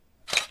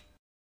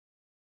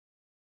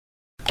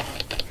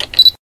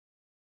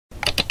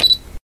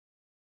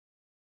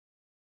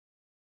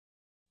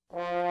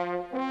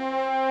Welcome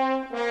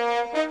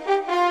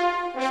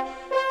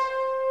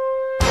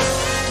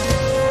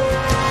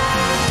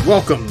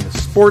to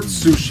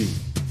Sports Sushi.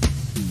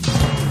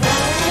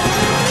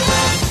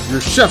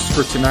 Your chefs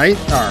for tonight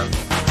are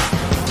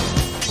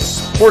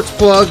Sports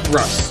Plug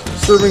Russ,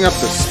 serving up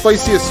the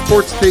spiciest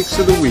sports takes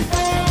of the week.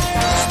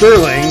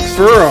 Sterling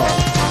Furrow,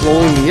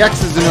 rolling the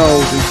X's and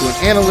O's into an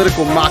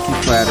analytical maki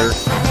platter.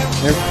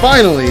 And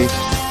finally,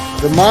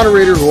 the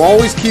moderator who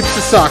always keeps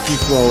the sake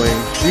flowing,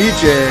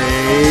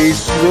 DJ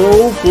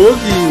Slow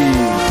Boogie.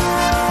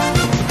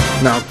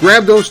 Now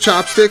grab those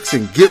chopsticks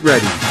and get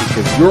ready,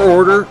 because your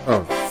order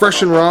of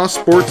fresh and raw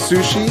sports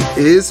sushi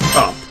is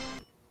up.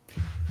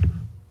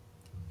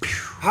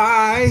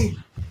 Hi,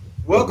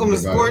 welcome to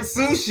Sports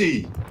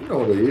Sushi. You know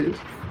what it is.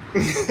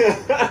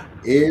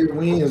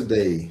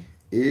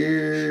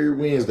 Every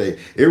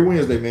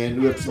Wednesday, man.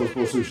 New episode of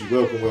Sports Sushi.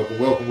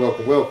 Welcome.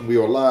 We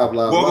are live.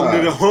 Welcome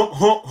to the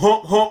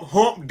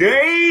hump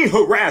day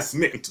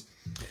harassment.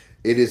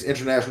 It is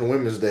International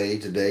Women's Day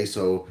today,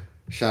 so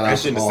shout out. I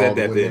shouldn't have said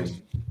that then.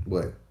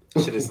 What?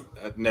 Should have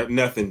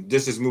nothing.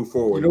 Just move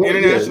forward. You know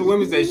International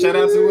Women's Day. Shout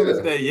out to Women's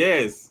Day.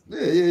 Yes.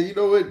 Yeah. You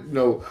know what?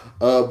 No.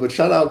 But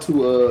shout out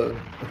to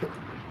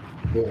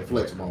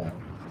Flex Mom.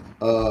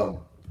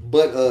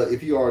 But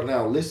if you are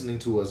now listening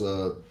to us,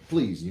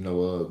 please, we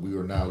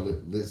are now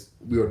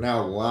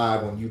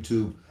live on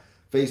YouTube,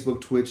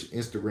 Facebook, Twitch,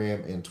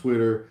 Instagram, and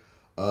Twitter.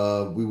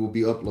 We will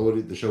be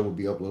uploaded. The show will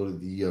be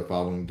uploaded the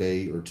following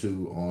day or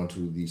two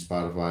onto the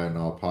Spotify and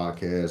all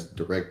podcast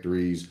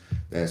directories.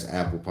 That's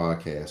Apple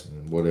Podcasts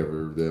and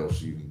whatever else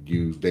you can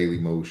use, Daily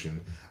Motion,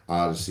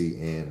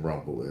 Odyssey, and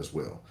Rumble as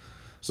well.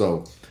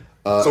 So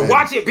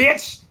watch it,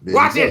 bitch.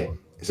 Watch it.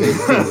 Say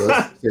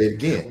it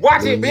again.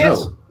 Watch it,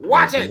 bitch.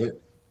 Watch it.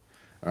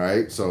 All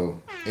right.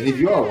 So, and if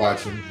you are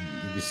watching,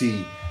 you can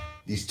see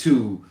these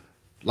two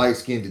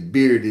light-skinned,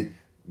 bearded,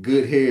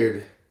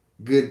 good-haired,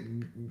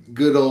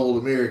 good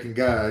old American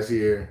guys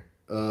here.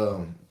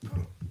 From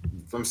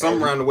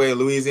somewhere around the way of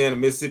Louisiana,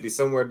 Mississippi,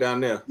 somewhere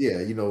down there. Yeah,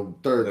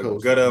 third the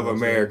coast. Gut of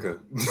America.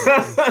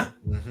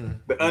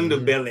 The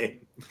underbelly.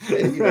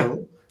 Yeah, a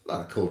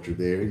lot of culture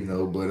there,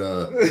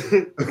 but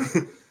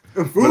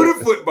food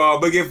and football,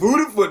 but get food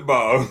and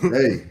football.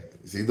 Hey,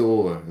 it's either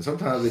or. And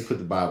sometimes they put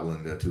the Bible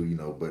in there too,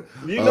 but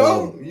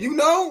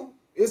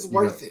it's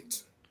worth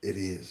it. It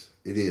is.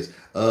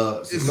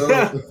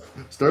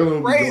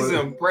 Sterling praise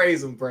him.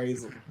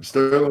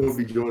 Sterling will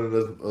be joining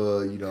us,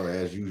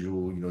 as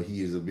usual.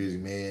 He is a busy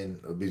man,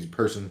 a busy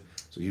person,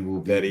 so he will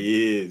be. That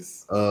he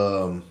is.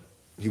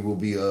 He will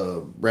be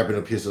wrapping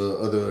up his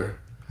other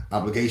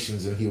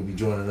obligations, and he'll be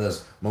joining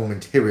us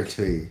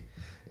momentarily.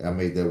 I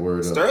made that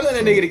word up. Sterling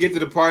and nigga to get to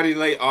the party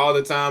late all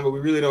the time, but we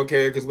really don't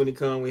care because when he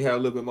come, we have a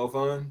little bit more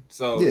fun.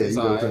 So yeah, it's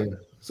all right.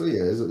 So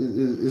yeah,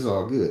 it's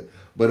all good.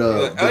 But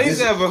I used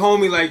to have a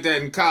homie like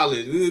that in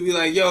college. We would be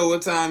like, "Yo,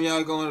 what time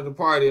y'all going to the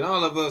party?" And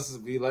all of us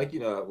would be like,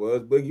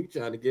 Boogie, you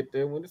trying to get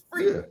there when it's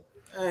free. Yeah.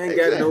 I ain't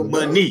got no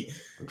money.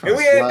 And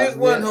we had this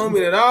one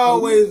homie that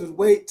always would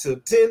wait till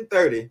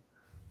 10:30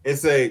 and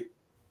say,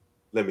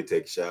 "Let me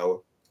take a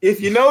shower." If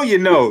you know, you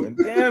know. And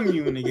damn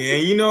you, nigga.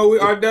 And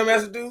what our dumb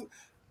ass would do?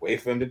 Wait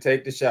for him to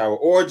take the shower.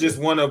 Or just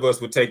one of us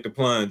would take the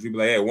plunge. We'd be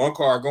like, hey, one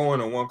car going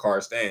and one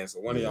car staying. So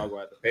one of y'all going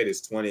to have to pay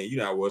this 20. You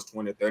know how it was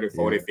 20, 30,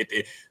 40,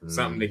 50,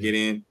 something to get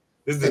in.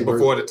 This is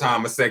before the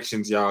time of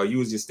sections, y'all. You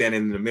was just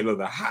standing in the middle of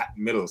the hot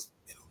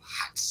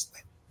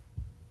sweat.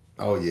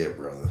 Oh, yeah,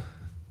 brother.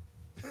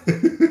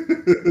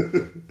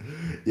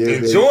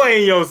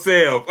 Enjoying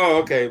yourself. Oh,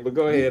 okay. But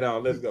go ahead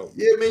on. Let's go.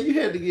 Yeah, man,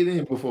 you had to get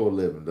in before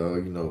 11,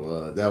 dog.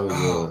 That was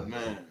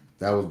man.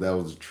 That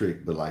was a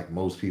trick, but like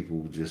most people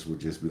would just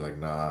be like,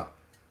 nah, I'm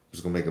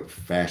just gonna make a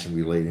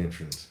fashionably late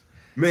entrance.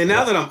 Man,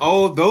 now that I'm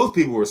old, those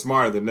people were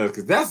smarter than us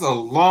because that's a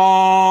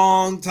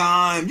long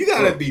time. You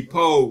gotta be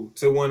po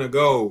to want to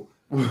go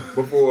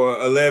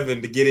before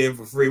 11 to get in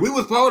for free. We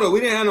was po though, we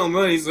didn't have no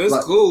money, so it's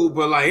cool.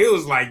 But it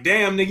was like,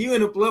 damn, nigga, you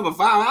in the club for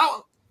 5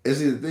 hours. And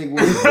see, the thing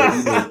was,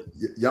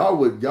 y'all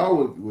would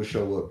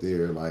show up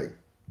there like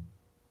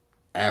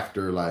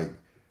after like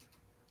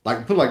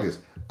put it like this.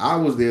 I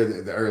was there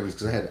the earliest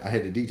because I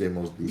had to DJ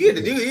most of these. You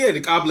had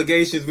the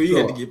obligations where you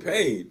had to get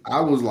paid. I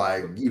was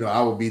like,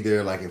 I would be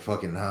there like at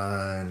fucking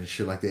 9 and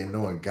shit like that,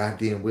 knowing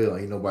goddamn well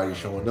ain't nobody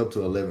showing up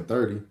till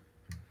 11:30.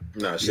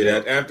 No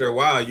shit. After a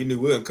while, you knew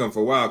we wouldn't come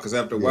for a while because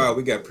after a while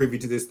we got privy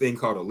to this thing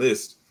called a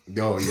list.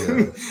 Oh yeah.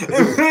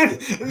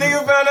 Nigga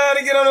found out how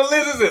to get on the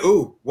list and said,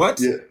 "Ooh, what?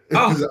 Yeah.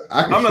 Oh,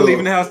 I'm not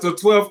leaving the house till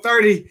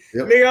 12:30.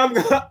 Yep.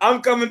 Nigga, I'm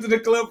coming to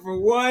the club for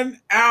 1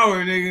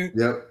 hour, nigga.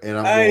 Yep, and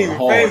I ain't even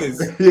hard. famous.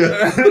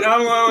 Yeah,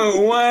 I'm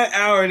going 1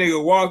 hour,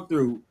 nigga. Walk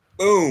through,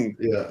 boom.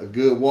 Yeah, a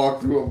good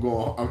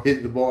walkthrough. I'm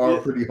hitting the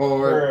bar pretty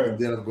hard, and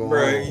then I'm going.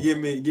 Bro,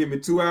 you give me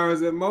 2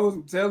 hours at most.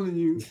 I'm telling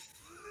you.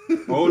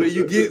 The older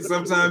you get,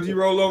 sometimes you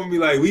roll over and be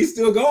like, "We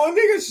still going,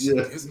 nigga?" Shit,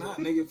 yeah. It's not,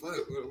 nigga. Fuck.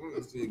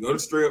 Go to the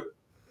strip.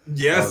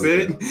 Yeah, I said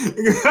it.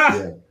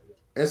 Yeah.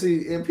 And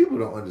see, and people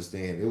don't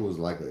understand. It was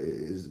like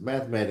it's a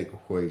mathematical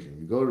equation.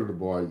 You go to the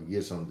bar, you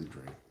get something to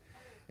drink,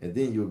 and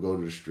then you'll go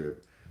to the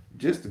strip.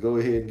 just to go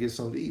ahead and get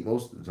something to eat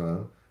most of the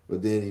time.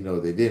 But then,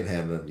 they didn't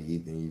have nothing to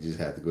eat, and you just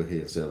have to go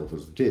ahead and settle for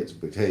some tits.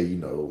 But hey,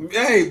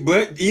 Hey,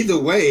 but either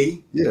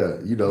way, yeah,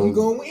 you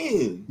gonna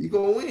win. You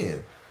gonna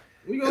win.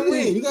 You gonna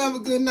win. You gonna have a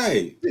good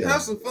night. Yeah.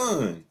 Have some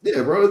fun.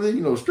 Yeah, bro.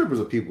 Then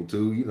strippers are people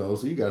too.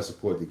 So you gotta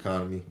support the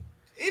economy.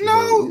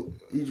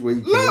 Each way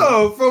you can.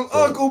 Love from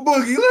Uncle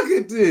Boogie. Look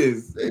at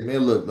this. Hey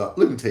man, look.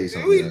 Let me tell you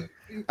something. Man.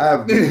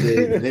 I've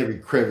DJed in every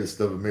crevice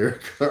of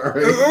America. Right?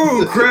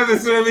 Ooh,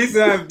 crevice of me.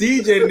 So I've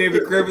DJed in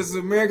every crevice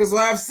of America. So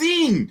I've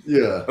seen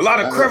a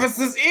lot of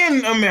crevices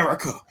in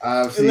America.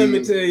 Let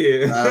me tell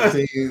you, I've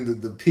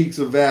seen the peaks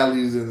of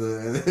valleys and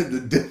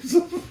the depths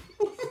of.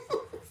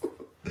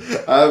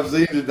 I've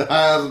seen the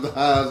highs of the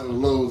highs and the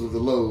lows of the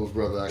lows,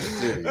 brother. I can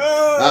tell you.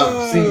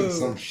 I've seen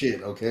some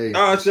shit. Okay.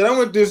 Oh shit! I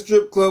went to a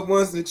strip club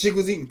once and the chick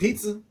was eating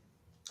pizza.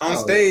 On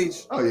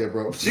stage. Oh yeah,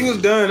 bro. She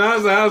was done. I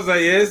was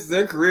like, yes,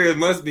 their career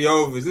must be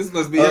over. This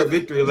must be her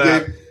victory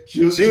lap.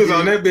 She was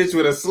on that bitch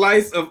with a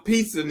slice of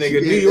pizza,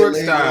 nigga, New York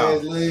style.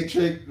 Leg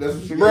shake.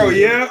 Bro,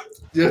 yeah.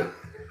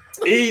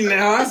 Eating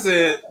now. I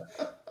said,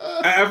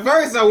 at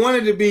first I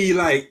wanted to be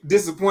like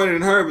disappointed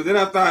in her, but then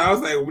I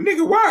was like, well,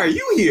 nigga, why are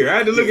you here? I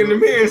had to look in the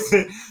mirror and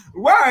say,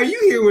 why are you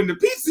here when the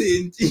pizza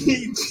and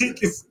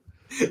chickens?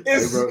 Hey,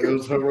 bro, it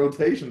was her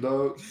rotation,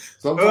 dog.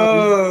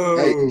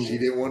 Sometimes she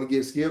didn't want to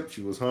get skipped.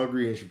 She was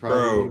hungry and she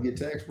probably didn't want to get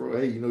taxed, bro.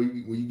 Hey,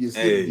 when you get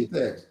skipped, you get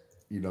taxed.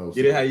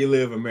 Get it how you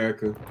live,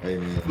 America. Hey,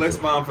 man. Flex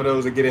bomb for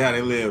those that get it how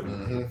they live.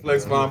 Mm-hmm.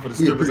 Flex bomb for the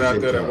strippers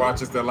out there that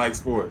watch us that like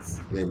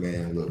sports. Hey,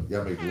 man, look,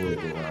 y'all make the world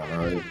go round, all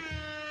right?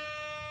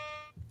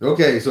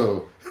 Okay,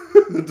 so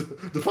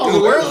the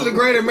words of the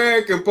great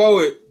American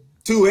poet,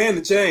 Two and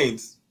the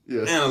Chains,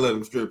 and I love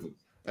them strippers.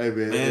 Hey,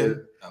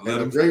 man.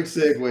 And a great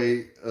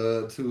segue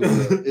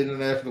to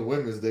International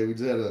Women's Day. We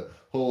just had a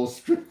whole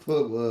strip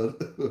club.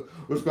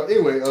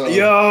 Anyway,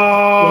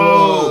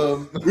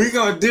 we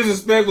gonna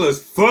disrespectful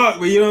as fuck,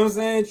 but you know what I'm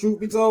saying? Truth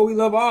be told, we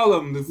love all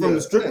of them, from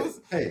the strippers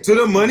to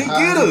the money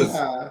getters.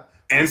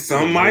 And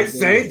some might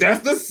say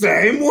that's the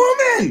same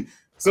woman.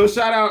 So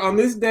shout out on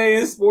this day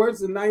in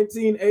sports in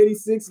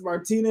 1986,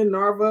 Martina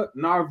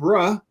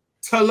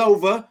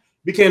Navratilova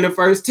became the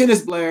first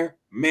tennis player,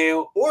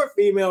 male or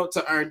female,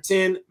 to earn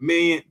 $10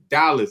 million.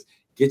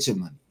 Get your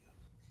money.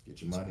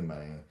 Get your money,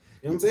 man.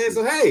 You know what I'm saying?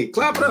 So, hey,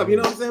 clap it up. You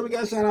know what I'm saying? We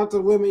got to shout out to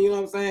the women. You know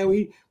what I'm saying?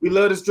 We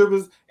love the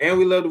strippers and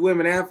we love the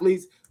women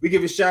athletes. We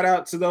give a shout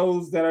out to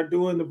those that are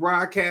doing the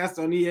broadcast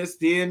on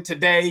ESPN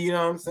today. You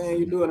know what I'm saying?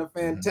 You're doing a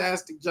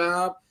fantastic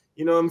job.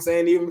 You know what I'm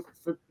saying? You're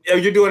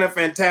doing a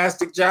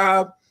fantastic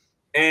job.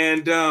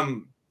 And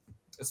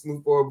let's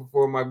move forward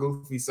before my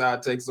goofy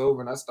side takes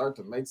over and I start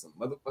to make some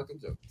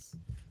motherfucking jokes.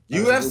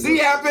 UFC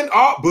happened.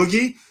 Oh,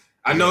 Boogie.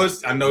 I know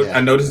this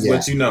is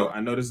what you know. I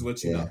know this is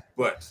what you know.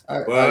 But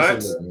I'm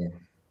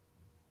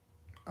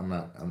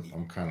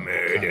kind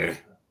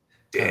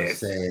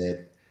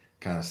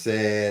of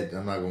sad.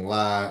 I'm not gonna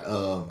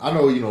lie. I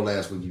know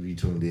last week you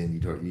tuned in,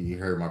 you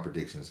heard my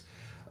predictions.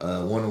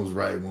 One was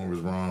right, one was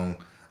wrong.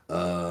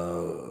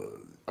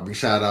 I mean,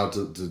 shout out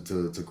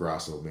to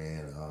Grasso,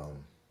 man.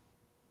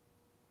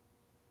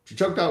 She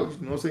choked out,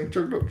 you know what I'm saying?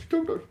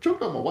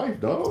 Choked out my wife,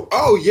 dog.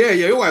 Oh yeah,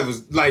 your wife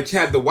was like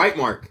had the white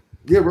mark.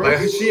 Yeah, bro.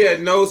 Like she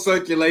had no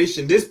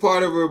circulation. This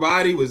part of her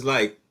body was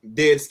like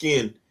dead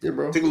skin. Yeah,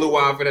 bro. Took a little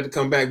while for that to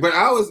come back, but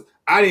I wasn't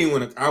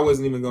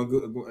even gonna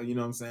go. You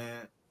know what I'm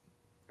saying?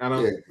 I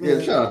don't.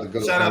 Yeah. Shout out to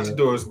Ghost. Shout out to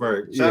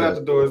Dorisburg. Shout out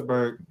to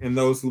Dorisburg and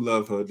those who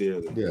love her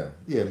dearly.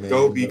 Yeah, man.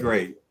 Go be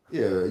great.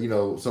 Yeah,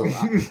 so.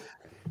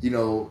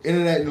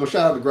 Internet. Shout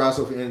out to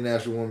Grasso for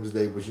International Women's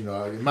Day, but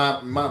in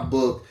my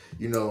book,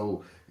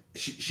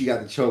 she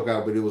got the choke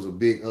out, but it was a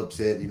big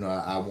upset.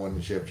 I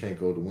wanted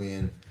Shevchenko to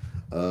win.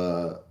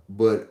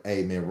 But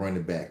hey, man, run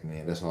it back,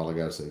 man. That's all I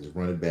gotta say. Just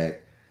run it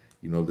back.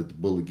 Let the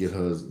bullet get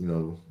hers.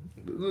 Let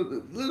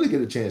her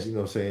get a chance. You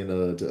know what I'm saying?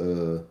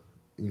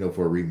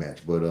 For a rematch.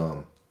 But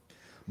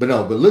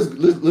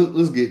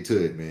let's get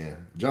to it,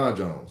 man. John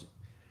Jones,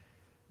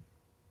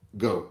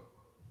 go.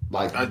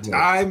 Like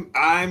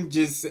I'm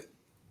just.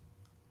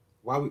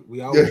 Why we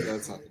always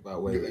gotta talk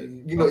about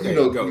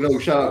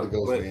Ghost. Shout out to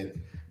Ghost,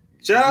 man.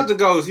 Shout out to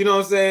Ghost. You know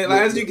what I'm saying?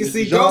 Like, as you can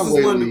see, Ghost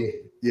is one.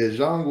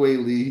 Zhang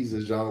Weili. He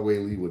says Zhang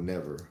Weili would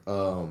never.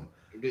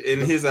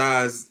 In his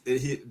eyes,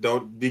 he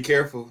don't be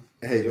careful.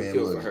 Hey, man,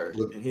 kill for her,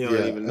 and he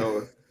don't even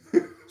know her.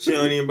 She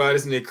don't even buy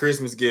this in their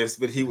Christmas gifts,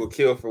 but he will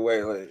kill for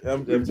Weili.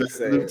 I'm just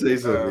saying. Let me tell you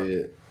something,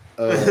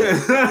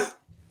 man.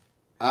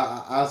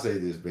 I'll say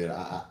this, man.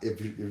 If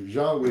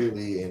Zhang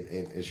Weili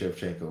and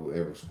Shevchenko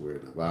ever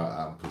squared up,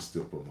 I'm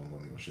still putting my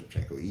money on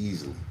Shevchenko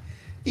easily.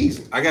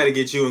 I got to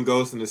get you and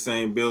Ghost in the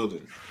same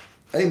building.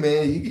 Hey,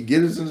 man, you can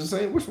get us in the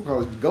same.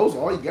 Ghost,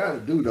 all you got to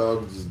do,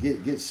 dog, is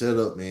just get set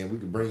up, man. We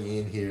can bring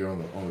you in here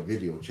on a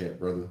video chat,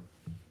 brother.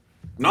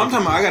 No, I'm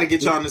talking about I got to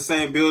get y'all in the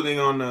same building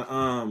on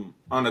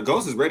the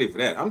Ghost is ready for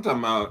that. I'm talking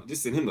about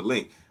just send him the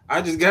link.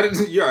 I just got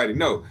to. You already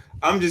know.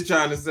 I'm just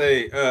trying to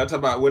say, talk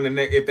about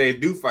if they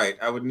do fight,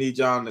 I would need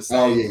y'all in the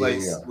same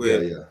place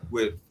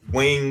with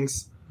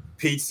wings,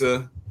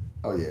 pizza.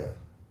 Oh yeah.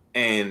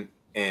 And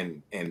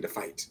the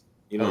fight.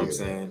 You know what I'm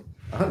saying?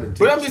 110%.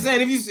 But I'm just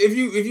saying,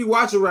 if you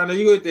watch around there,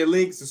 you hit that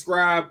link,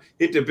 subscribe,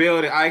 hit the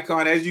bell, the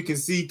icon. As you can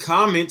see,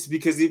 comments,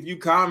 because if you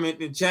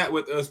comment and chat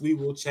with us, we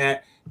will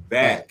chat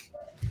back.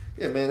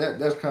 Yeah, man,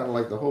 that's kind of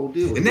like the whole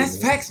deal. And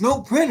that's facts,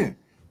 no printer.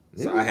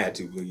 Yeah. So I had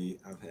to, Boogie.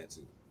 I've had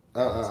to.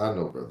 I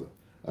know, brother.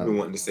 I've been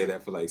wanting to say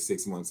that for like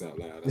 6 months out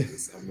loud. I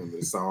remember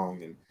the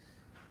song and.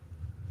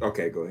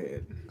 Okay, go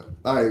ahead.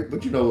 All right,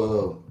 but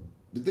the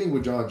thing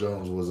with John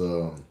Jones was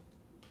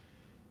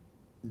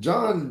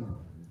John.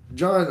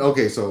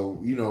 Okay, so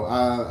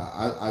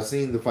I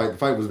seen the fight. The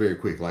fight was very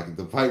quick. Like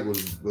the fight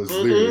was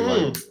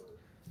literally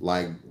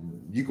like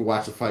you could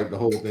watch the fight, the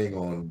whole thing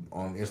on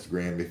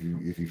Instagram if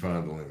you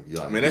find the link.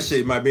 Like, man, that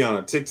shit might be on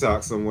a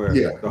TikTok somewhere.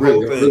 Yeah, the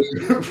whole thing.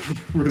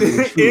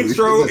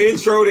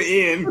 intro to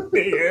end.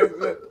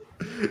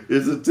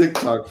 It's a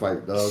TikTok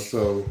fight, dog.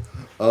 So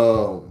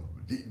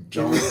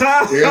John,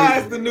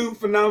 that's the new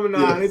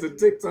phenomenon. Yeah. It's a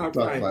TikTok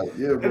fight.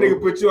 Yeah, that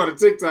nigga put you on a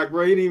TikTok,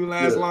 bro. You didn't even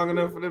last long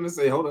enough for them to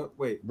say, "Hold up,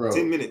 wait, bro,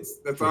 10 minutes."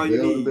 That's all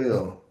you need.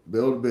 Bell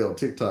to bell,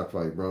 TikTok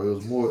fight, bro. It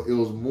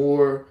was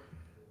more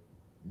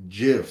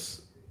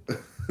gifs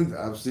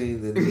I've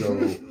seen than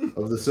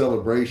of the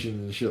celebration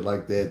and shit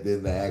like that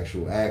than the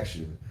actual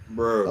action,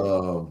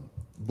 bro.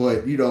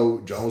 But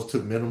Jones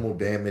took minimal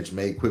damage,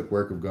 made quick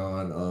work of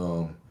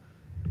Gone.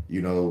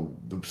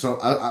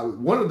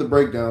 One of the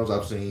breakdowns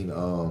I've seen,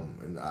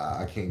 and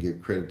I can't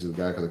give credit to the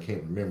guy because I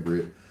can't remember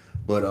it,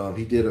 but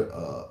he did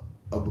a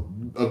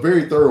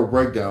very thorough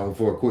breakdown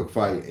for a quick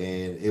fight,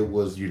 and it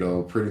was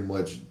pretty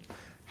much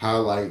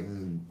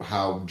highlighting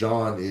how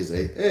John is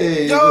a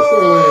wait a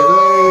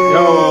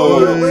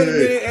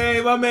minute,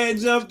 hey, my man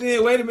jumped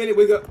in. Wait a minute,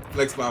 we got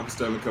Flex Bomb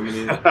Sterling coming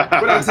in. What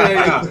did I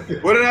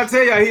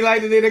tell y'all? He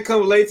liked it. They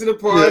come late to the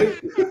party.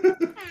 Yeah.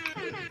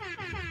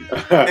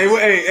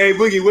 hey,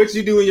 Boogie, what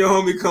you do when your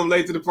homie come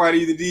late to the party?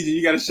 You the DJ.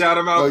 You got to shout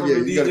him out from the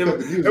DJ. And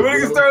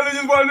nigga Sterling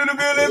just wanted to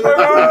build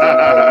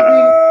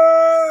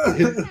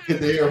hit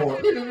the air horn.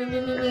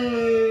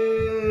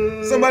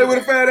 Somebody with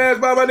a fat ass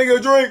buy my nigga a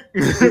drink.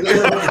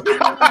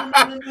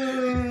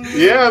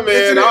 Yeah,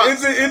 man.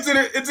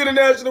 It's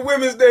International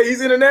Women's Day.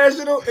 He's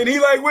international and he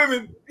like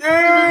women.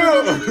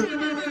 Yeah.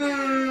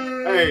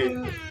 Hey.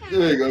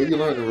 There you go. You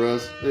learned it,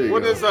 Russ.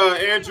 What does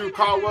Andrew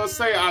Caldwell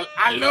say?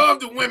 I love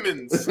the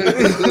women's.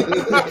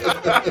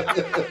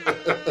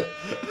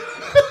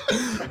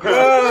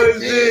 Oh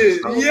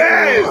shit!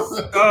 Yes.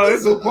 Oh,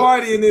 it's a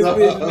party in this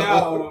bitch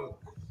now.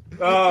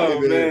 Oh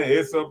man,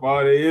 it's a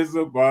party. It's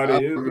a party. I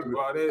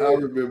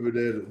remember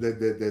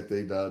that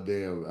thing down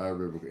damn. I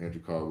remember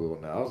Andrew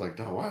Caldwell now. I was like,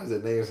 why does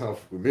that name sound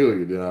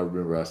familiar? Then I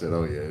remember I said,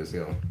 oh yeah, it's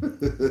him.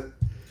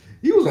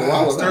 He was a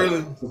wild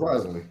Sterling,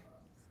 surprisingly.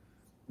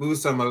 We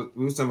was talking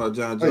about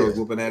John Jones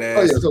whooping that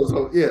ass.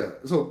 Oh yeah,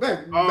 so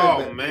back.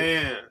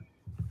 Man.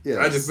 Yeah.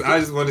 I just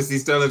want to see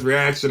Sterling's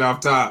reaction off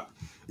top.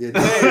 Yeah,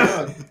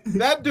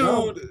 that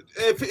dude,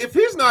 if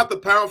he's not the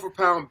pound for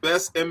pound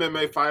best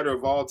MMA fighter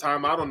of all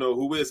time, I don't know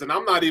who is. And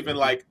I'm not even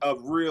like a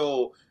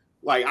real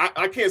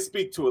I can't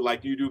speak to it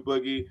like you do,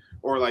 Boogie,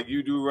 or like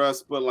you do,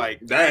 Russ, but like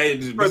for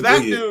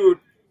that dude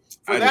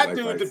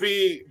to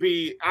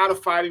be out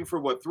of fighting for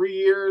what, 3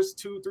 years,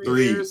 3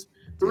 years?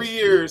 3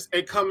 years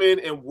and come in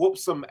and whoop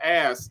some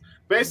ass,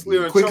 basically,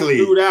 and choke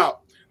dude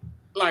out,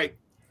 like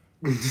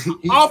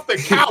off the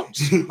couch.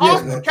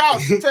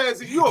 He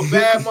tells you a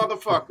bad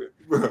motherfucker.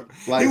 Bro,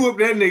 he whooped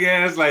that nigga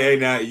ass like, hey,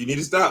 now you need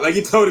to stop. Like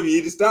he told him you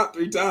need to stop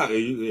 3 times.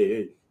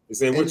 Hey,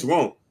 saying what you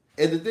want.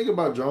 And the thing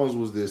about Jones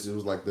was this: it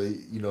was like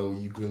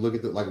you can look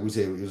at like we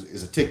said,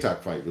 it's a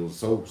TikTok fight. It was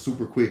so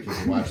super quick. You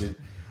can watch it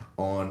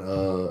on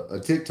a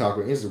TikTok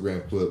or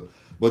Instagram clip.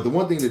 But the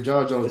one thing that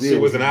John Jones did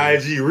was an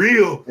IG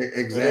reel.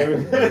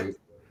 Exactly.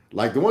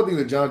 Like the one thing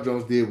that John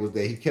Jones did was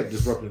that he kept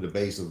disrupting the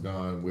base of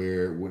Gone,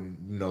 where when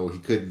he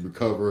couldn't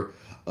recover,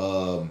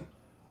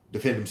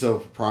 defend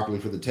himself properly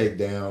for the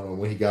takedown, or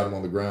when he got him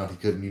on the ground, he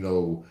couldn't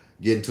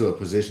get into a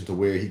position to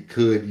where he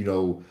could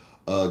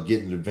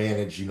get an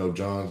advantage.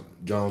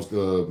 Jones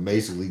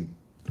basically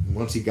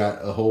once he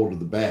got a hold of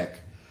the back,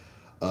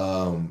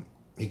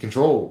 he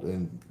controlled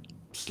and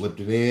slipped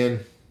it in.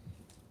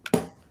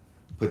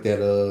 Put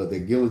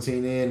that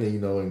guillotine in,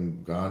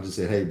 and Gone just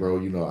said, "Hey, bro,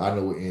 I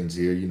know what ends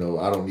here.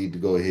 I don't need to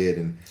go ahead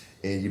and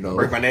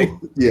break my neck."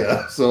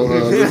 Yeah. So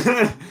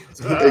I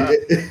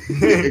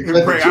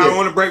don't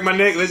want to break my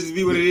neck. Let's just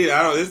be what it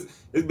is.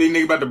 This big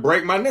nigga about to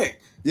break my neck.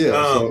 Yeah.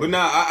 But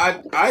now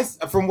I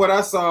from what I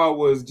saw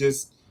was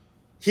just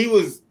he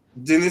was.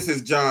 Then this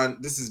is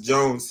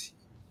Jones.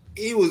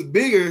 He was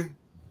bigger,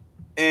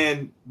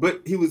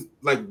 but he was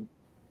like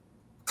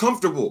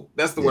comfortable.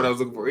 That's the word I was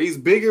looking for. He's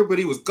bigger, but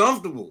he was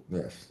comfortable.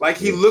 Yes. Like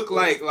he looked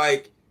like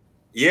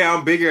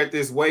I'm bigger at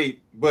this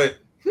weight, but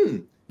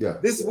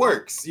this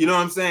works. You know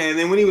what I'm saying? And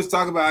then when he was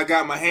talking about I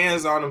got my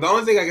hands on him, the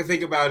only thing I can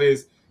think about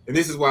is, and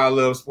this is why I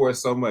love sports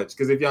so much,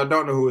 because if y'all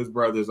don't know who his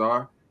brothers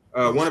are,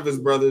 one of his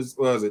brothers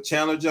was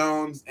Chandler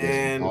Jones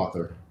and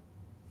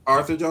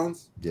Arthur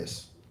Jones.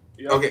 Yes.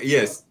 Yep. Okay,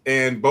 yes,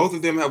 and both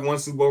of them have won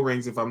Super Bowl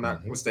rings, if I'm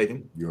not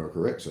mistaken. You are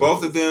correct, sir.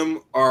 Both of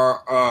them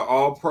are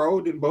all pro.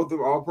 Did both of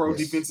them all pro Yes.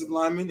 defensive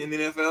linemen in the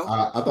NFL?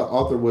 I thought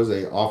Arthur was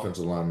a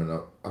offensive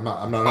lineman. I'm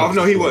not. Oh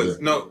no, he was.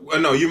 No,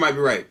 you might be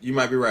right. You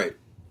might be right.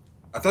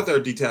 I thought they were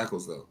D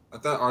tackles though. I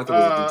thought Arthur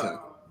was a D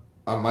tackle.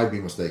 I might be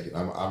mistaken.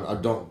 I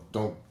don't.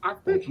 I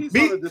think he's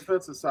on the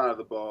defensive side of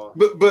the ball.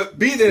 But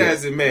be that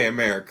as it may,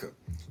 America,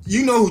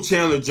 you know who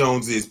Chandler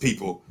Jones is,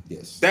 people.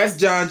 Yes. That's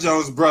John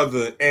Jones'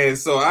 brother, and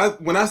so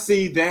when I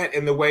see that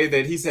and the way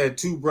that he's had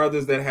two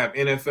brothers that have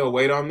NFL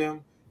weight on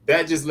them,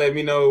 that just let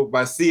me know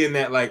by seeing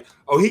that, like,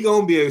 oh, he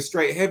gonna be a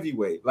straight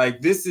heavyweight.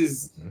 Like this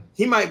is,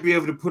 he might be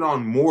able to put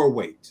on more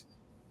weight.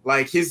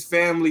 Like his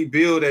family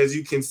build, as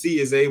you can see,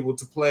 is able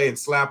to play and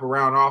slap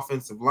around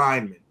offensive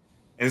linemen.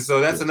 And so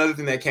that's another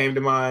thing that came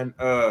to mind.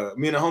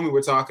 Me and a homie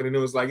were talking, and it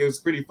was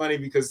pretty funny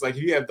because like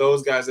you have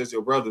those guys as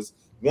your brothers.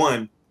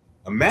 One,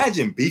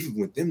 imagine beefing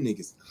with them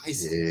niggas in high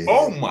school. Yeah.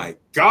 Oh my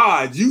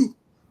God, you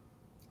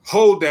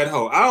hold that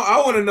hoe.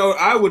 I want to know.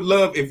 I would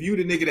love if you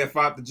the nigga that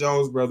fought the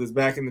Jones brothers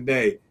back in the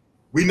day.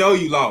 We know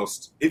you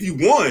lost. If you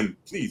won,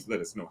 please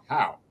let us know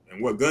how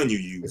and what gun you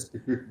used.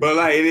 But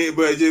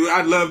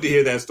I'd love to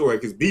hear that story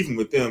because beefing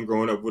with them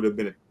growing up would have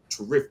been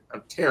a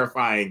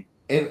terrifying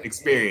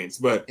experience.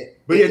 But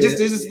yeah, just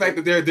the fact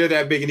that they're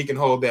that big and he can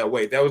hold that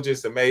weight. That was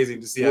just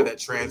amazing to see how that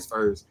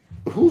transfers.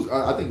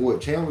 I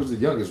think Chandler's the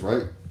youngest,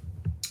 right?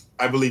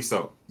 I believe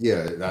so.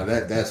 Yeah, now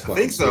that's fucking I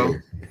think so.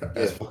 Scary.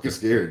 That's fucking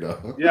scary,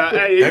 though. Yeah,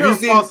 hey,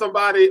 if you fought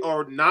somebody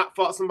or not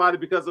fought somebody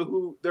because of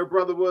who their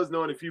brother was,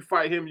 knowing if you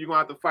fight him, you're gonna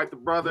have to fight the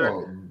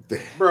brother,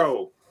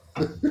 bro.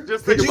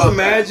 Just think about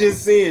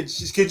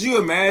that. Could you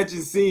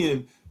imagine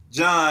seeing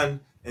John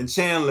and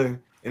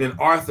Chandler and then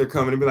Arthur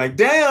coming and be like,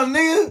 "Damn,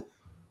 nigga,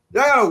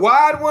 y'all got a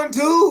wide one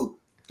too?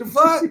 The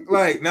fuck?"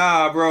 Like,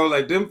 nah, bro.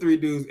 Like them three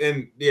dudes,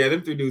 and yeah,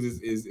 them three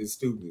dudes is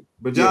stupid.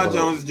 But John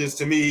Jones is just,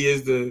 to me, he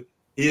is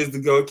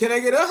the GOAT. Can I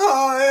get a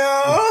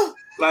yeah?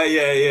 Like,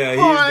 yeah, he is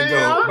the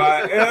GOAT.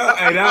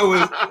 And that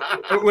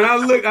was when I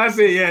looked, I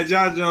said, yeah,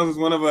 John Jones is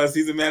one of us.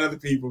 He's a man of the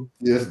people.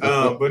 Yes.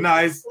 But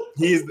no,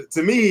 he is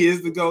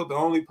the GOAT, the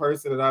only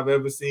person that I've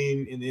ever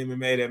seen in the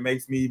MMA that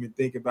makes me even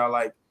think about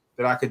like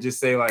that I could just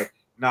say like,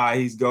 nah,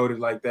 he's GOATed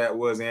like that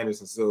was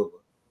Anderson Silva.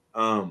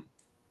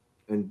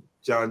 And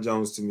John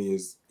Jones to me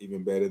is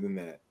even better than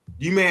that.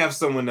 You may have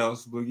someone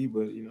else, Boogie,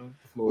 but the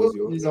floor is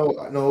yours.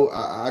 No,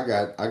 I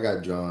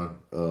got John.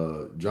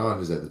 John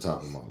is at the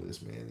top of my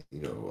list, man.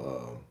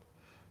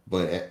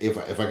 But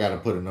if I got to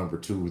put a number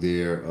 2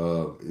 there,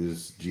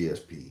 is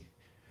GSP.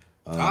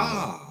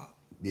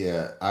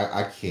 Yeah,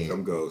 I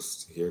can't.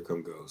 Here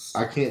come Ghost.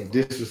 I can't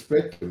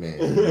disrespect the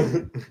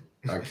man.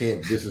 I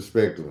can't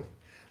disrespect him.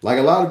 Like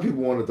a lot of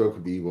people want to throw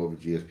Khabib over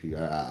GSP.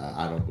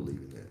 I don't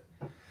believe in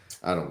that.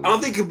 I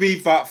don't think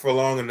Khabib fought for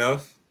long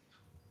enough.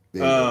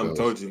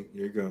 Told you.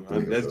 Here you go.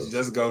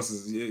 That's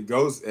Ghost.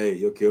 Ghost. Hey,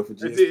 you'll kill for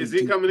GSP. Is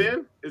he coming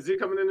in? Is he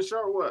coming in the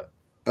show or what?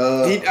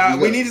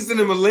 We need to send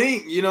him a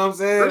link. You know what I'm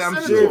saying?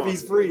 I'm sure if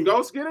he's free.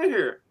 Ghost, get in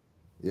here.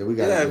 Yeah, we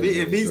got. Yeah,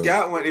 if he's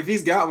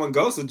got one,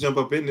 Ghost will jump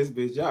up in this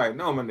bitch. All right,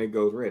 no, my nigga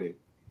Ghost ready.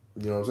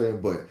 You know what I'm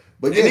saying?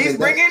 But and he's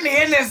bringing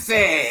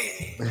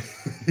Hennessy.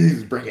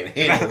 He's bringing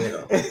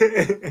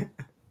Hennessy.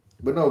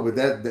 But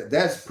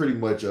that's pretty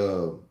much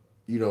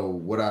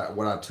what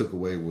I took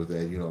away with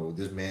that.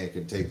 This man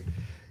can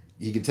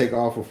take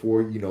off for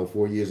 4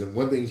 years. And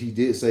one thing he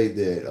did say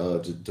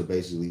that to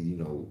basically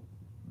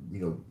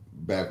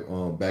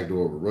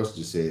backdoor what Russ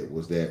just said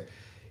was that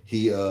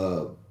he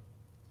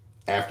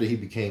after he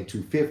became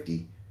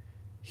 250,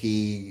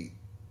 he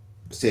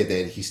said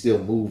that he still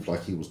moved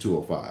like he was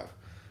 205.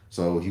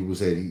 So he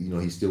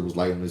he still was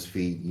light on his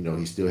feet.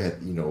 He still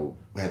had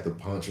had the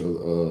punch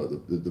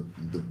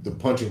the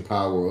punching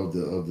power of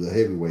the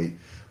heavyweight.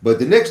 But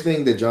the next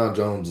thing that John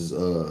Jones is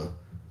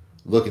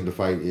looking to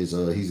fight is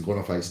he's going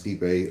to fight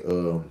Stipe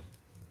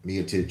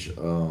Miocic,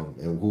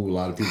 and who a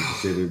lot of people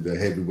consider the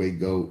heavyweight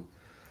GOAT.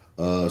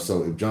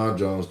 So if John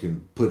Jones can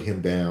put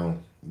him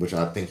down, which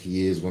I think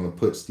he is going to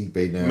put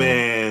Stipe down,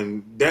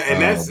 man,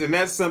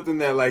 that's something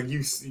that like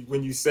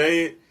when you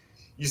say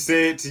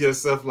it to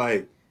yourself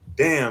like,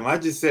 damn, I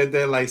just said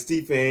that like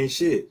Stipe ain't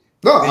shit.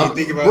 No, you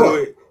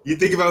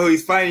think about who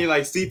he's fighting. You're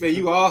like, Stipe,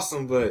 you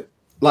awesome, but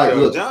like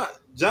look,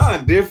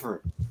 John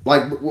different.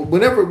 Like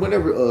whenever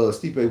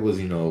Stipe was,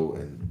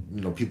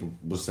 and people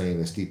were saying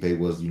that Stipe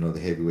was, the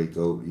heavyweight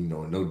GOAT,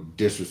 no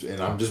disrespect,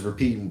 and I'm just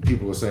repeating,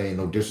 people are saying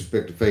no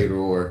disrespect to Fedor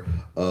or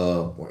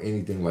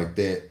anything like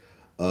that.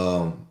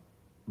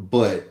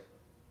 But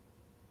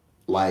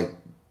like,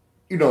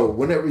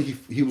 whenever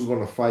he was going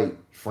to fight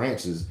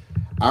Francis,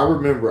 I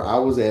remember I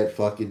was at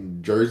fucking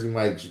Jersey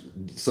Mike's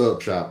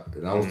sub shop,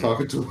 and I was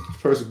talking to a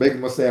person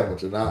making my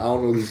sandwich, and I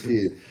don't know this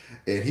kid,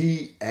 and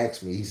he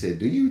asked me, he said,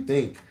 "Do you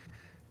think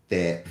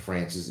that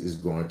Francis is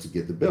going to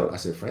get the belt?" I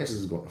said, "Francis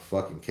is going to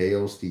fucking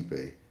KO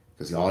Stipe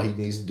because all he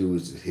needs to do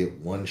is just hit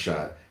one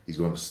shot. He's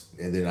going to,"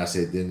 and then I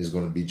said, "Then it's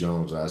going to be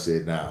Jones." I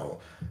said, "Now,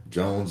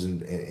 Jones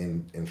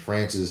and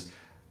Francis,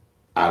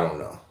 I don't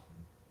know."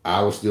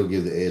 I will still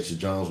give the edge to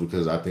Jones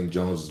because I think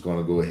Jones is going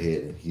to go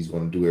ahead and he's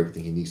going to do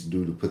everything he needs to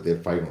do to put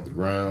that fight on the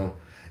ground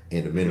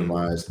and to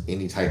minimize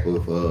any type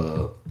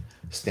of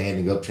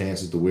standing up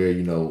chances to where,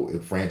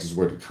 if Francis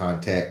were to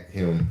contact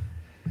him,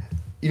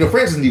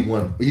 Francis need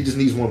one. He just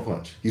needs one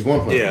punch. He's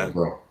one punch, man,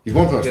 bro. He's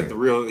one punch.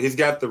 He's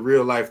got the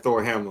real life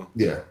Thor hammer.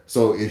 Yeah.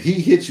 So if he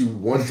hits you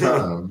one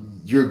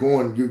time, you're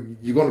going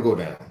to go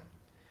down.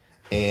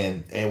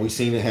 And we've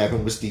seen it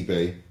happen with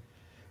Stipe,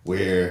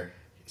 where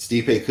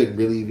Stipe couldn't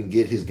really even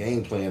get his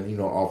game plan,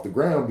 off the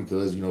ground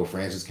because,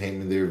 Francis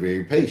came in there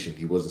very patient.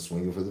 He wasn't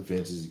swinging for the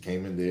fences. He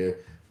came in there,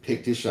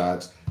 picked his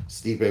shots.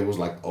 Stipe was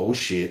like, oh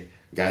shit,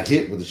 got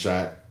hit with a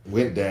shot,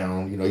 went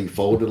down. He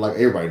folded like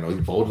everybody knows.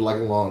 He folded like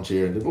a lawn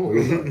chair and then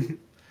boom,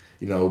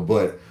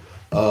 but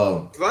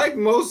like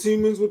most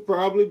humans would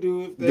probably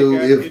do if they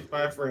got hit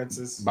by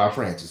Francis. But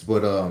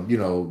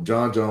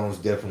John Jones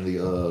definitely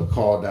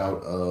called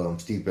out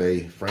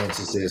Stipe.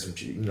 Francis said some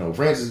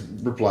Francis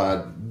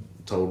replied,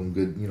 told him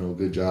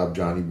good job,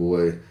 Johnny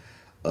boy.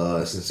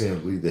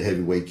 Sincerely the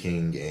heavyweight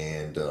king,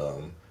 and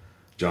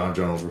John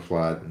Jones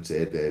replied and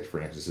said that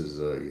Francis is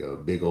a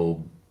big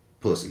old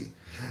pussy.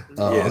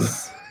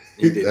 Yes.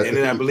 He did. And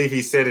then I believe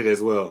he said it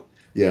as well.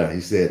 Yeah,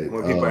 he said it.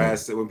 When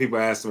people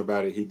asked him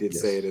about it, he did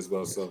say it as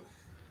well. Yes. So,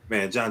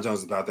 man, John Jones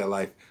is about that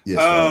life.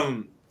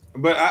 Yes,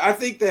 but I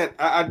think that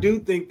I do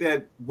think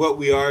that what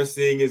we are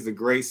seeing is a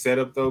great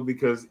setup, though,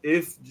 because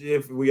if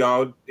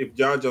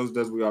John Jones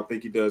does what we all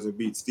think he does and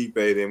beats Stipe,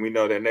 then we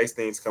know that next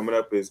thing's coming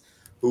up is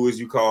who is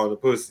you calling a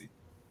pussy.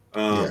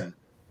 Yes.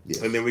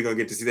 And then we're going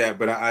to get to see that.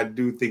 But I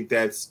do think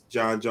that's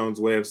John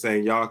Jones' way of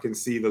saying, y'all can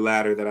see the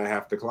ladder that I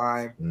have to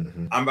climb.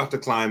 Mm-hmm. I'm about to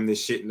climb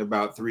this shit in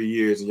about 3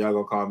 years, and y'all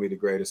going to call me the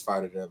greatest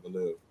fighter to ever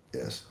live.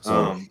 Yes.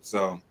 But,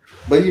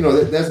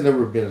 that's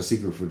never been a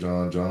secret for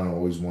John. John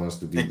always wants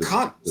to be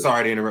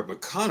sorry to interrupt,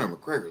 but Conor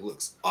McGregor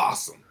looks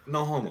awesome.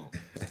 No homo.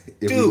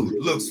 Dude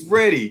looks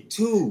ready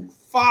to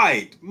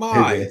fight.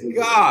 My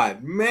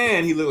God.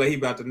 Man, he looked like he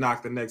about to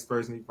knock the next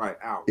person he fight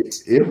out.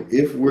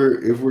 If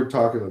we're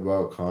talking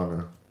about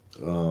Conor,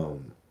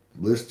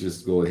 let's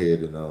just go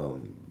ahead and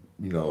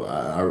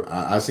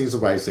I seen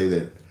somebody say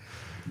that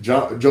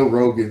Joe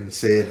Rogan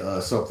said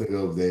something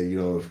of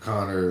that, if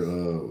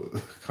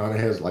Conor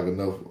has like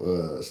enough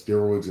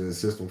steroids in his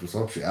system for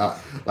some shit. I'm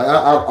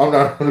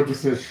not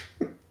 100% sure.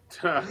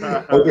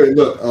 Okay,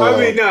 look.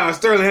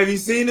 Sterling, have you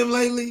seen him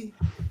lately?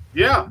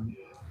 Yeah.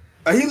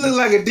 He look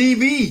like a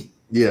DB.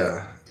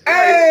 Yeah.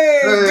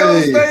 Hey,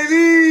 Ghost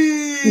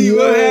baby!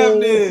 What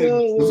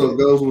happening? What's up,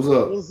 Ghost? What's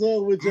up? What's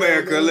up with y'all?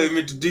 America, let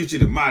me introduce you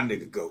to my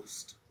nigga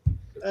Ghost.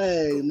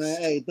 Hey,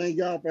 man. Hey, thank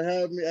y'all for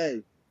having me.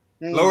 Hey.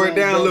 Lower it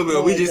down a little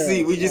bit. We just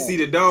see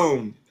the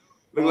dome.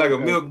 Look like a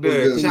milk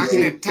dud.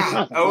 Chocolate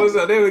top. Oh, what's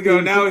up? There we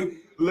go. Now we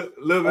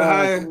little bit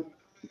higher.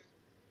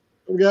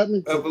 You got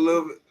me? Up a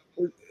little bit.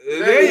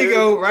 There you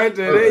go. Right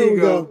there. There you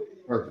go.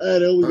 Hey,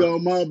 there we go.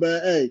 My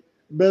bad. Hey,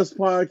 best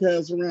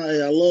podcast around.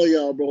 Hey, I love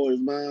y'all boys,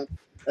 man.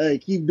 Hey,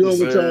 keep doing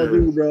what y'all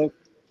do, bro.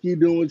 Keep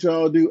doing what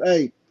y'all do.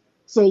 Hey,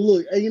 so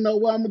look, hey, you know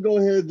what? I'm going to go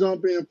ahead and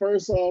jump in.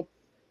 First off,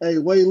 hey,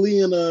 Wei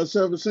Lee and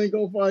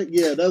Shevchenko fight,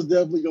 yeah, that's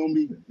definitely going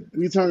to be,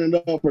 we turning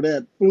up for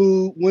that.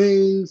 Food,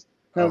 wings,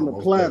 having a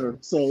platter.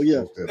 So,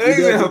 yeah.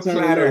 A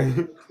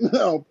platter.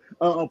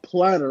 A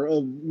platter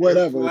of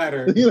whatever.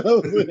 Platter.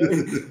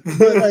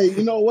 But, hey,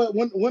 you know what?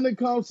 When it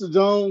comes to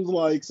Jones,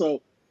 like,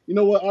 so, you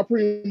know what? I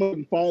pretty much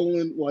been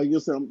following, like,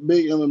 just I'm a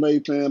big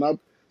MMA fan. I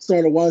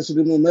started watching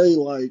MMA,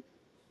 like,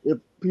 if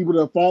people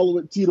that follow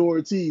it, Tito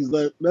Ortiz,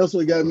 that's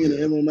what got me into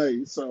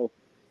MMA. So,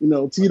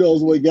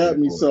 Tito's what got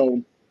me.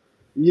 So,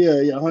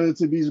 yeah,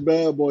 Huntington Beach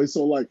bad boy.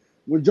 So, like,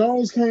 when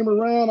Jones came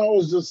around, I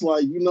was just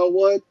like, you know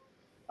what?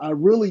 I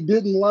really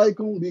didn't like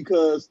him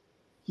because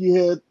he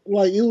had,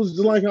 like, it was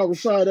just like how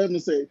Rashad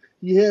Evans said,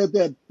 he had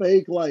that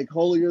fake, like,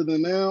 holier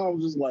than thou. I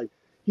was just like,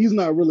 he's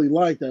not really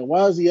like that.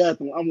 Why is he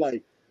acting? I'm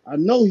like, I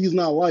know he's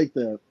not like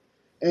that.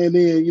 And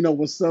then,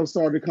 when stuff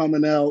started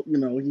coming out, he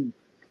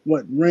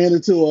ran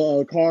into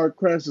a car,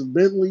 crashed his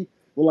Bentley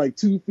with like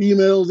 2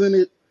 females in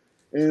it.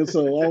 And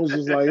so I was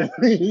just like,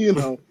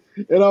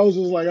 and I was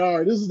just like, all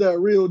right, this is that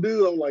real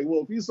dude. I'm like,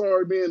 well, if he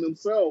started being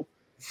himself,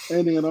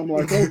 and then I'm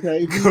like,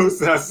 okay.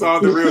 I saw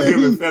the real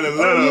him and fell in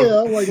love.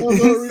 Yeah, I'm like,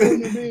 that's how real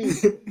human being.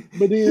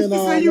 But then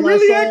you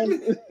really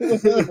acting?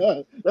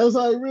 That's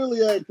how he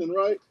really acting,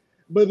 right?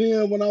 But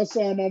then when I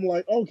saw him, I'm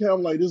like, okay,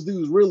 this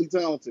dude's really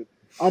talented.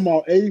 I'm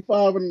on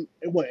 84 and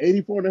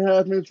a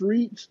half inch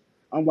reach.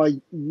 I'm like,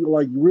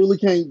 you really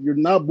can't, you're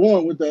not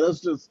born with that.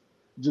 That's just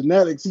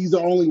genetics. He's the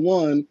only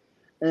one.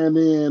 And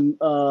then,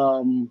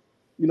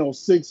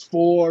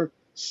 6'4",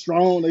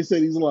 strong. They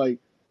said he's like,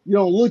 you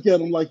don't look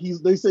at him like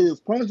they say his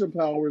punching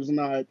power is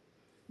not,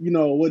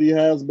 what he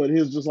has, but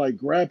his just like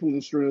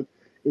grappling strength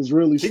is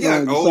really strong. He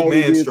got old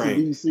man strength.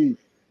 DC.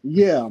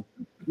 Yeah.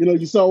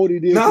 You saw what he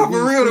did. No,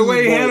 for real, the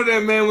way he handled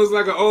that man was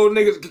like an old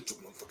nigga. Get your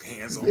motherfucking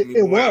hands on me.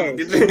 It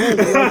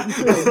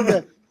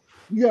was.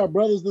 You got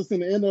brothers that's in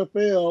the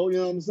NFL, you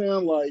know what I'm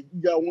saying? Like,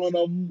 you got one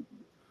of them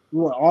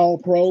all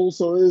pros,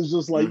 so it's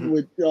just like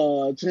with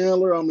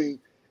Chandler. I mean,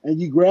 and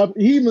you grab.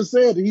 He even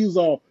said that he was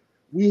all.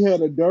 We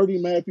had a dirty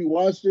mat. If you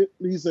watched it,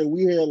 he said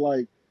we had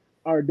like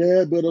our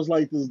dad built us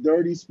like this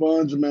dirty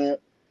sponge mat,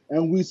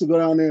 and we used to go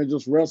down there and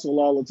just wrestle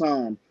all the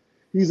time.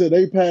 He said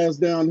they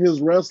passed down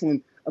his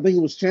wrestling. I think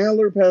it was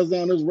Chandler passed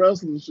down his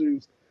wrestling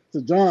shoes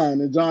to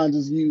John, and John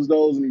just used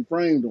those and he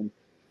framed them.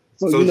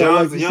 So you know,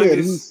 John's like the you said,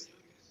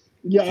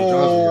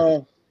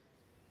 youngest.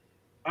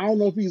 I don't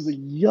know if he's the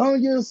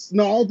youngest.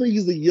 No, I don't think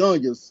he's the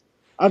youngest.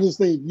 I just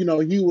think, you know,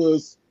 he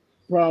was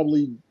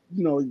probably,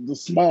 you know, the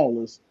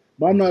smallest.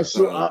 But I'm not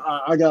sure.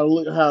 I gotta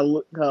look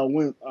how it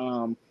went.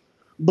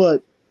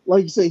 But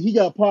like you said, he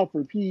got popped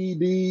for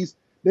PEDs.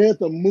 They had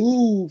to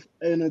move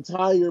an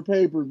entire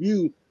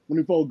pay-per-view when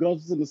he fought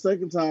Gustafson the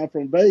second time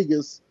from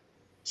Vegas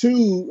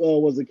to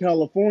was it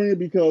California,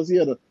 because he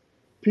had a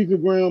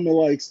picogram of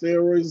like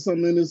steroids or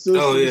something in his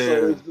system. Oh, yeah.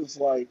 So it's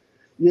just like,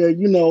 yeah,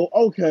 you know,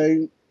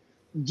 okay.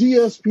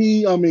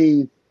 GSP, I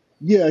mean,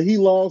 yeah, he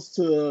lost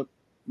to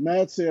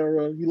Matt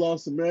Serra. He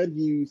lost to Matt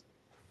Hughes.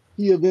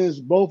 He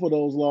avenged both of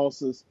those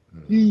losses.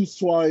 Hughes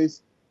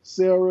twice.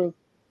 Serra.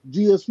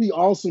 GSP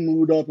also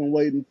moved up and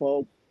waiting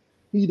for.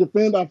 He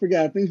defended, I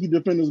think he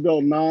defended his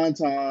belt 9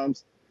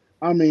 times.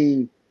 I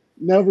mean,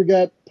 never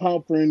got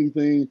popped for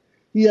anything.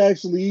 He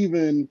actually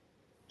even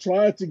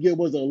tried to get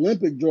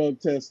Olympic drug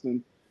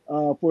testing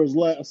for his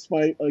last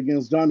fight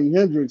against Johnny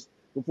Hendricks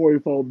before he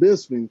fought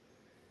Bisping.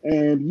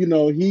 And, you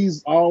know,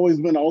 he's always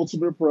been an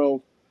ultimate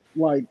pro.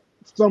 Like,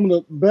 some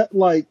of the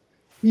like,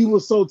 he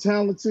was so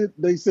talented.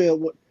 They said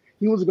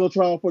he was going to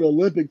go try out for the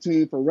Olympic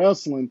team for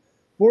wrestling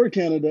for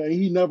Canada, and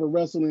he never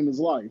wrestled in his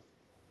life.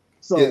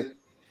 So, yeah.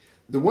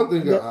 The one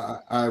thing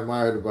I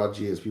admired about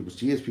GSP was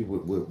GSP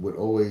would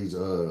always,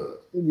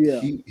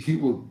 he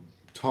would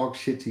talk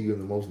shit to you in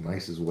the most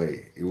nicest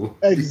way.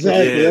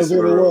 Exactly, that's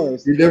what it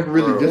was. He never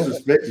really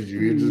disrespected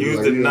you. He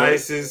was the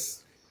nicest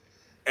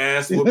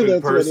ass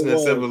whooping person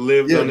that's ever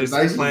lived on this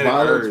planet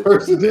Earth.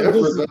 Person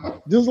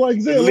just like I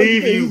said,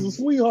 leave you. He's a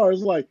sweetheart.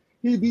 It's like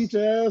he beat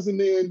your ass, and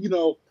then, you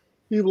know,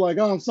 he was like,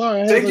 "Oh, I'm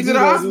sorry, I take you to the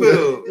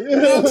hospital."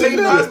 Take you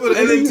to the hospital,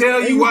 and then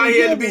tell you why he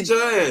had to beat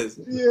your ass.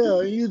 Yeah,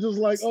 and you just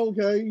like,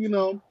 okay, you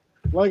know,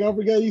 like I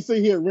forgot he said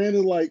he had ran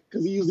it like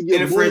because he used to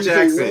get bullied,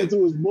 so he ran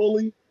to his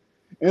bully,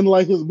 and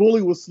like his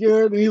bully was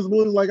scared, and his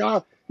bully was like,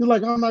 he's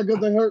like, I'm not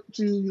gonna hurt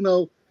you, you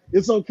know,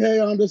 it's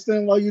okay, I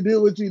understand why you did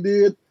what you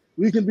did.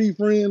 We can be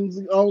friends.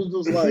 I was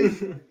just like,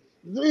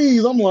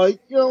 geez, I'm like,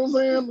 you know what I'm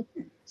saying?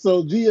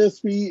 So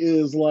GSP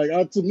is like,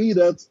 to me,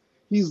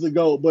 he's the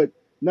GOAT. But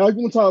now you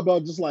want to talk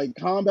about just like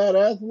combat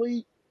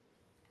athlete,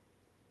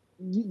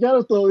 you got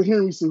to throw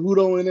Henry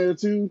Cejudo in there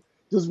too,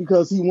 just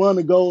because he won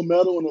a gold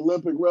medal in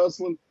Olympic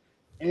wrestling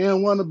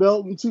and won a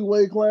belt in 2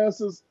 weight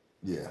classes.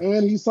 Yeah.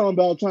 And he's talking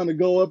about trying to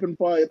go up and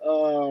fight,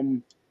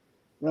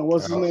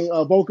 what's his name?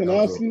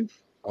 Volkanovski.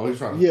 Oh, he's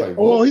trying to fight.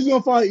 Oh, he's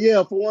gonna fight,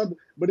 for one.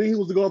 But then he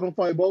was to go up and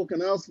fight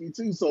Volkanovski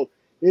too. So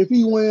if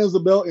he wins the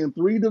belt in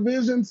 3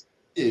 divisions,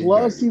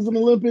 plus he's an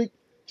Olympic,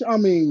 I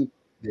mean,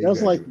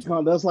 that's like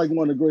one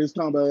of the greatest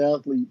combat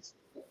athletes.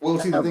 Well,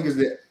 see, the thing is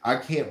that I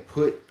can't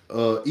put,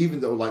 even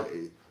though like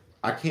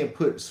I can't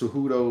put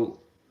Cejudo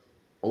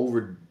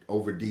over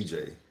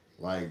DJ.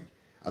 Like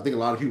I think a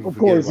lot of people. Of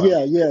course,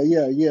 forget about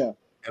yeah.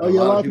 A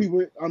lot of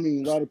people. I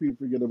mean, a lot of people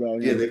forget about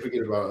him. Yeah, they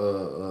forget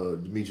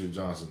about Demetrius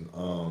Johnson.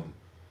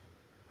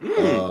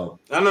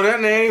 I know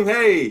that name.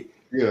 Hey,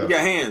 you got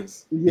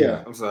hands.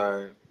 Yeah, I'm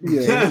sorry.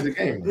 Yeah, he's a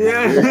gamer.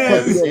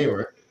 He's a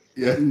gamer.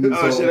 Yeah.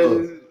 Oh, should I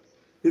just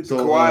hit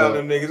the quiet on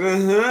them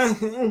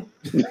niggas?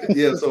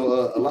 Yeah.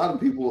 So a lot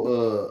of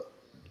people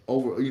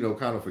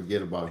kind of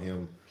forget about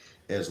him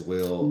as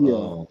well.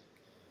 Yeah.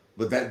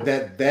 But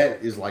that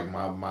is like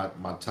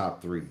my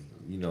top 3.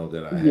 You know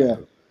that I have. Yeah.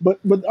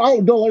 But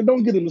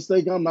don't get a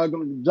mistake. I'm not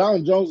going.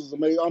 John Jones is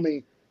amazing. I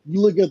mean,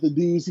 you look at the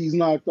dudes he's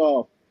knocked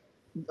off.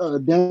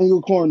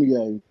 Daniel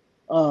Cormier,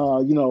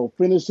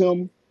 finish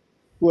him.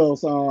 Who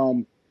else?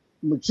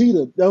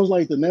 Machida. That was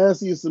like the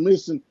nastiest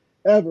submission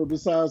ever,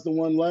 besides the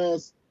one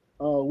last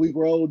week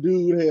where old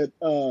dude had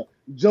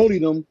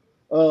jodied him,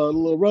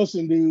 little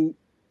Russian dude.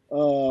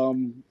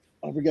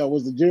 I forgot,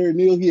 was it Jared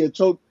Neal? He had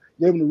choked,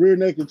 gave him the rear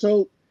naked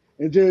choke,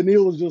 and Jared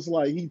Neal was just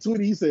like, he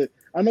tweeted, he said,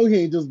 I know he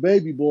ain't just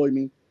baby boy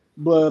me,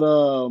 but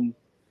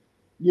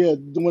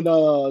when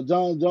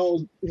John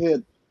Jones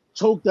had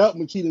choked out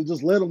Machida and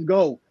just let him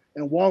go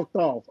and walked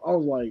off, I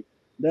was like,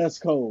 that's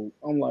cold.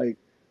 I'm like,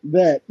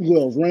 that. Who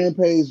else?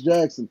 Rampage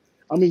Jackson.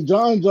 I mean,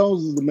 John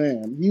Jones is the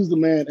man. He's the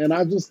man. And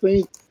I just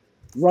think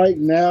right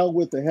now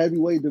with the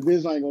heavyweight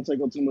division, I ain't going to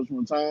take up too much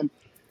more time.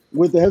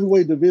 With the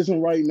heavyweight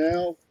division right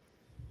now,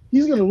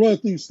 he's going to run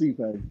through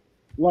Stipe.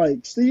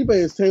 Like, Stipe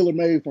is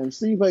tailor-made for him.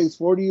 Stipe is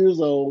 40 years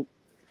old.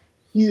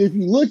 If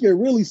you look at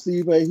really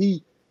Stipe,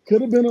 he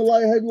could have been a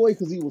light heavyweight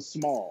because he was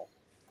small.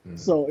 Mm-hmm.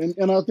 So,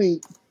 and I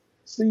think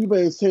Stipe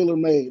is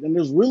tailor-made. And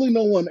there's really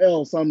no one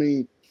else. I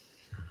mean,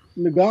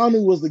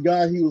 Ngannou was the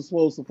guy he was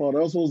supposed to fight.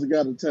 That was supposed to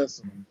get to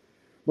test him.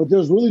 But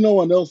there's really no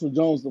one else for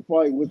Jones to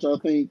fight, which I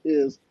think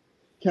is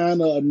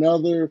kind of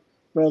another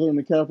feather in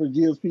the cap for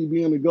GSP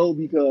being the GOAT,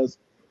 because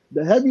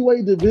the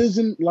heavyweight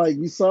division, like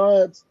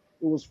besides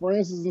it was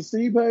Francis and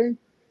Stipe.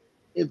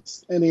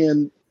 And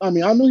then I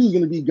mean I knew he was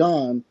going to be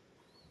gone.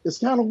 It's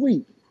kind of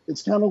weak.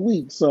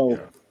 So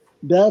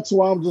that's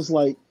why I'm just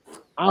like,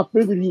 I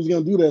figured he was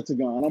going to do that to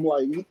Gon. I'm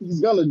like,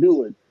 he's going to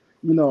do it.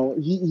 You know,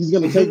 he's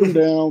going to take him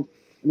down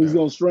and he's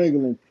going to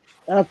strangle him.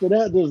 After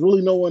that, there's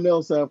really no one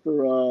else after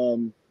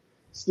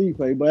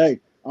Stipe. But hey,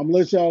 I'm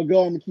going to let y'all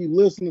go. I'm going to keep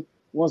listening.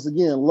 Once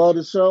again, love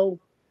the show.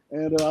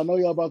 And I know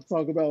y'all about to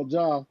talk about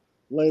Ja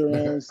later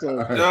on.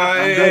 So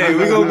hey,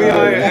 we're going to be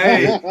like,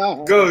 hey,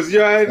 Ghost,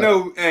 you already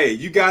know. Hey,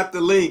 you got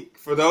the link.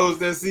 For those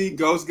that see,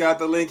 Ghost got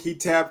the link. He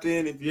tapped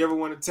in. If you ever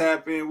want to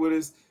tap in with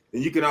us,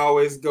 then you can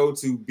always go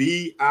to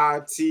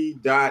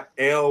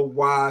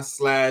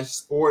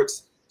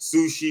bit.ly/sports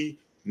sushi,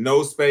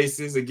 no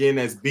spaces. Again,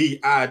 that's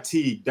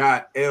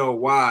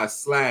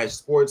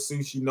bit.ly/sports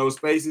sushi, no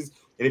spaces.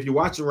 And if you're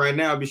watching right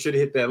now, be sure to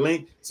hit that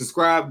link.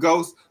 Subscribe,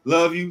 Ghost.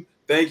 Love you.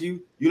 Thank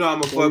you. You know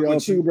I'm going to fuck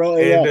with you. Bro.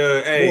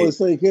 And, hey. Boys,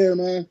 take care,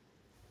 man.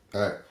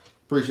 All right.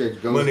 Appreciate you,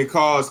 Ghost. Money,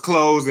 cars,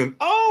 clothes, and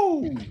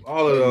all of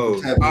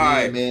those. All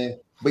right, man.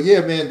 But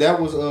yeah, man, that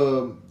was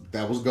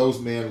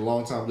Ghost, man, a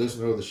long time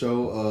listener of the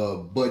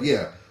show. But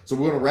yeah, so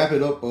we're gonna wrap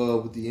it up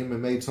with the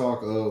MMA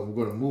talk.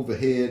 We're gonna move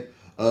ahead.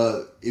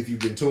 If you've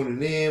been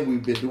tuning in,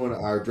 we've been doing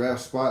our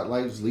draft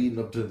spotlights leading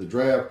up to the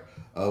draft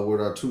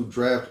with our two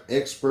draft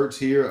experts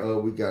here.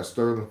 We got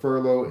Sterling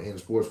Furlow and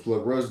Sports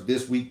Plug Rush.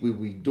 This week we'll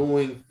be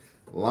doing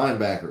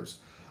linebackers.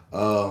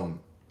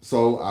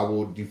 So I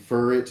will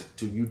defer it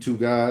to you two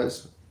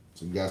guys.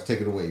 So you guys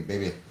take it away,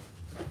 baby.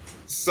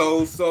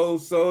 So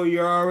you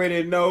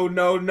already know,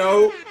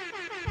 no.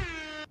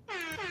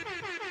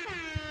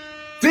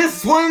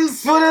 This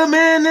one's for the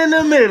man in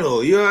the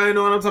middle. You already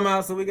know what I'm talking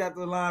about. So we got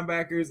the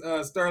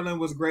linebackers. Sterling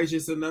was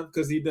gracious enough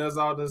because he does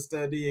all the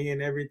studying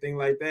and everything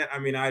like that. I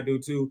mean, I do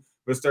too.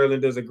 But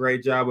Sterling does a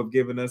great job of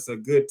giving us a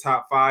good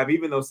top 5,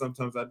 even though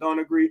sometimes I don't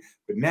agree.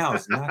 But now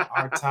it's not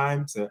our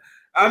time to.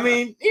 I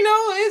mean, you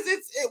know,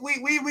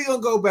 we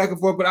gonna go back and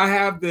forth. But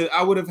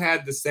I would have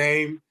had the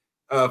same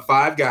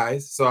 5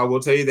 guys. So I will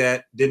tell you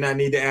that. Did not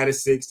need to add a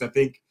 6th. I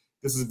think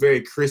this is a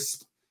very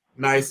crisp,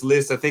 nice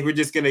list. I think we're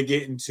just gonna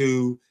get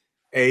into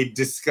a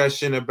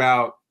discussion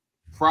about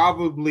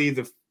probably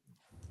the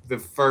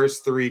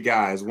first 3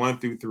 guys, 1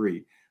 through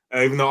 3.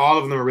 Even though all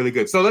of them are really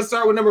good. So let's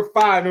start with number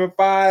 5. Number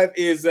 5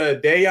 is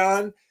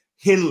Deion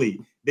Henley.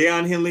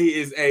 Deion Henley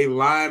is a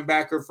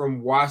linebacker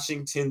from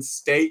Washington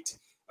State.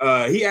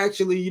 He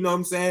actually, you know what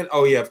I'm saying?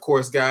 Oh, yeah, of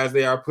course, guys,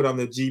 they are put on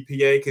the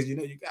GPA because, you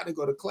know, you got to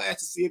go to class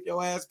to see if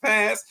your ass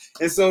passed.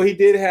 And so he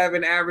did have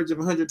an average of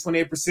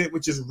 128%,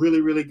 which is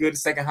really, really good.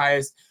 Second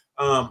highest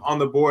on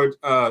the board,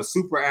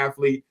 super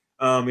athlete.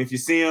 If you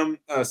see him,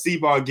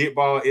 C-Ball, Get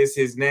Ball is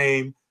his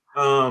name.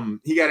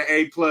 He got an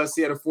A+,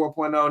 he had a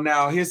 4.0.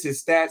 Now, here's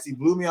his stats. He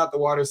blew me out the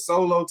water.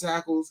 Solo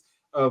tackles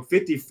of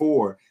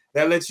 54.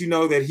 That lets you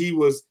know that he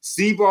was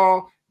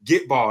C-Ball,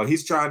 Get Ball.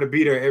 He's trying to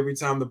beat her every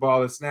time the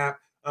ball is snapped.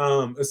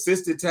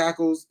 Assisted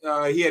tackles,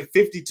 he had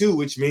 52,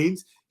 which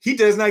means he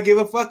does not give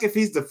a fuck if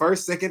he's the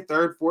first, second,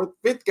 third, fourth,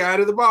 fifth guy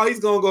to the ball. He's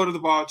going to go to the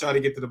ball, try to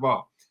get to the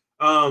ball.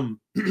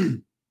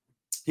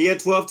 He had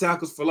 12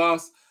 tackles for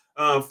loss,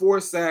 4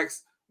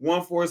 sacks,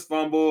 1 forced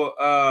fumble.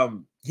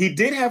 He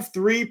did have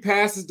 3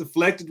 passes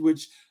deflected,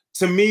 which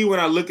to me, when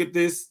I look at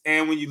this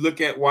and when you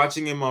look at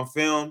watching him on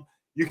film,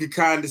 you can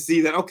kind of see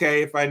that,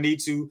 okay, if I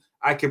need to,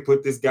 I can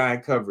put this guy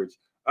in coverage.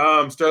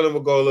 Sterling will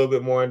go a little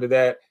bit more into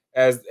that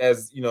as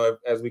you know,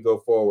 as we go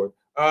forward.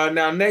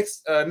 Now,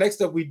 next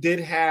up, we did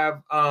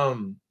have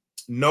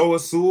Noah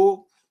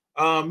Sewell.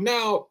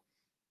 Now,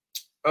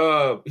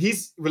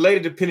 he's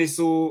related to Penny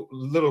Sewell,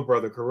 little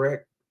brother,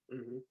 correct?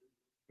 Mm-hmm.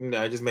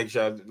 No, just make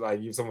sure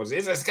like you someone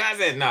says it's guy's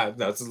that no,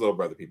 it's his little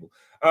brother, people.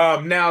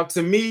 Now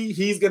to me,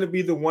 he's gonna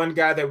be the one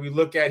guy that we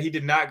look at. He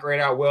did not grade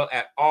out well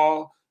at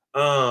all.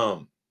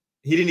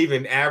 He didn't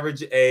even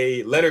average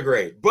a letter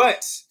grade.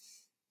 But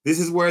this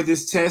is where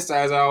this test,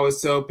 as I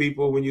always tell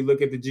people, when you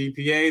look at the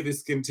GPA,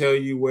 this can tell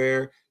you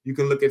where you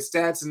can look at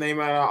stats and they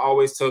might not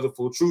always tell the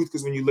full truth,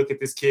 because when you look at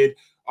this kid,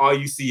 all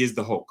you see is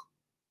the Hulk.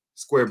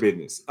 Square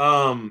business,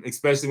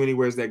 especially when he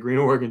wears that green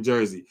Oregon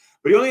jersey.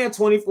 But he only had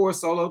 24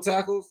 solo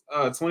tackles,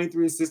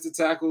 23 assisted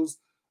tackles.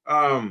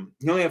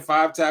 He only had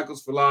 5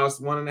 tackles for loss,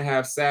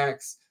 1.5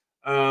 sacks,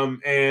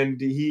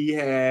 and he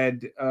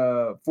had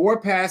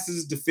 4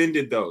 passes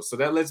defended, though. So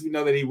that lets me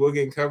know that he will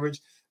get in coverage,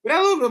 but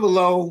had a little bit of a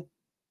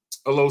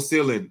low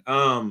ceiling.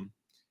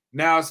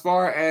 Now, as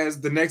far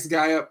as the next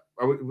guy up,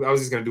 I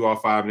was just going to do all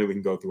 5, and then we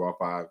can go through all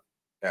 5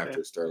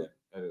 after Sterling.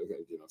 You know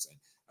what I'm saying?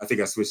 I think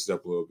I switched it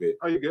up a little bit.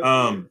 Oh, you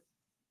good?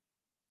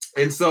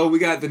 And so we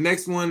got the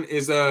next one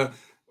is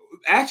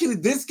actually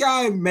this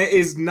guy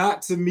is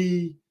not to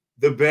me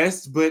the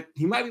best, but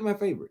he might be my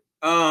favorite.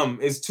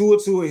 It's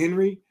Tua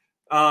Henry.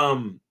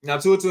 Now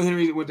Tua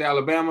Henry went to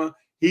Alabama.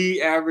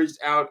 He averaged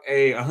out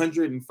a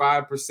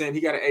 105%.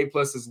 He got an A+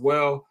 as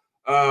well.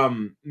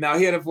 Now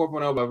he had a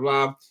 4.0, blah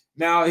blah.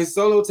 Now his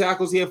solo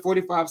tackles, he had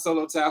 45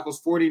 solo tackles,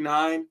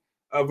 49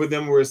 of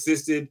them were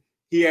assisted.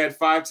 He had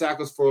 5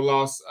 tackles for a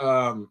loss.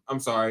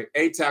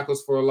 8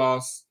 tackles for a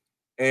loss.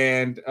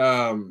 And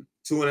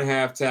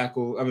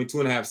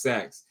 2.5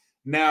 sacks.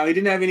 Now, he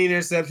didn't have any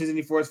interceptions,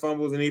 any forced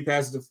fumbles, any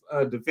passes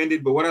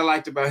defended. But what I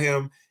liked about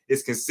him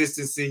is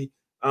consistency.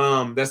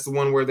 That's the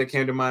one word that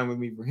came to mind with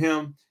me for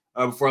him.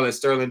 Before I let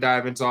Sterling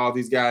dive into all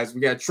these guys,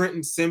 we got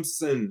Trenton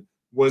Simpson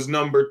was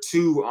number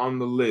 2 on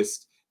the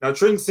list. Now,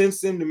 Trenton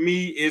Simpson, to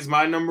me, is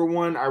my number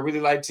 1. I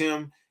really liked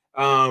him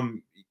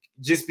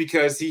just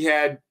because he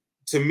had,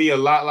 to me, a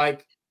lot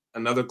like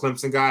another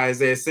Clemson guy,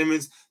 Isaiah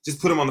Simmons. Just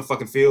put him on the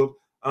fucking field.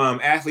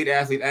 Athlete.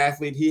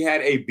 He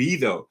had a B,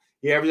 though.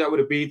 He averaged out with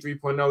a B,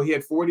 3.0. He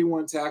had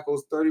 41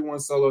 tackles, 31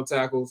 solo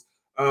tackles,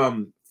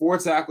 4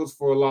 tackles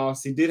for a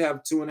loss. He did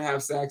have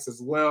 2.5 sacks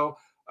as well.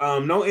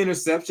 No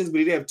interceptions, but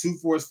he did have 2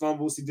 forced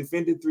fumbles. He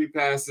defended 3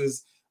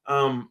 passes.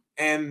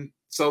 And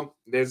so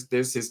there's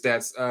his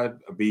stats, a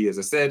B, as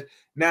I said.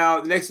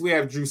 Now, next we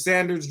have Drew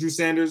Sanders. He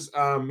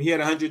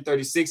had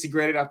 136. He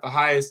graded out the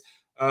highest,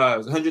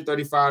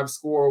 135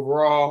 score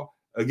overall.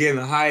 Again,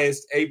 the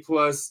highest, A+.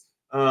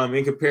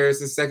 In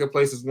comparison, second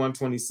place is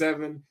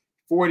 127.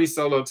 40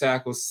 solo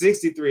tackles,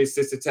 63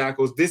 assisted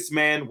tackles. This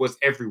man was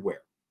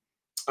everywhere.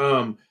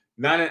 13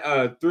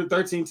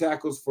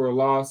 tackles for a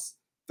loss,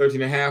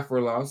 13.5 for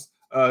a loss,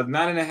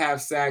 9.5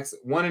 sacks,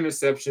 1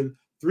 interception,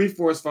 3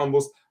 forced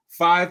fumbles,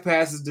 5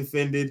 passes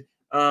defended.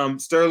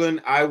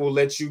 Sterling, I will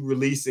let you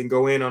release and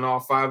go in on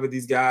all 5 of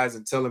these guys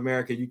and tell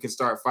America you can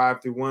start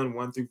 5 through 1,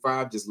 1 through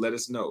 5. Just let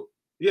us know.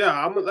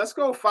 Yeah, let's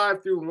go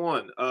 5 through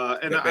 1.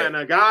 And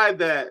a guy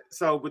that,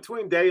 so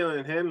between Dalen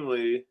and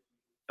Henley,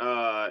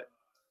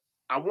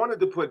 I wanted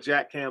to put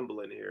Jack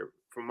Campbell in here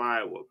from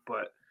Iowa,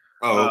 but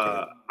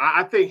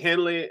I think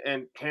Henley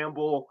and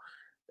Campbell,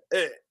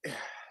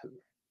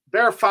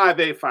 they're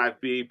 5A,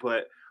 5B,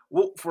 but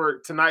for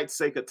tonight's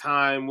sake of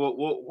time,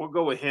 we'll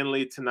go with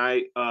Henley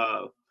tonight.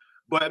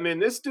 But I mean,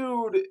 this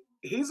dude,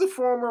 he's a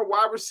former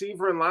wide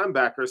receiver and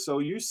linebacker, so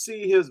you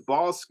see his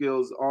ball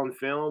skills on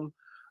film.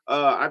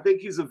 I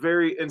think he's a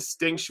very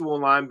instinctual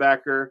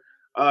linebacker.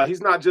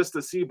 He's not just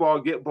a see ball,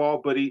 get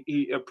ball, but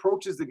he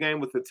approaches the game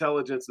with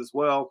intelligence as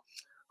well.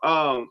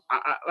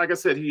 Like I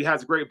said, he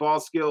has great ball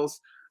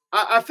skills.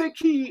 I think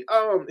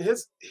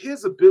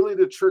his ability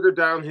to trigger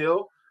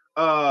downhill,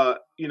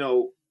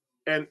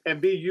 and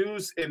be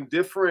used in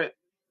different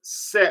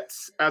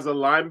sets as a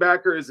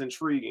linebacker is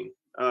intriguing.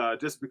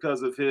 Just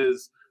because of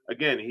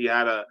he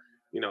had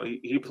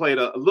he played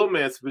a little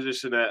man's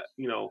position at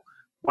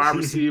wide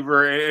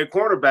receiver and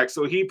cornerback.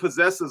 So he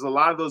possesses a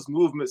lot of those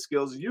movement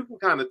skills. You can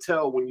kind of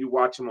tell when you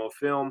watch him on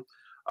film.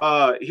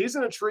 He's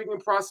an intriguing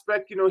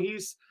prospect.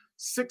 He's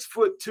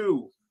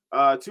 6'2",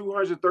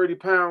 230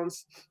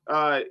 pounds.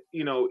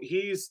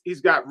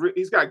 He's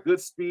got good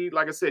speed.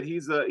 Like I said,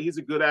 he's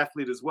a good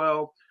athlete as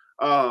well.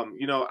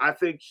 I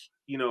think,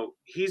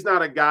 he's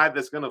not a guy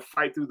that's going to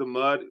fight through the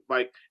mud,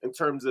 like in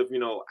terms of,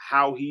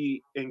 how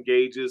he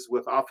engages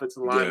with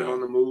offensive linemen on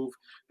the move.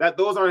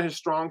 Those aren't his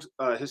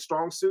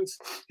strong suits.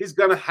 He's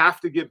going to have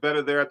to get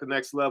better there at the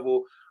next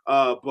level.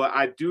 But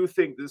I do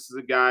think this is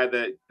a guy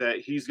that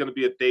he's going to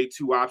be a day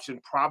 2 option,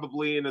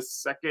 probably in the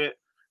second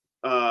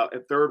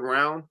and third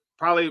round,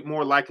 probably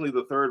more likely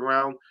the third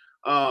round.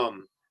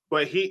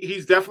 But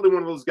he's definitely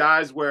one of those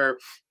guys where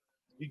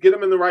you get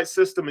him in the right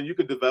system and you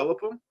could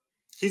develop him.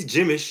 He's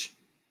gymish.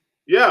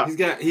 Yeah,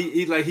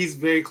 he's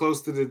very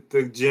close to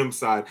the gym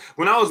side.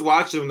 When I was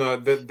watching him,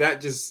 though,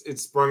 it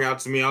sprung out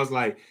to me. I was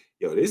like,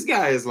 yo, this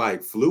guy is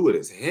like fluid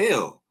as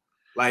hell.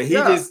 Like he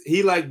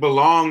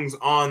belongs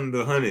on the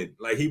 100.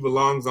 Like he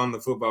belongs on the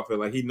football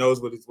field. Like he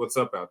knows what's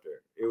up out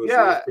there. It was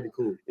pretty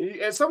cool.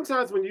 And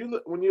sometimes when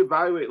you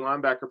evaluate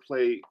linebacker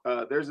play,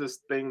 there's this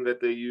thing that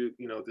they use,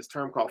 this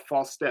term called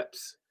false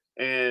steps.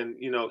 And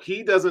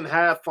he doesn't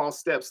have false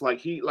steps.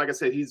 Like I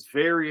said, he's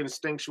very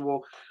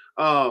instinctual.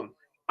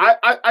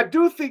 I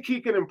do think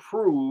he can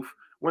improve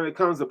when it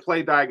comes to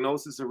play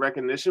diagnosis and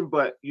recognition,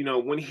 but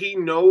when he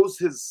knows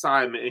his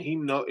assignment and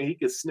he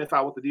can sniff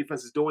out what the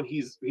defense is doing,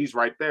 he's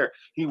right there.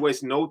 He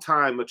wastes no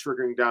time of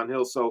triggering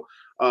downhill. So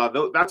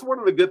that's one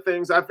of the good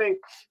things. I think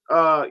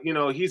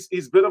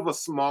he's a bit of a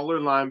smaller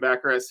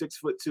linebacker at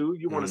 6'2".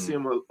 You want to see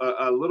him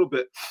a little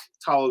bit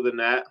taller than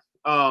that.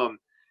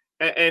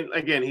 And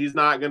again, he's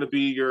not going to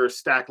be your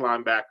stack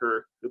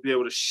linebacker to be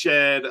able to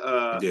shed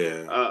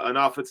an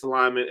offensive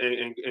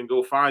lineman and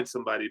go find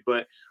somebody.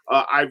 But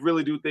I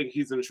really do think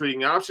he's an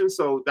intriguing option.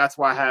 So that's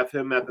why I have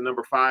him at the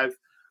number 5.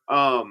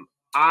 A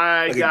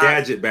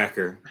gadget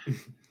backer.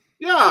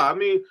 Yeah, I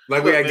mean,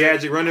 like we had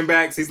gadget running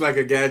backs. He's like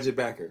a gadget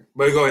backer.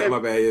 But go ahead, my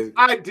bad.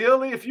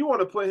 Ideally, if you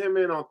want to put him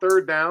in on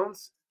third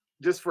downs,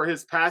 just for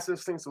his pass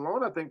instincts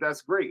alone, I think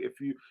that's great.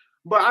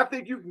 But I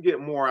think you can get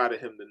more out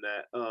of him than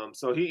that.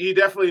 So he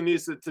definitely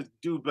needs to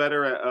do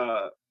better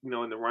at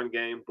in the run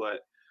game.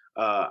 But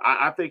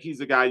I think he's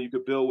a guy you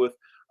could build with.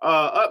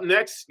 Up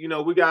next,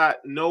 we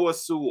got Noah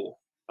Sewell.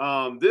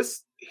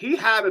 He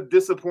had a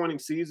disappointing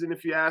season,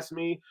 if you ask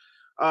me.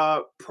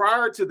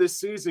 Prior to this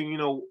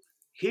season,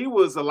 he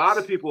was a lot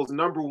of people's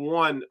number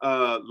 1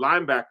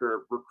 linebacker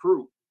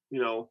recruit,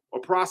 or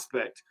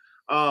prospect.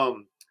 I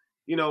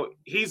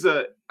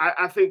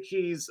think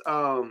he's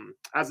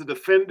as a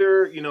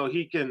defender,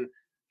 he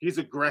he's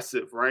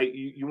aggressive, right?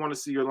 You want to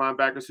see your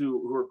linebackers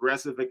who are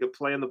aggressive. They can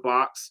play in the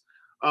box.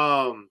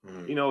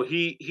 You know,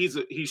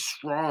 he's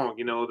strong.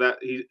 You know that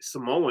he's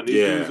Samoan.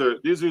 These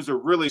dudes are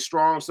really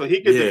strong. So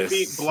he can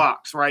defeat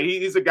blocks, right?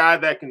 He's a guy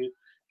that can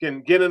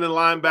get in the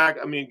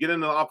linebacker. I mean, get in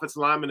the offensive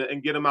lineman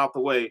and get him out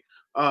the way.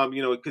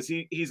 You know, because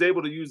he's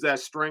able to use that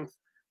strength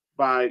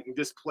by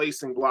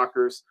displacing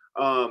blockers,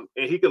 and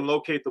he can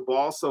locate the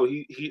ball. So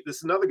this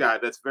is another guy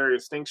that's very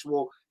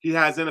instinctual. He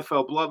has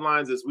NFL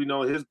bloodlines, as we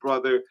know. His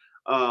brother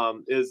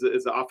is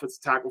the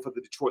offensive tackle for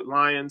the Detroit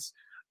Lions.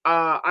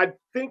 I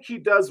think he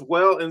does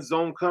well in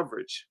zone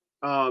coverage.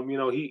 You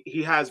know,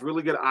 he has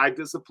really good eye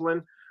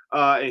discipline,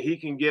 and he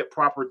can get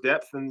proper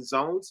depth in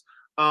zones.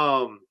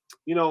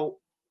 You know,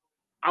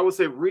 I would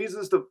say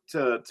reasons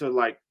to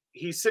like,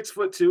 he's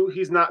 6'2".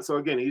 He's not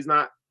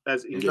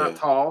not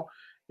tall.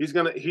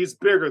 He's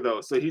bigger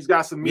though, so he's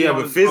got some meat on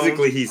but his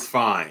physically bones. he's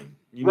fine.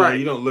 You know,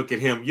 you don't look at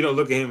him. You don't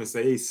look at him and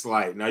say he's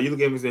slight. Now you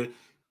look at him and say,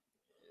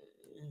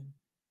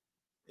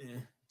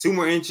 2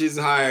 more inches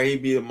higher,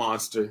 he'd be a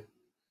monster.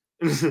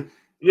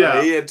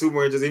 Yeah, he had 2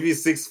 more inches. If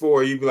he's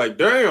 6'4", you'd be like,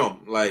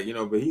 damn, like, you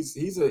know. But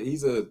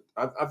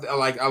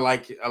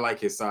I like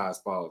his size.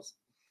 Pause.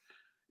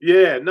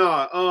 Yeah,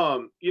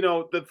 no, you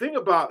know, the thing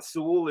about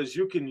Sewell is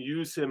you can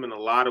use him in a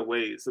lot of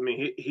ways. I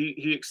mean,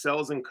 he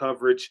excels in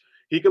coverage.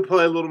 He can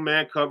play a little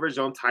man coverage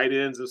on tight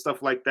ends and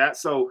stuff like that.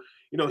 So,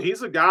 you know,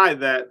 he's a guy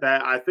that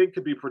I think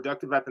could be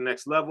productive at the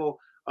next level.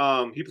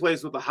 He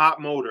plays with a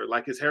hot motor,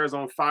 like his hair is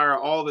on fire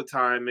all the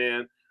time,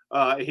 man.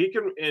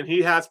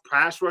 He has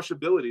pass rush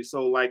ability.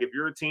 So, like, if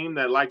you're a team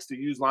that likes to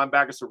use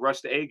linebackers to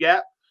rush the A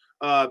gap,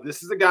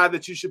 this is a guy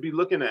that you should be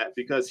looking at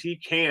because he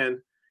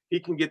can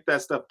get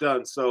that stuff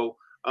done. So,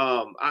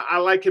 I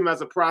like him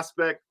as a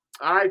prospect.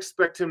 I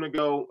expect him to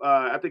go.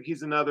 I think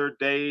he's another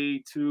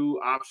day 2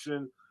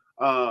 option.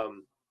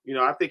 You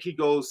know, I think he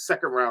goes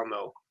second round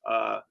though.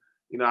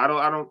 You know, I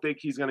don't think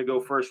he's going to go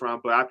first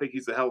round, but I think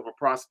he's a hell of a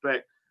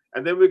prospect.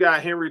 And then we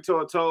got Henry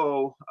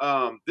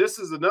To'oTo'o. This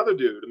is another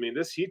dude. I mean,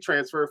 he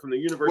transferred from the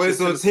University of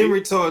Tennessee. It's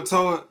Henry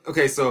To'oTo'o.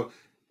 Okay, so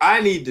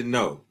I need to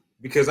know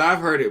because I've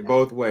heard it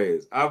both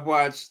ways. I've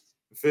watched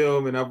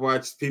film and I've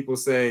watched people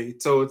say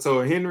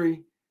To'oTo'o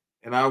Henry,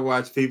 and I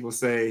watch people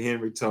say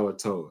Henry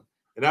To'oTo'o,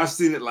 and I've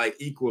seen it like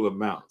equal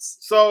amounts.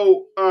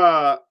 So,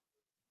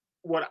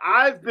 what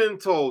I've been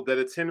told that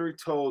it's Henry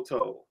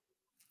To'oTo'o.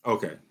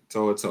 Okay,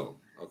 To'oTo'o.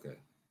 Okay.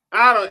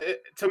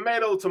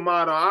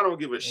 Tomato. I don't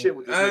give a shit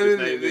what this nigga's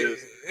name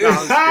is.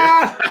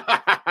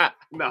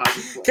 No,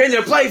 Can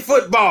you play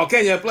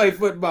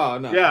football?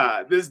 No.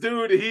 Yeah, this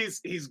dude,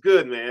 he's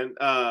good, man.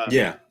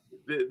 Yeah.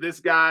 This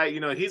guy, you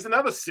know, he's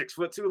another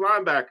 6'2"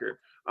 linebacker.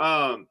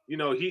 You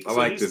know, he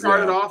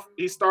started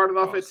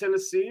off at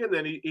Tennessee, and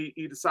then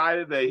he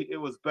decided that it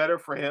was better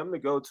for him to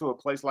go to a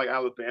place like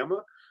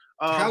Alabama.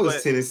 How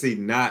has Tennessee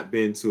not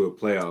been to a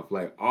playoff?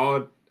 Like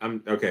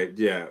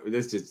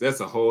that's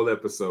a whole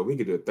episode. We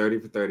could do a 30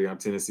 for 30 on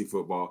Tennessee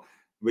football.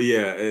 But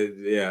yeah.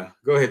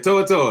 Go ahead.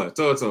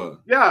 To'oTo'o.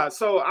 Yeah,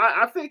 so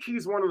I think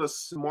he's one of the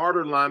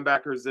smarter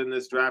linebackers in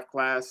this draft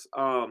class.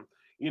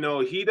 You know,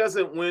 he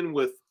doesn't win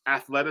with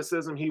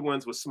athleticism, he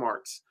wins with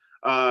smarts.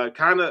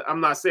 I'm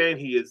not saying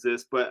he is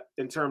this, but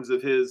in terms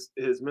of his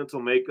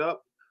mental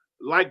makeup,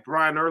 like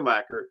Brian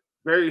Urlacher,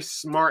 very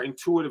smart,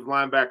 intuitive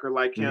linebacker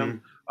like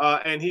him.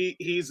 And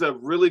he's a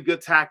really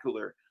good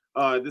tackler.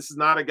 This is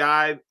not a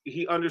guy,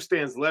 he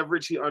understands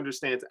leverage, he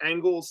understands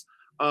angles.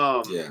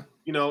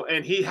 You know,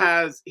 and he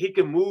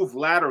can move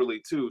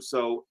laterally too.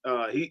 So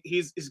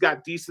he's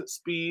got decent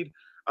speed.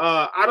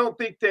 I don't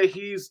think that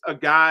he's a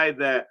guy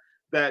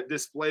that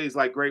displays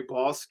like great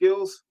ball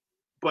skills,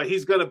 but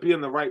he's going to be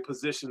in the right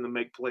position to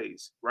make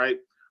plays, right?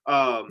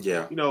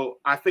 You know,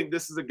 I think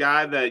this is a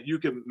guy that you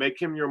can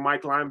make him your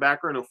Mike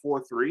linebacker in a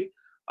 4-3.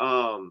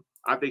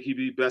 I think he'd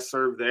be best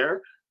served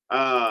there.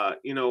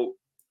 You know,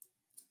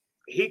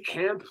 he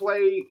can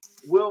play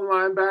will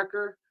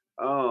linebacker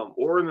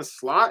or in the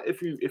slot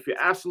if you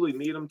absolutely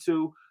need him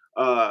to.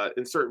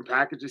 In certain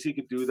packages, he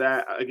could do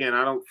that. Again,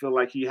 I don't feel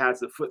like he has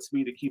the foot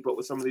speed to keep up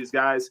with some of these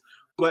guys,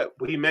 but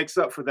he makes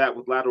up for that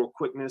with lateral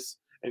quickness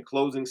and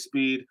closing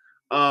speed.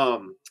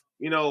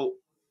 You know,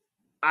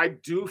 I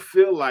do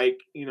feel like,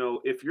 you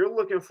know, if you're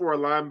looking for a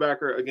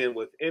linebacker, again,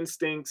 with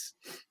instincts,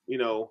 you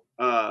know,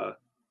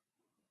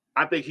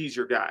 I think he's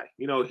your guy.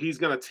 You know,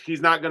 he's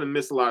not gonna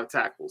miss a lot of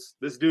tackles.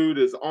 This dude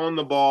is on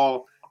the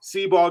ball,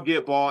 see ball,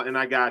 get ball, and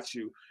I got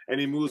you. And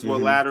he moves well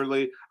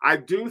laterally. I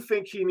do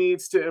think he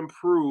needs to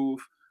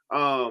improve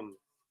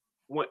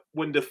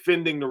when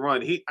defending the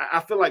run.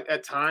 I feel like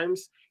at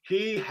times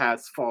he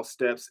has false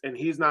steps, and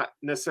he's not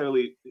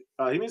necessarily.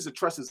 He needs to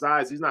trust his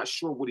eyes. He's not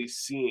sure what he's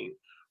seeing,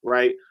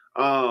 right?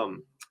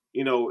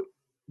 You know,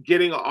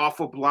 getting off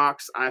of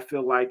blocks, I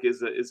feel like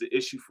is an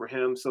issue for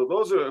him. So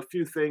those are a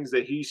few things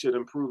that he should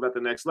improve at the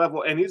next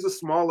level. And he's a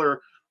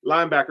smaller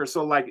linebacker,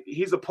 so like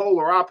he's a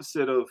polar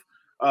opposite of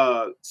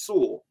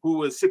Sewell, who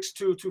was 6'2",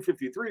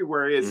 253,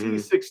 whereas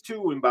he's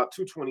 6'2" and about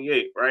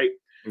 228, right?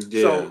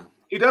 Yeah. So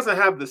he doesn't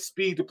have the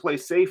speed to play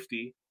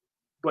safety,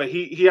 but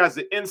he has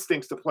the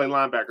instincts to play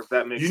linebacker, if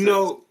that makes sense. You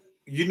know,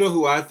 You know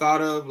who I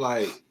thought of?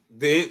 Like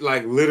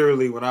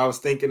literally when I was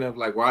thinking of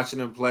like watching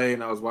him play,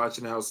 and I was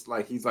watching how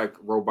like he's like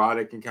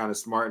robotic and kind of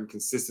smart and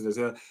consistent as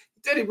hell.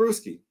 Teddy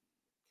Bruschi.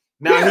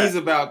 Now he's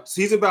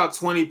about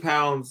 20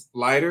 pounds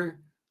lighter,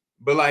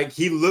 but like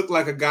he looked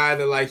like a guy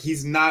that like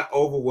he's not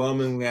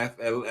overwhelmingly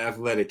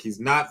athletic. He's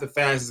not the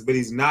fastest, but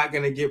he's not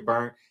gonna get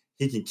burnt.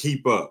 He can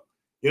keep up.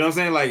 You know what I'm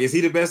saying? Like, is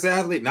he the best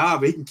athlete? Nah,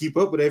 but he can keep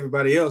up with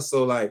everybody else.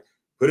 So like,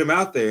 put him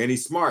out there, and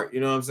he's smart. You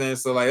know what I'm saying?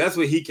 So like, that's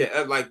what he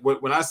can. Like,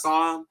 when I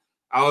saw him,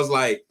 I was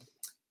like,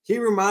 he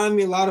reminded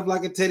me a lot of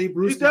like a Teddy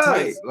Bruschi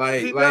type.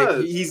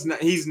 Like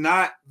he's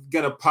not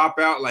gonna pop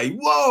out like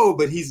whoa,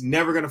 but he's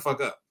never gonna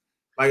fuck up.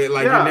 Like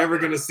you're never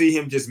gonna see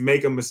him just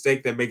make a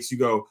mistake that makes you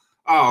go,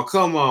 oh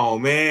come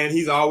on, man.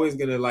 He's always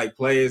gonna like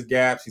play his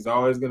gaps. He's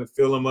always gonna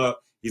fill him up.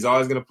 He's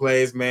always gonna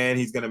play his man.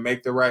 He's gonna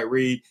make the right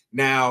read.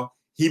 Now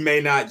he may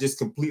not just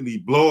completely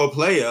blow a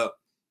play up.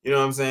 You know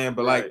what I'm saying?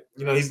 But like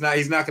he's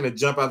not gonna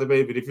jump out the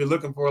baby. But if you're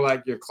looking for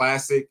like your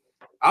classic.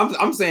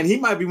 I'm saying he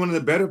might be one of the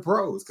better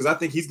pros because I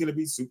think he's going to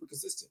be super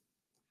consistent.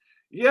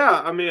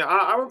 Yeah, I mean,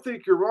 I don't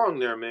think you're wrong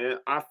there, man.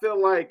 I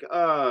feel like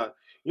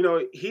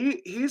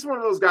he's one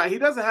of those guys. He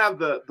doesn't have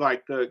the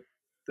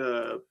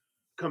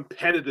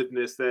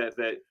competitiveness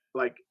that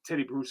like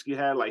Teddy Bruschi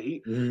had. Like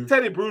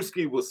Teddy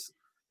Bruschi was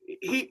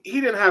he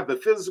didn't have the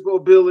physical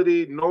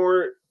ability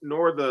nor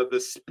the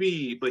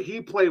speed, but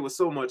he played with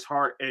so much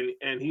heart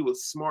and he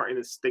was smart and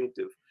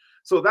instinctive.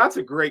 So that's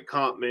a great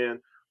comp, man.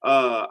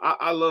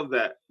 I love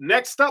that.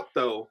 Next up,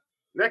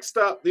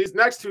 these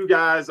next two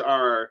guys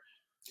they're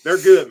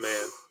good,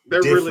 man.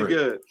 They're really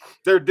good.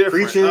 They're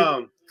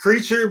different.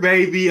 Creature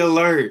baby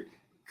alert.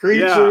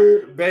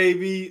 Creature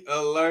baby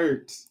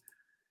alert.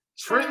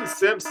 Trenton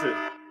Simpson.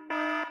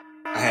 I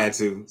had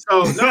to.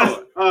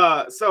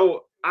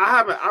 So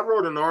I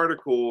wrote an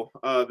article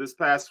this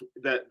past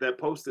that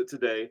posted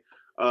today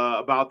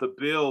about the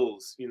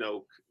Bills,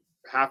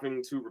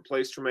 having to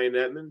replace Tremaine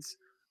Edmonds.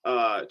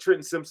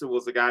 Trenton Simpson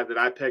was the guy that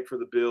I pegged for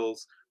the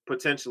Bills,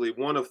 potentially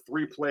one of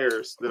three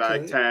players that I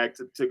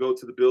tagged to go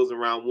to the Bills in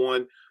round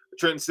one.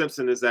 Trenton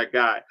Simpson is that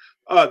guy.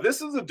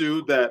 This is a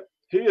dude that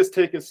he has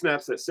taken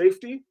snaps at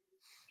safety.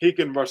 He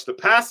can rush the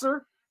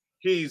passer.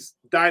 He's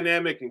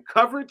dynamic in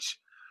coverage.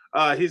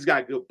 He's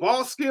got good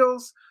ball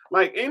skills.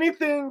 Like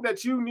anything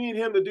that you need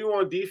him to do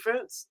on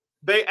defense,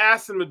 they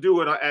asked him to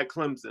do it at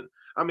Clemson.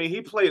 I mean,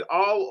 he played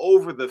all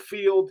over the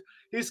field.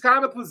 He's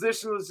kind of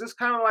positionless, just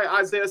kind of like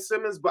Isaiah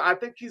Simmons, but I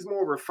think he's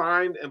more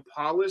refined and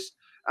polished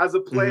as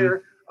a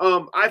player.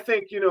 I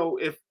think,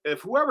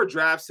 if whoever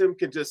drafts him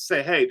can just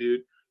say, hey,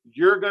 dude,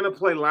 you're going to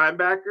play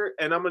linebacker,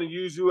 and I'm going to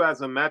use you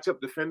as a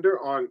matchup defender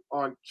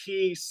on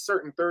key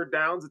certain third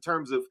downs in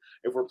terms of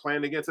if we're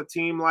playing against a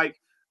team like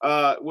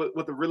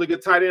with a really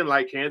good tight end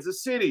like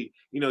Kansas City.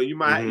 You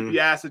might be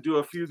asked to do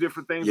a few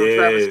different things on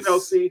Travis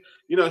Kelce.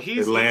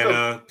 He's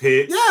Atlanta,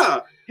 Pitts.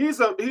 Yeah, he's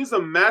a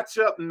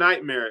matchup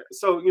nightmare.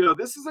 So,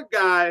 this is a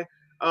guy,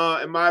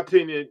 in my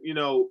opinion,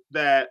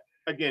 that,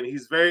 again,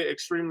 he's very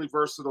extremely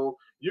versatile.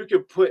 You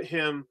can put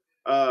him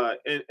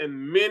in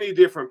many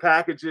different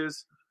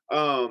packages.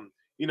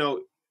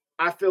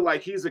 I feel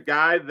like he's a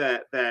guy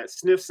that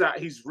sniffs out.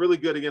 He's really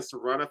good against the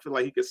run. I feel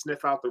like he could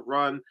sniff out the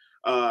run.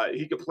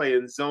 He could play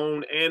in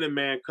zone and in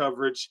man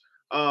coverage.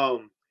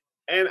 And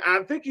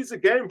I think he's a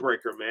game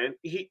breaker, man.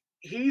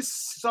 He's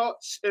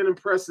such an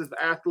impressive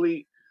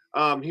athlete.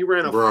 He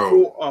ran a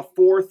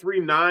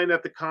 4.39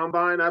 at the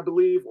combine, I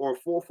believe, or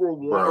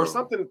 4.41 or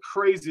something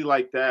crazy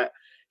like that.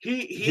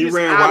 He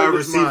ran wide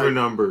receiver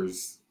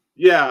numbers.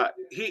 Yeah,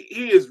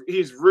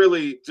 he's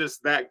really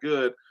just that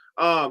good.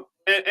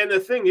 And the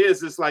thing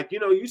is, it's like,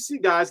 you see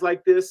guys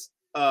like this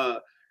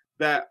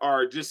that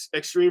are just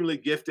extremely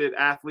gifted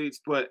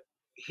athletes, but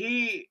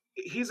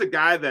he's a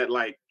guy that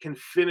like can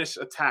finish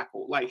a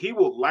tackle. Like he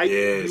will light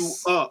you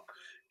up.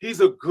 He's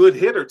a good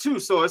hitter too.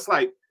 So it's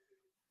like,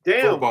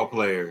 damn, football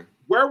player.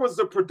 Where was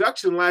the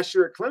production last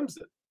year at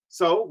Clemson?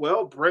 So,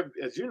 well, Brent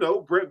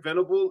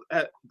Venable,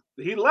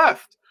 he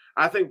left.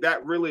 I think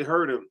that really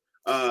hurt him.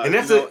 And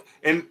that's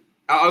and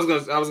I was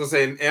gonna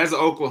say, as an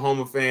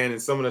Oklahoma fan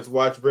and someone that's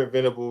watched Brent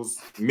Venables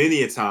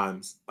many a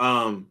times,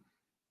 I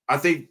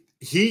think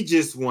he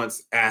just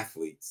wants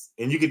athletes,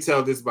 and you can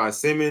tell this by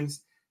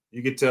Simmons.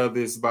 You can tell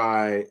this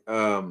by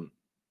my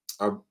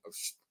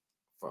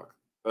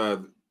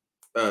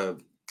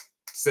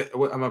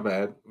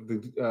bad.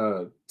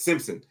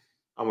 Simpson.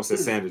 I almost said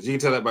Sanders. You can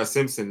tell that by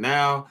Simpson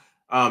now.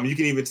 You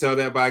can even tell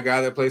that by a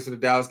guy that plays for the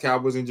Dallas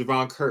Cowboys and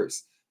Javon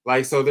Curse.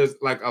 Like, so there's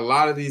like a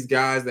lot of these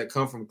guys that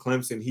come from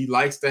Clemson. He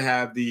likes to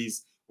have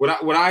these.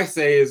 What I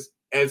say is,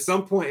 at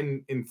some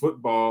point in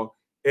football,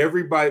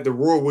 everybody, the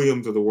Roy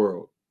Williams of the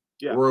world,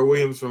 Roy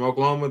Williams from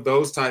Oklahoma,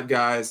 those type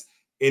guys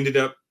ended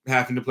up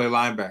having to play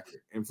linebacker.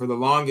 And for the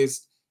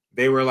longest,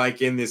 they were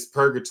like in this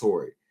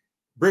purgatory.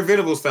 Brent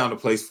Venables found a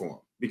place for him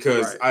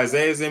because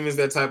Isaiah Simmons is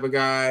that type of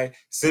guy.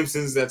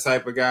 Simpson's that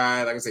type of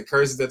guy. Like I said,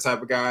 Curse is that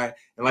type of guy.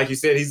 And like you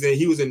said,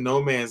 he was in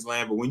no man's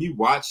land. But when you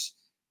watch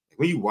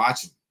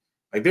him,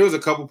 like there was a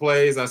couple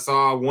plays. I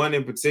saw one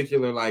in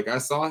particular, like I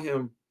saw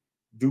him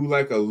do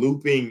like a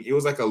looping. It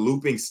was like a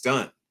looping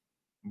stunt,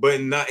 but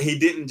he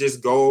didn't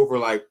just go over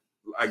like.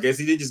 I guess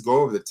he didn't just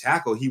go over the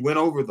tackle. He went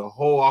over the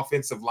whole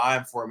offensive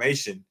line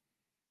formation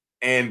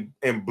and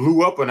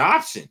blew up an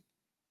option.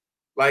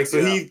 Like,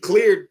 so he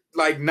cleared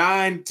like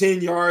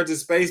 9-10 yards of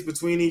space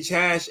between each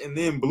hash and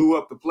then blew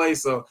up the play.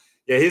 So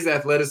yeah, his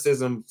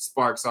athleticism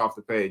sparks off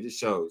the page. It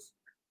shows.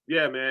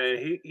 Yeah,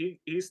 man.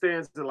 He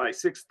stands at like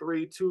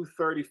 6'3",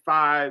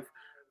 235.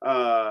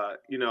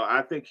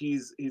 I think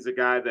he's a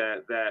guy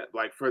that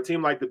like for a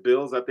team like the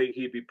Bills, I think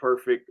he'd be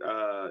perfect.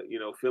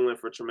 Filling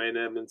for Tremaine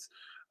Edmonds.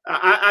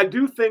 I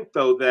do think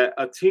though that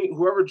a team,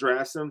 whoever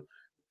drafts him,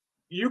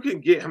 you can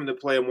get him to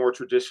play a more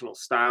traditional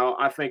style.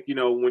 I think,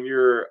 when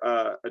you're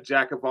a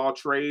jack of all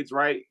trades,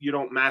 right, you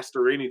don't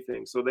master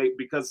anything. So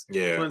because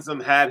Clemson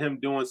had him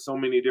doing so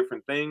many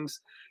different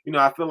things,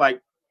 I feel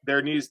like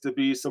there needs to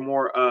be some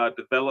more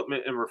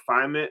development and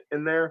refinement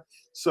in there.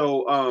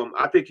 So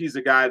I think he's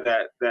a guy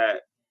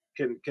that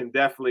can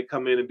definitely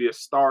come in and be a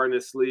star in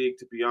this league,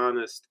 to be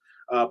honest.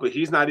 But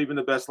he's not even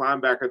the best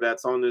linebacker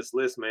that's on this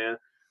list, man.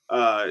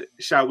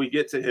 Shall we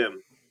get to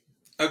him?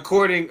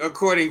 According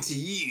to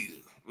you.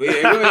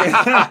 Yeah, go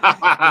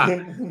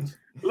ahead.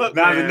 Look,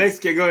 the next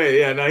cat, go ahead.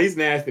 Yeah, no, he's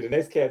nasty. The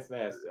next cat's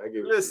nasty.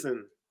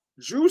 Listen,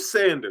 Drew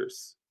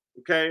Sanders,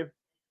 okay?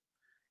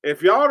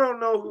 If y'all don't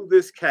know who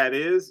this cat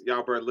is,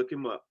 y'all better look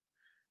him up.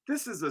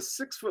 This is a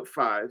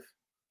 6'5",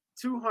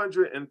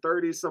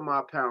 230 some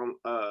odd pound,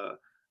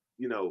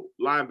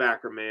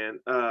 linebacker, man.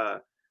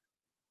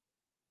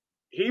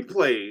 He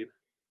played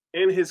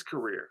in his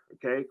career,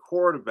 okay?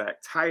 Quarterback,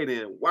 tight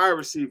end, wide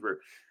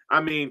receiver. I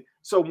mean,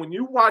 so when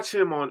you watch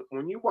him on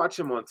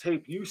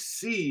tape, you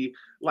see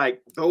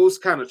like those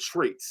kind of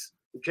traits,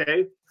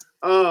 okay?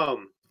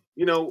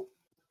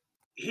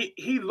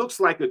 He looks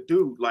like a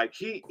dude. Like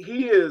he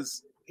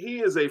is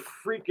a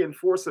freaking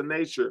force of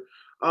nature.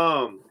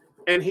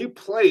 And he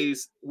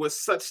plays with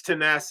such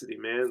tenacity,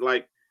 man.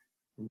 Like,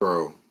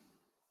 bro,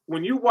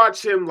 when you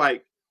watch him,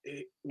 like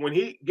when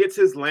he gets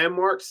his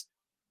landmarks,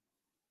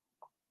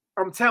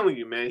 I'm telling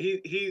you, man, he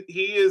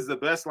is the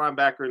best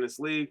linebacker in this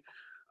league.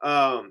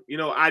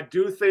 I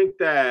do think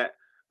that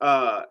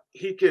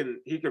he can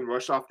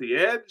rush off the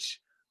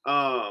edge.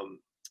 I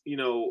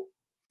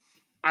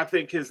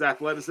think his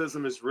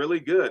athleticism is really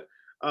good.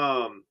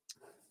 I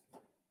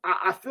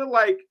feel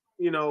like,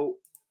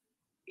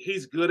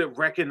 he's good at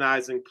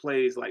recognizing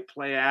plays, like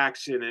play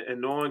action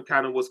and knowing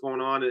kind of what's going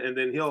on. And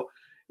then he'll,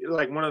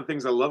 like, one of the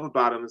things I love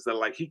about him is that,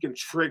 like, he can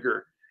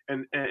trigger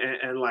and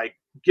like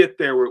get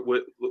there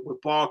with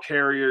ball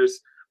carriers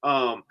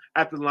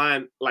at the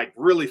line, like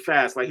really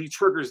fast. Like he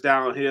triggers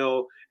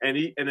downhill and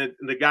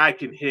the guy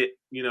can hit,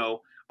 he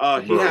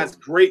has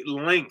great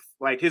length.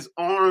 Like his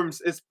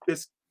arms,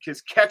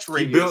 his catch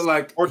rate. He built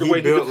like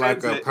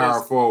a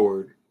power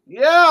forward.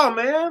 Yeah,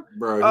 man.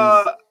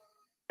 Bro.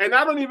 And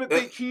I don't even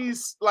think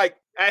he's like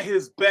at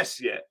his best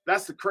yet.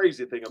 That's the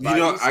crazy thing about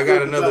it. I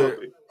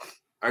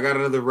got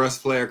another Russ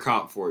player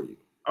comp for you.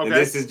 Okay. And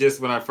this is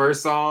just when I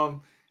first saw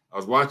him. I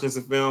was watching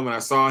some film and I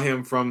saw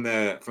him from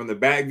the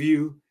back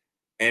view,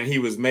 and he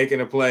was making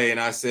a play, and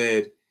I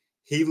said,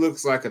 he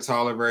looks like a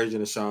taller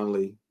version of Sean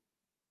Lee.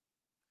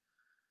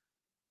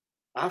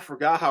 I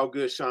forgot how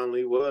good Sean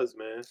Lee was,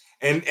 man.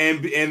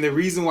 And the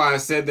reason why I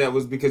said that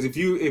was because if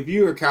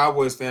you're a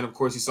Cowboys fan, of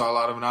course you saw a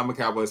lot of them. I'm a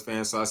Cowboys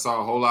fan, so I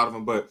saw a whole lot of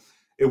them. But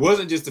it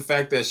wasn't just the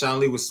fact that Sean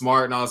Lee was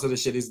smart and all this other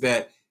shit. Is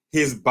that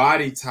his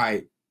body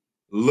type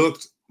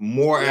looked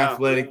more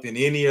athletic than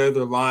any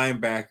other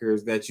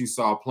linebackers that you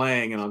saw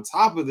playing. And on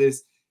top of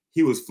this,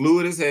 he was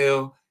fluid as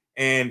hell,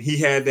 and he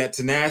had that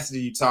tenacity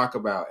you talk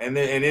about. And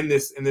then in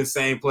this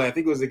same play, I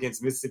think it was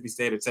against Mississippi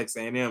State or Texas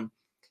A&M.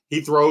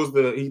 He throws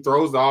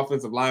the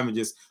offensive lineman,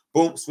 just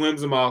boom,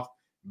 swims him off,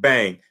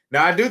 bang.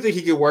 Now I do think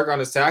he could work on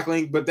his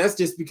tackling, but that's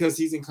just because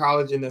he's in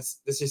college and that's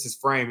just his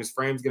frame. His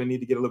frame's gonna need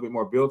to get a little bit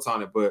more built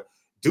on it. But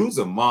dude's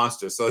a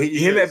monster. So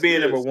him at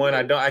being number one,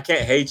 I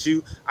can't hate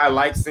you. I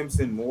like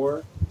Simpson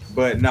more,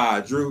 but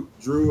nah, Drew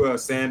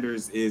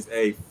Sanders is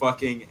a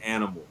fucking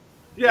animal.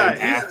 Yeah,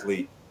 an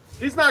athlete.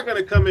 He's not going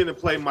to come in and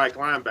play Mike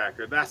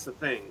linebacker. That's the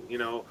thing,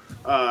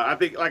 I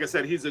think, like I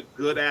said, he's a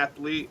good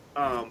athlete,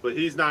 but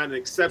he's not an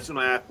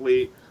exceptional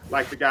athlete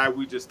like the guy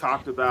we just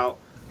talked about.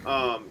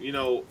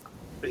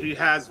 He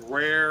has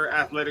rare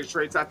athletic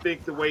traits. I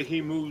think the way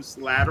he moves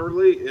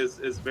laterally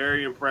is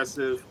very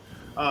impressive,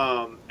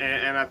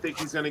 and I think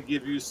he's going to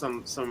give you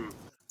some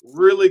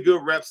really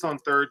good reps on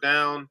third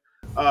down.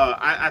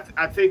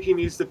 I think he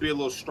needs to be a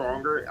little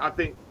stronger. I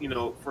think,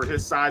 for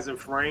his size and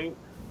frame,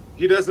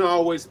 he doesn't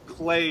always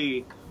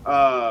play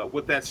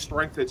with that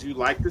strength that you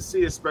like to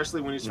see, especially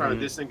when he's trying to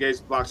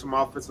disengage blocks from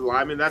offensive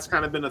linemen. That's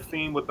kind of been a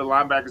theme with the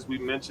linebackers we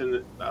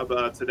mentioned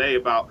today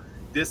about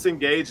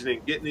disengaging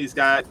and getting these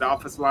guys, the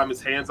offensive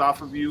linemen's hands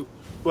off of you.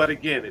 But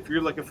again, if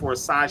you're looking for a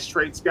size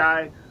traits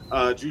guy,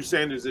 Drew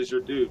Sanders is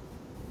your dude.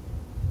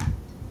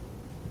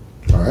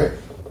 All right.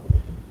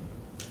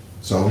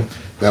 So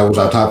that was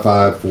our top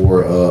 5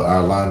 for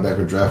our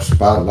linebacker draft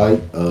spotlight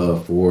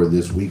for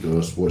this week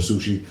of Sports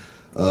Sushi.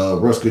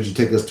 Russ, could you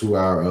take us to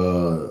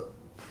our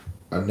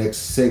our next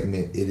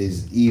segment, it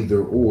is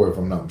either or, if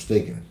I'm not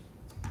mistaken.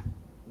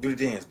 Do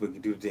the dance,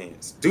 Boogie. Do the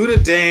dance. Do the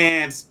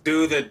dance.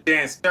 Do the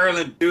dance.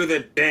 Sterling, do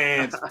the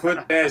dance.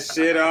 Put that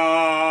shit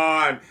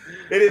on.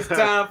 It is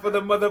time for the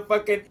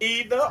motherfucking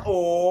either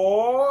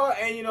or.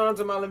 And you know what I'm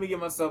talking about? Let me get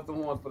myself the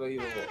horns for the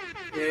either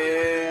or.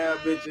 Yeah,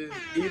 bitches.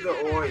 Either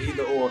or,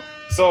 either or.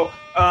 So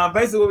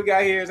basically what we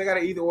got here is I got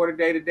an either or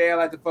today. Today I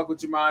like to fuck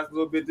with your minds a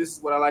little bit. This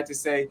is what I like to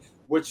say.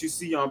 What you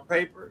see on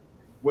paper,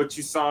 what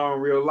you saw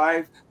in real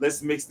life.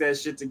 Let's mix that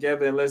shit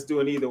together and let's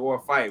do an either or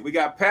fight. We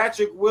got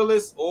Patrick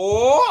Willis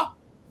or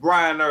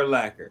Brian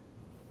Urlacher.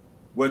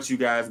 What you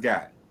guys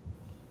got?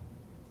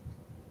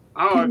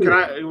 Oh, can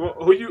I?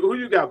 Who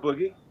you got,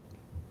 Boogie?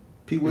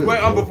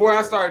 Wait, before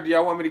I start, do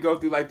y'all want me to go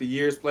through like the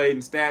years played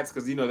and stats?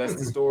 Because you know that's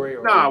the story.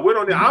 Or... Nah, we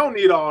don't. I don't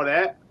need all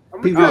that.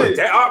 I'm good.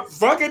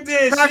 Fuck it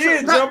then.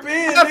 Shit, jump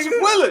in.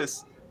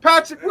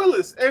 Patrick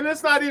Willis, and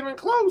it's not even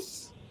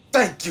close.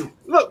 Thank you.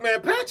 Look, man,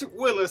 Patrick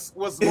Willis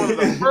was one of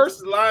the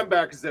first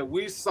linebackers that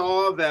we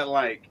saw that,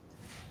 like,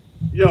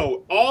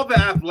 yo, all the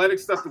athletic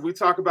stuff that we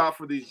talk about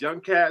for these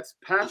young cats,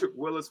 Patrick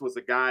Willis was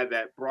a guy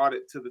that brought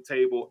it to the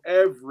table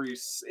every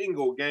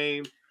single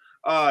game.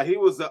 He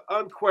was the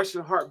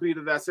unquestioned heartbeat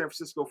of that San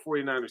Francisco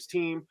 49ers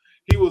team.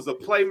 He was a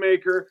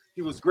playmaker.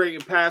 He was great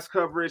in pass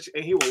coverage,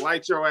 and he will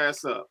light your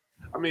ass up.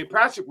 I mean,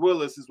 Patrick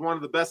Willis is one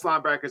of the best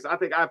linebackers I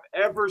think I've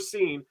ever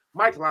seen,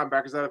 Mike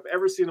linebackers that I've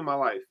ever seen in my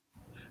life.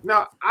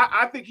 Now,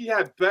 I think he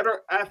had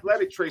better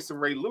athletic traits than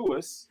Ray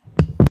Lewis.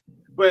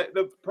 But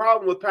the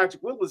problem with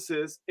Patrick Willis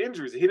is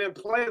injuries. He didn't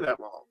play that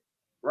long,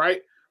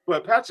 right?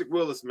 But Patrick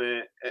Willis,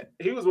 man,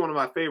 he was one of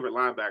my favorite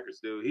linebackers,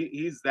 dude.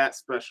 He's that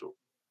special.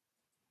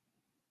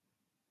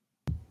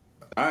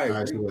 All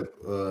right.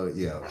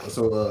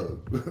 So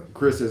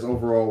Chris says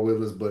overall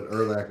Willis, but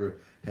Urlacher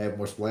had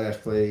more splash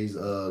plays.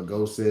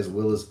 Ghost says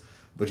Willis,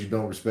 but you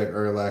don't respect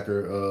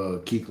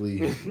Urlacher.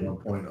 Kuechly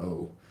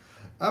 1.0.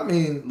 I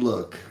mean,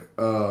 look.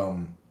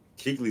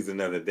 Kuechly's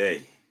another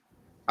day.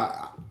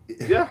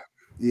 Yeah.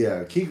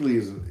 Yeah, Kuechly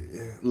is.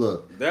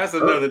 Look, that's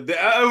another.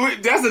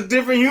 That's a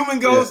different human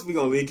ghost. We're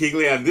gonna leave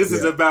Kuechly out. This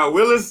is about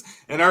Willis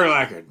and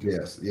Urlacher.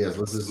 Yes.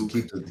 Let's just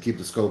keep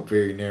the scope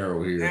very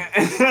narrow here.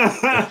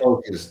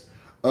 Focused.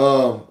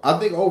 I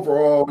think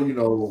overall,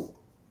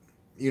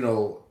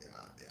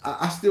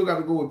 I still got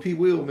to go with P.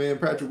 Will, man.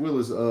 Patrick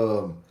Willis.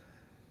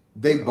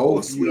 They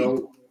both,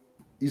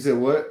 You said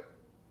what?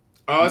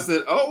 Oh, I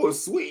said,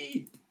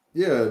 sweet.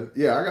 Yeah.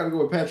 I got to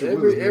go with Patrick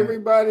Willis.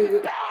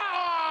 Everybody.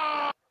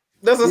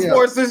 That's a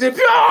sports decision.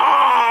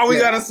 We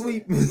got to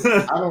sweep.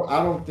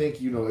 I don't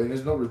think and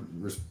there's no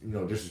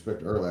disrespect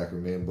to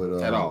Urlacher, man,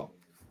 but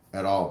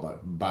at all, but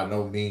by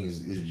no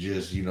means it's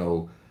just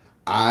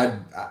I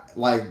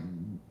like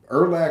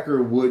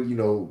Urlacher would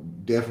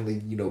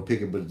definitely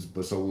pick it,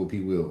 but so will P.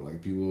 Will.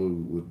 Like P. Will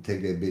would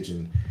take that bitch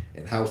and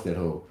house that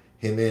hoe.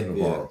 Him and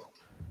Navarro,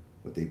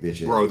 with they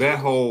bitch. Bro, that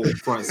whole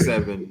front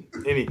seven.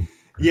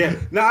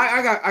 No,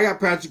 I got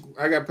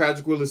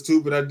Patrick Willis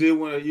too, but I did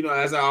want to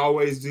as I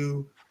always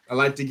do. I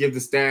like to give the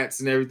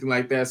stats and everything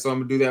like that, so I'm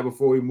gonna do that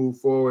before we move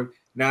forward.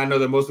 Now I know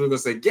that most people are gonna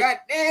say, "God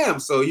damn!"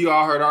 So you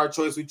all heard our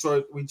choice. We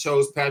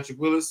chose Patrick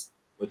Willis.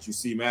 What you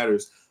see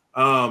matters.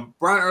 Brian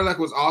Urlacher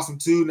was awesome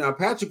too. Now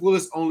Patrick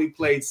Willis only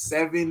played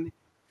 7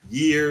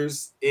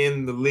 years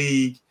in the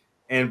league,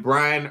 and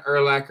Brian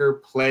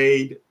Urlacher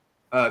played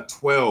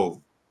 12.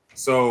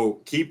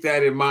 So keep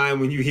that in mind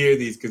when you hear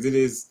these, because it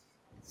is.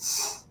 You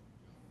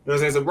know what I'm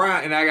saying? So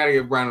Brian, and I gotta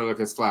give Brian Urlacher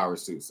his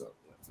flowers too. So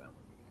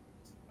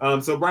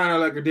Brian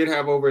Urlacher did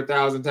have over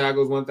 1,000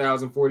 tackles,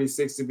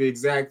 1,046 to be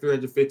exact,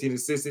 315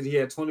 assisted. He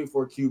had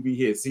 24 QB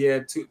hits. He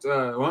had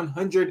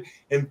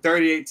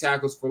 138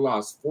 tackles for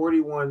loss,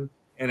 41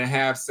 and a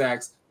half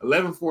sacks,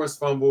 11 forced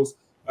fumbles,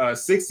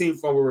 16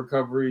 fumble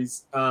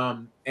recoveries,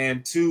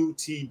 and 2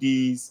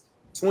 TDs,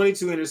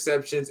 22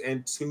 interceptions,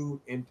 and 2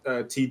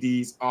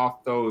 TDs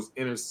off those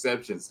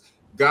interceptions.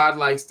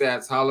 Godlike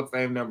stats, Hall of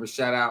Fame numbers.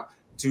 Shout out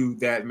to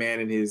that man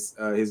and his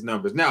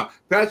numbers. Now,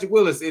 Patrick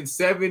Willis in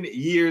 7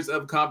 years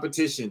of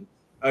competition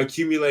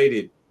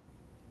accumulated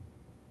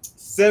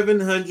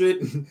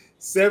 700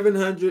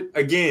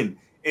 again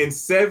in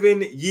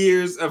 7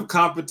 years of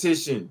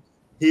competition.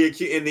 He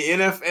in the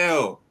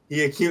NFL,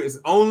 he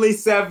accumulated only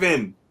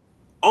seven.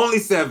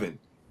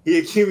 He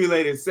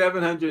accumulated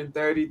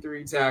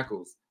 733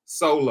 tackles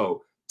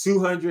solo,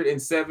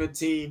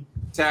 217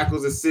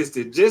 tackles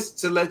assisted. Just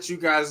to let you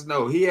guys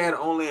know, he had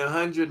only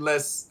 100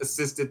 less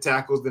assisted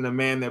tackles than a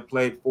man that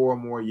played 4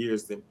 more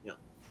years than him,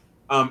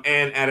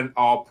 and at an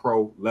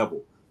all-pro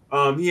level.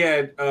 He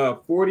had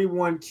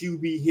 41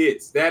 QB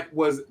hits. That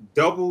was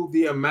double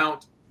the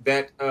amount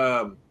that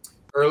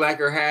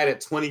Urlacher had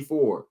at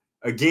 24.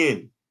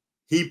 Again,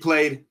 he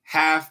played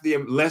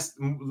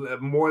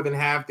more than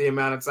half the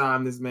amount of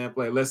time this man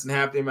played. Less than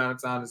half the amount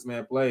of time this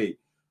man played.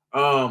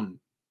 Let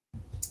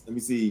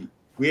me see.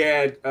 We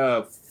had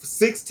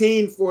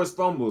 16 forced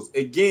fumbles.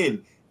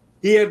 Again,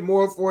 he had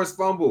more forced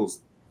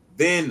fumbles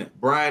than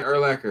Brian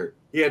Urlacher.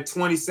 He had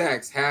 20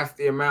 sacks, half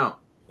the amount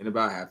in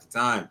about half the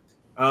time.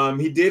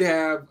 He did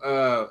have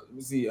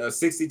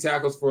 60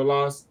 tackles for a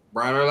loss,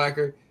 Brian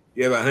Urlacher,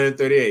 you have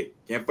 138.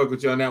 Can't fuck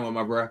with you on that one,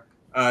 my bro.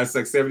 It's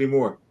like 70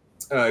 more.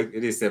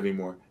 It is 70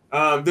 more.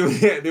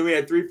 Then we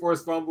had 3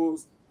 forced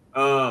fumbles.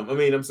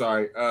 I'm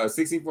sorry.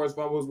 16 forced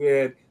fumbles. We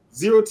had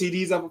 0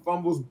 TDs off of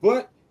fumbles,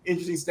 but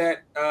interesting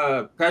stat.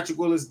 Patrick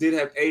Willis did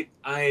have 8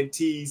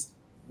 INTs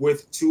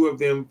with 2 of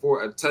them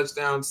for a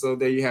touchdown. So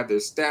there you have their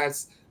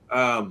stats.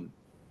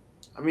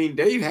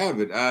 There you have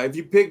it. If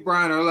you pick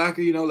Brian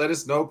Urlacher, let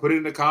us know. Put it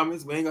in the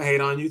comments. We ain't gonna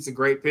hate on you. It's a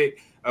great pick.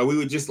 We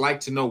would just like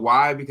to know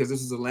why, because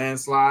this is a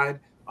landslide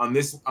on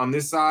this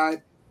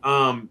side. You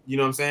know what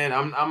I'm saying?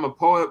 I'm a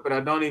poet, but I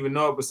don't even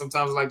know it. But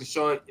sometimes I like to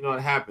show it.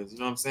 It happens. You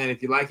know what I'm saying?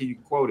 If you like it, you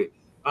can quote it.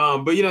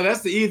 But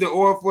that's the either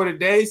or for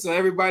today. So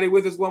everybody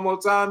with us one more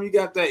time. You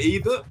got that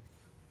either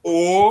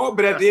or.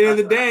 But at the end of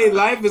the day,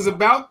 life is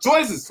about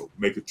choices. So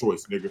make a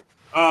choice, nigga.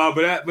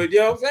 But you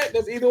know what I'm saying?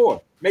 That's either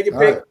or. Make it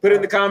pick. Put it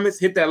in the comments.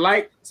 Hit that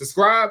like,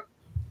 subscribe,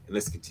 and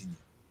let's continue.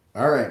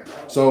 All right.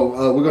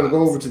 So we're gonna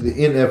go over to the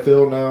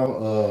NFL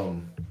now.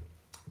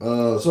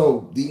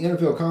 So the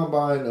NFL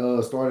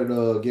Combine started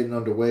getting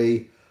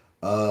underway.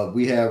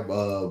 We have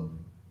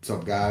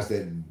some guys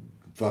that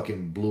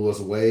fucking blew us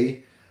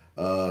away.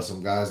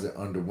 Some guys that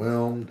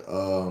underwhelmed.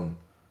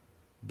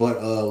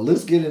 But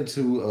let's get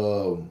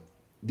into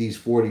these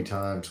 40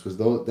 times, because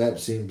that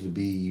seems to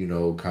be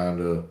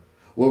kind of.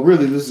 Well,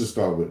 really, let's just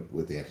start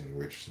with Anthony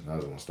Richardson. I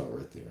was going to start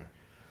right there.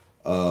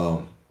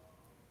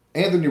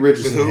 Anthony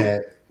Richardson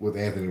had with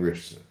Anthony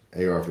Richardson,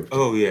 AR-15.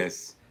 Oh,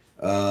 yes.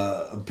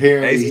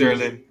 Apparently, hey,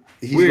 Sterling.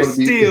 We're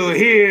still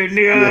here,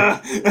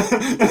 nigga.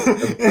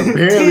 Yeah.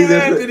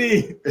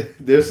 Apparently,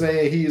 they're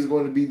saying he is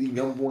going to be the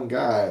number 1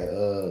 guy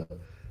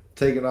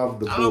taken off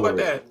the board. I don't know about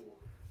that.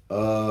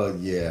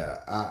 Yeah.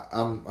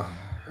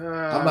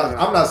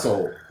 I'm not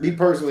sold. Me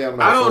personally, I'm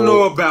not sold. I don't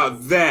know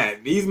about that.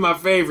 He's my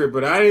favorite,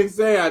 but I didn't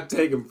say I'd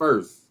take him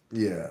first.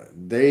 Yeah,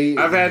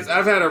 I've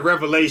had a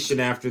revelation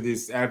after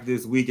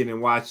this weekend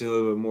and watching a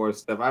little bit more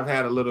stuff. I've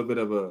had a little bit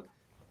of a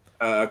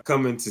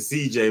coming to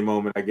CJ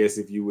moment, I guess,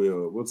 if you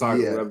will. We'll talk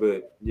about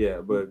it.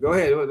 But go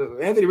ahead.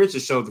 Anthony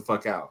Richards showed the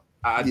fuck out.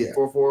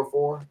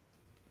 4.44.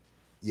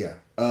 Yeah.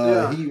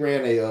 He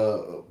ran a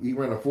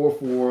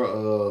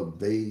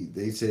 4.4.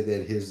 They said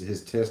that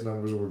his test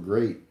numbers were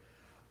great.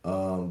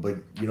 But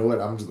you know what?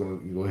 I'm just gonna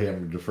go ahead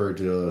and defer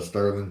to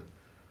Sterling,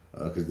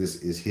 because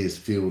this is his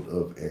field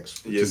of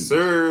expertise. Yes,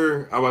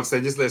 sir. I want to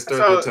say, just let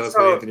Sterling tell us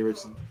about Anthony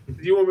Richardson.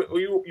 You want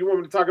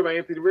me to talk about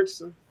Anthony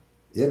Richardson?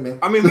 Yeah, man.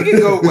 We can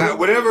go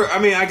whatever.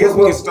 I guess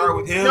we can start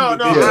with him. No,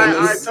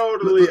 I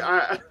totally.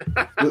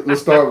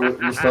 Let's start with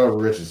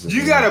Richardson.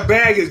 You got a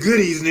bag of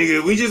goodies,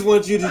 nigga. We just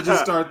want you to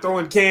just start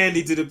throwing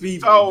candy to the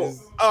people.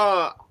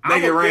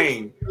 Make it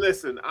rain.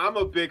 Listen, I'm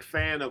a big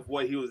fan of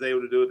what he was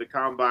able to do at the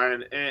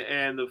Combine,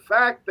 and the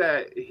fact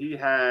that he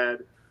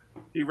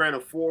ran a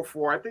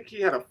 4.4. I think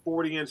he had a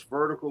 40-inch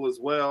vertical as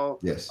well.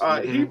 Yes.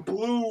 He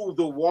blew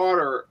the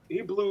water.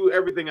 He blew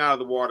everything out of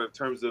the water in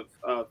terms of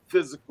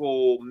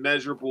physical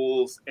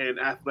measurables and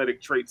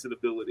athletic traits and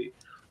ability.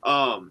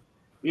 I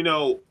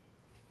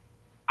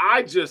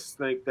just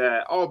think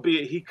that,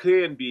 albeit he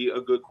can be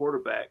a good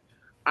quarterback,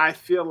 I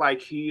feel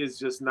like he is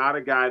just not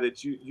a guy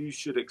that you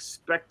should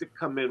expect to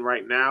come in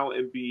right now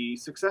and be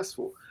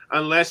successful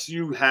unless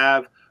you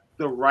have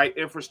the right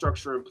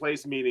infrastructure in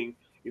place, meaning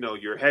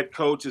your head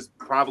coach is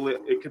probably,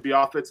 it could be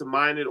offensive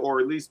minded, or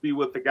at least be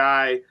with the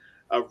guy,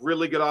 a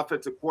really good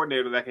offensive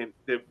coordinator that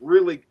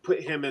really put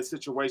him in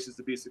situations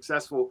to be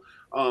successful.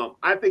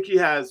 I think he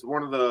has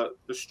one of the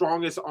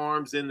strongest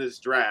arms in this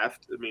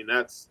draft.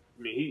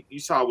 You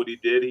saw what he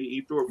did.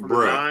 He threw it from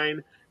the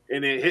 9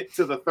 and it hit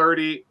to the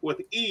 30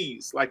 with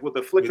ease, like with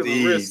a flick of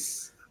the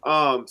wrist.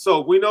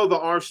 So we know the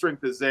arm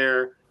strength is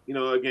there.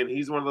 Again,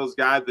 he's one of those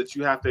guys that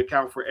you have to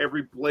account for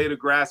every blade of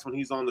grass when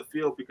he's on the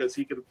field, because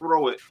he can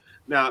throw it.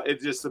 Now,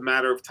 it's just a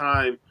matter of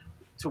time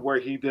to where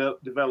he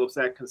develops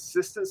that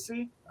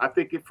consistency. I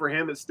think for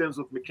him, it stems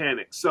with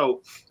mechanics.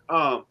 So,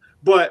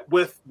 but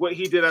with what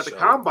he did at the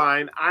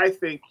Combine, I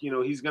think,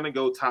 he's going to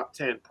go top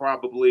 10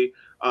 probably.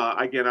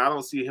 Again, I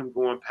don't see him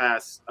going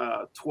past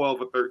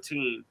 12 or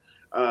 13.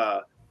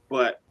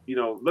 But,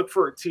 look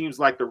for teams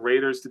like the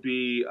Raiders to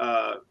be,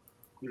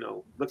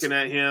 looking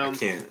at him.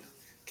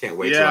 Can't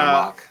wait till I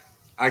mock.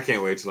 I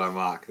can't wait till I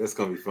mock. That's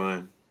going to be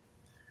fun.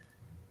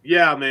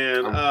 Yeah,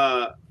 man.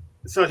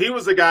 So he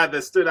was a guy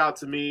that stood out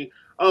to me.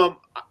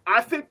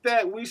 I think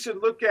that we should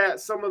look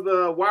at some of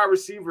the wide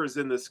receivers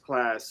in this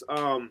class.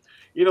 I'm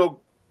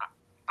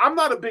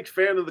not a big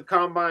fan of the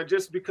Combine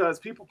just because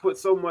people put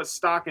so much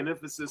stock and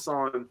emphasis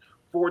on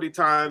 40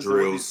 times what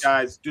these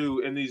guys do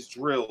in these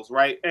drills,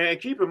 right? And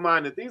keep in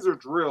mind that these are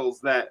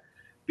drills that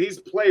these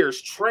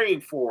players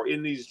train for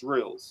in these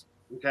drills,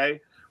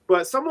 okay?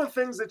 But some of the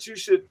things that you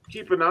should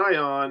keep an eye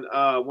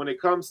on when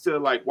it comes to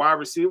like wide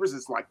receivers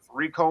is like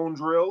 3-cone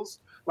drills.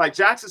 Like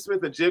Jackson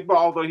Smith and Jigba,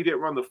 although he didn't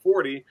run the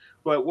 40,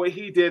 but what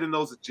he did in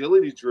those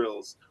agility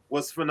drills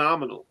was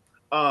phenomenal.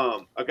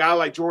 A guy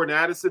like Jordan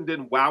Addison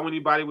didn't wow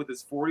anybody with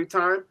his 40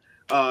 time.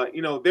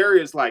 There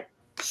is like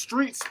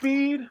street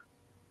speed,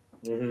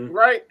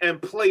 right,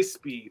 and play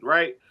speed,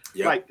 right?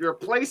 Yep. Like your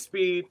play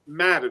speed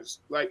matters.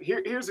 Like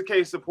here's a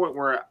case of point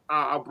where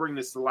I'll bring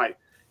this to light.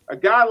 A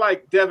guy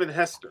like Devin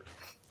Hester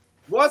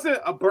wasn't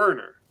a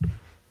burner.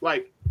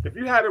 Like if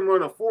you had him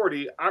run a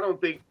 40, I don't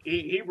think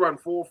he run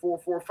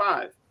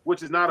 4.45,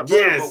 which is not a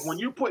burner. But when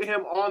you put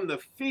him on the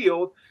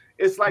field,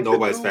 it's like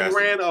Nobody's the dude faster.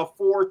 ran a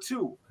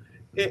 4.2.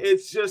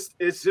 It's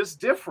just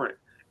different.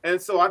 And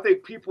so I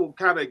think people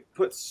kind of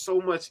put so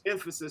much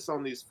emphasis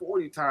on these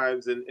 40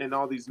 times and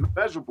all these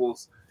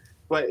measurables.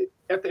 But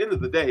at the end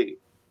of the day,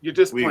 you're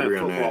just playing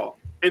football.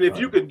 And if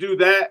you can do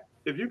that,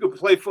 if you can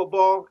play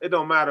football, it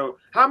don't matter.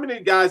 How many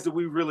guys do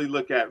we really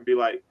look at and be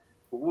like,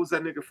 well, what was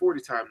that nigga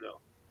 40 time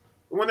though?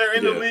 When they're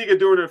in the league and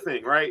doing their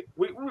thing, right?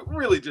 We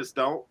really just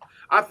don't.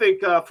 I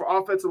think for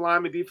offensive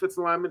linemen,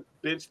 defensive linemen,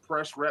 bench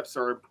press reps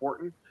are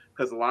important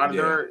because a lot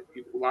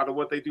of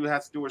what they do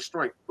has to do with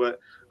strength. But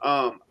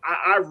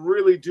I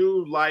really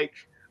do like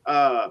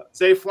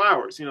Zay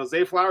Flowers. You know,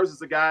 Zay Flowers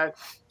is a guy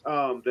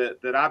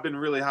that I've been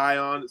really high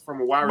on. It's from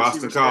a wide receiver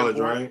Boston College,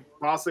 right?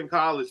 Boston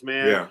College,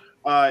 man. Yeah.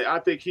 I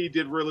think he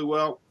did really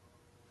well.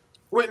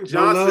 Quentin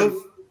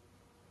Johnson.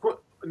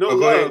 No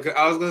love.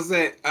 I was gonna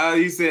say,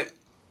 you said,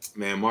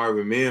 man,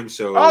 Marvin Mims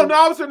showed. Oh no,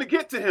 I was going to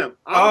get to him.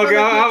 I was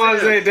gonna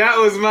say that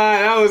was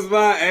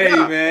my. Hey,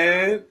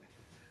 man.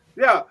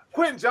 Yeah,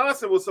 Quentin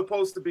Johnson was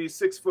supposed to be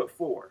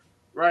 6'4",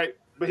 right?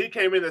 But he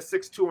came in at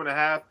 6'2.5".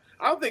 I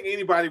don't think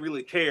anybody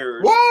really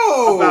cares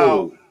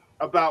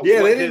about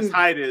what his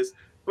height is.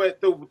 But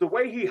the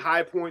way he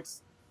high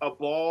points a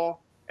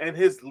ball and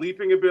his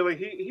leaping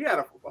ability, he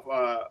had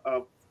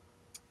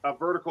a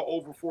vertical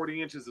over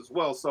 40 inches as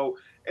well. So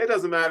it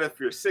doesn't matter if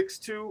you're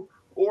 6'2"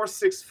 or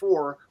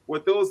 6'4",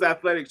 with those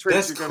athletic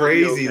traits. That's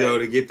crazy though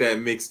to get that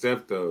mixed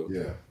up though.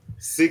 Yeah,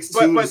 6'2"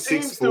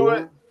 to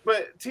 6'4".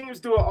 But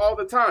teams do it all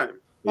the time,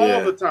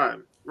 the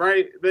time,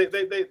 right? They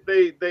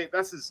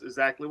that's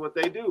exactly what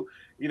they do.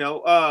 You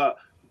know,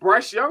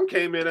 Bryce Young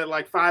came in at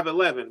like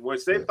 5'11",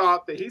 which they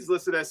thought that he's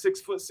listed at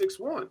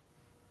 6'6'1",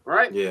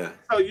 right? Yeah.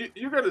 So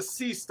you're gonna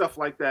see stuff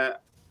like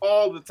that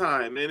all the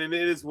time, and it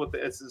is what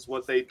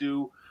they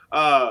do.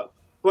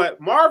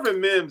 But Marvin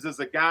Mims is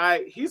a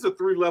guy. He's a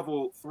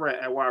 3-level threat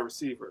at wide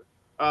receiver.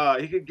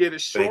 He could get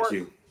it short. Thank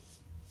you.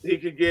 He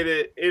could get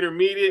it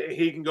intermediate. And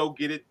he can go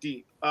get it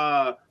deep.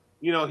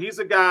 You know, he's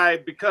a guy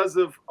because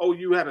of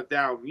OU had a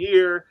down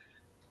year.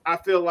 I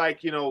feel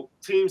like, you know,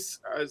 teams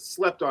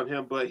slept on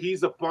him, but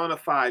he's a bona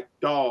fide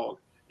dog.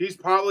 He's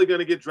probably going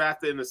to get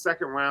drafted in the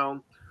second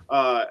round,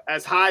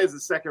 as high as the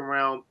second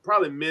round,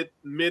 probably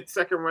mid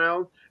second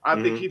round. I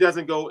think he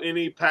doesn't go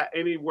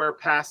anywhere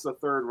past the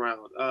third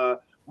round.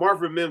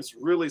 Marvin Mims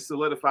really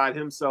solidified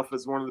himself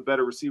as one of the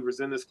better receivers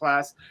in this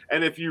class.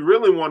 And if you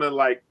really want to,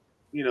 like,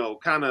 you know,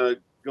 kind of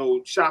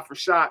go shot for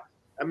shot,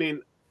 I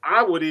mean,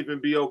 I would even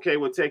be okay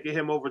with taking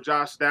him over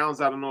Josh Downs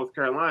out of North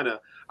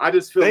Carolina. I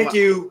just feel Thank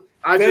you.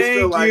 I'm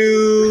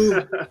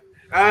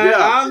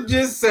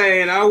just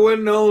saying, I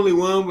wasn't the only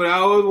one, but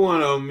I was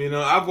one of them. You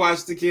know, I've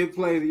watched the kid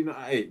play. You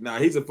know,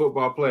 he's a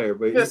football player,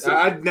 but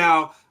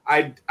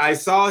I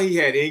saw he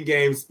had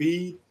in-game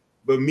speed,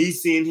 but me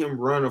seeing him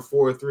run a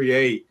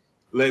 4.38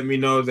 let me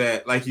know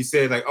that, like you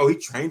said, like, he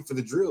trained for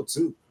the drill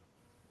too.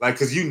 Like,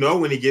 because you know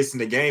when he gets in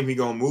the game, he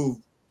gonna move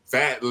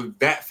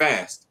that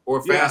fast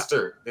or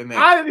faster than that.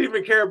 I didn't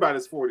even care about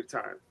his 40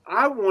 time.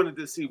 I wanted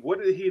to see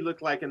what did he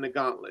look like in the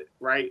gauntlet,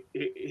 right?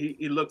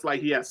 He looked like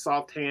he had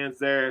soft hands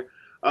there.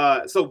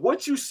 So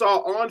what you saw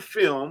on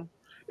film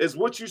is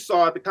what you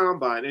saw at the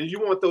combine, and you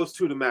want those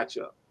two to match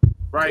up,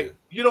 right? Yeah.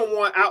 You don't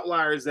want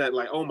outliers that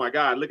like, oh my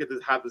God, look at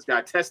this, how this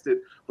guy tested,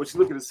 but you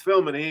look at his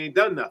film and he ain't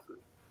done nothing.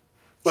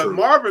 But true.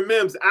 Marvin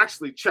Mims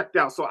actually checked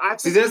out. So I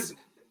think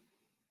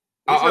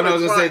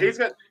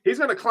he's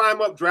going to climb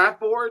up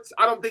draft boards.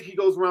 I don't think he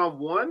goes round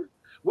 1,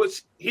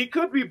 which he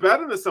could be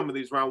better than some of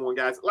these round 1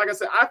 guys. Like I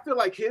said, I feel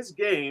like his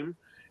game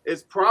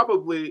is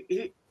probably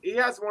he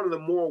has one of the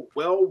more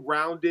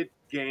well-rounded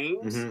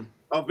games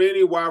of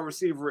any wide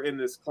receiver in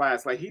this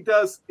class. Like he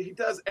does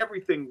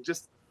everything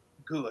just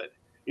good.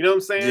 You know what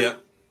I'm saying? Yeah.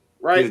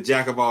 Right. He's a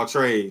jack of all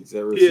trades.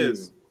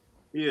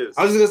 He is.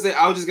 I was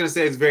just gonna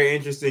say it's very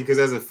interesting because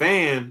as a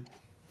fan,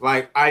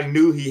 like I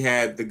knew he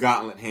had the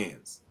gauntlet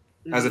hands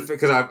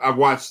because I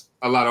watched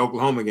a lot of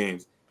Oklahoma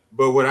games.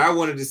 But what I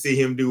wanted to see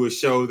him do was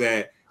show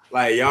that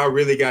like y'all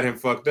really got him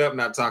fucked up,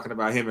 not talking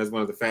about him as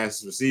one of the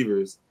fastest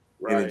receivers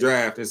in the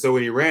draft. And so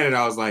when he ran it,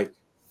 I was like,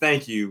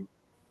 thank you,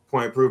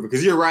 point proven.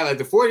 Because you're right, like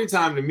the 40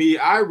 time to me,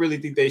 I really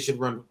think they should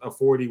run a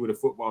 40 with a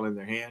football in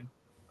their hand.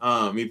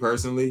 Me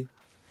personally,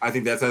 I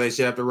think that's how they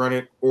should have to run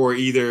it. Or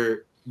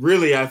either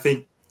really, I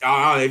think.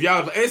 If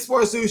y'all, it's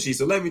for sushi,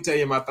 so let me tell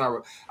you my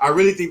thought. I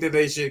really think that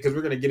they should, because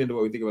we're going to get into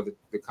what we think about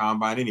the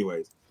combine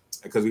anyways,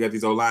 because we got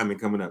these old linemen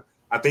coming up.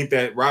 I think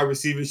that wide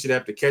receivers should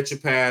have to catch a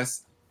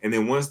pass, and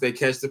then once they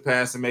catch the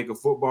pass and make a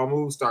football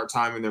move, start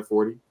timing their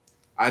 40.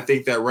 I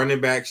think that running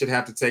back should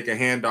have to take a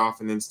handoff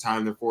and then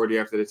time their 40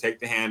 after they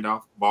take the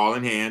handoff, ball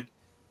in hand.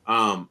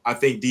 I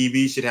think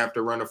DB should have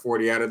to run a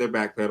 40 out of their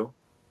back pedal.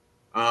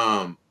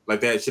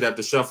 Like that should have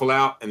to shuffle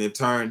out and then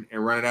turn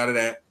and run it out of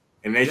that.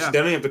 And they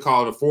don't have to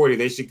call it a 40.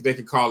 They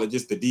could call it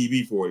just the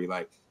DB 40.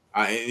 Like,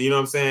 you know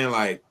what I'm saying?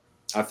 Like,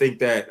 I think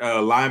that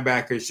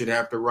linebackers should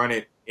have to run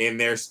it in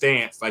their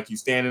stance. Like you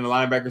stand in the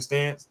linebacker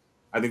stance.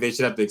 I think they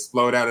should have to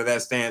explode out of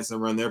that stance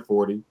and run their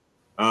 40.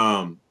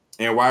 And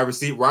wide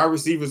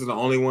receivers are the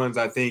only ones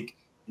I think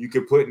you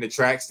could put in the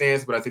track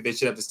stance, but I think they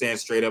should have to stand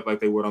straight up like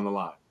they would on the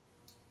line.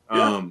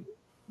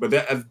 But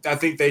I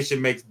think they should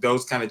make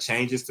those kind of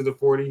changes to the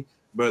 40.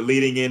 But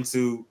leading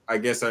into, I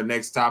guess, our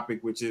next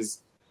topic, which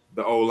is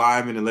the old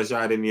lineman, unless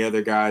y'all had any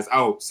other guys.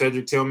 Oh,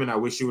 Cedric Tillman, I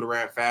wish you would have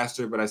ran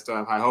faster, but I still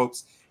have high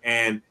hopes.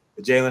 And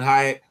Jalen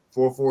Hyatt,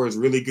 4.4 is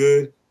really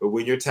good, but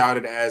when you're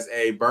touted as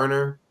a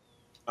burner,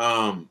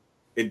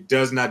 it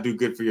does not do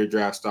good for your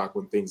draft stock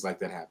when things like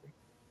that happen.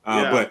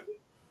 But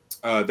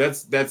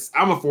that's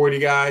I'm a 40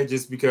 guy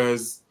just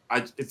because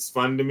it's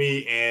fun to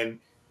me, and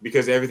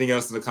because everything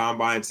else in the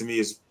combine to me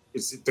is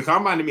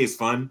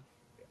fun.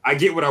 I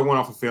get what I want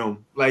off of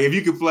film. Like if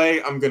you can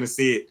play, I'm gonna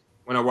see it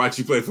when I watch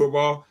you play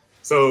football.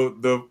 So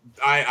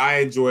I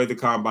enjoy the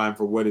combine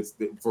for what it's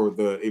for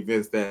the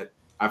events that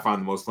I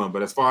find the most fun.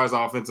 But as far as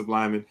offensive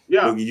linemen,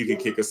 Boogie, you can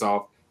kick us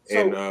off.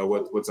 And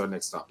what's our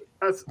next topic?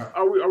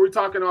 Are we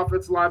talking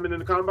offensive linemen in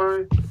the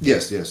combine?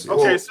 Yes.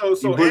 Okay, so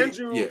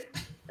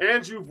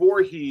Andrew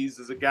Voorhees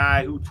is a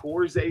guy who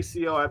tore his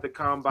ACL at the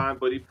combine,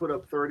 but he put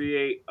up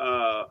 38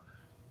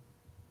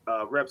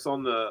 reps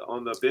on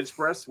the bench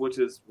press, which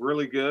is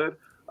really good.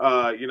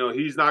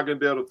 He's not going to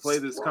be able to play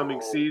this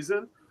coming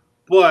season,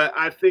 but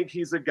I think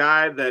he's a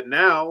guy that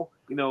now,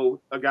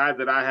 a guy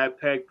that I had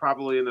pegged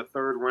probably in the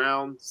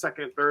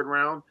second, third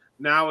round,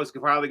 now is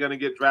probably going to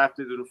get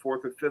drafted in the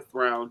fourth or fifth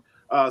round.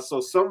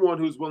 So someone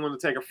who's willing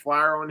to take a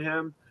flyer on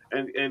him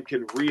and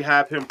can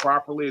rehab him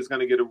properly is going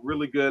to get a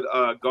really good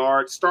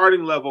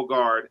starting level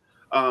guard.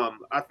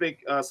 I think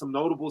some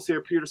notables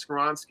here, Peter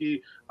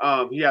Skoronski,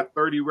 he had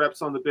 30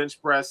 reps on the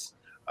bench press.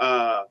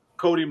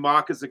 Cody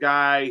Mock is a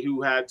guy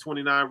who had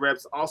 29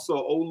 reps. Also,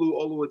 Olu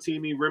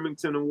Oluwatimi,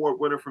 Remington Award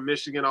winner from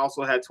Michigan,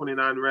 also had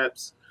 29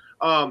 reps.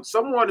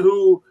 Someone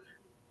who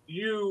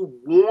you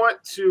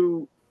want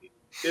to –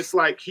 it's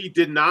like he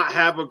did not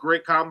have a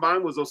great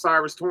combine was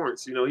Osiris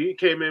Torrance. He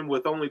came in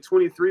with only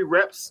 23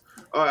 reps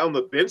on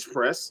the bench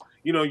press.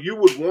 You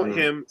would want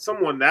him –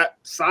 someone that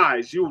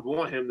size, you would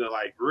want him to,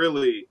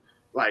 really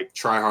 –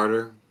 try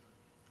harder.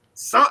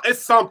 It's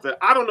something.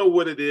 I don't know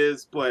what it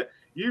is, but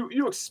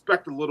you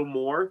expect a little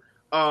more.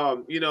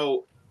 The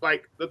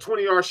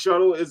 20-yard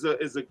shuttle is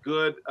a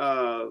good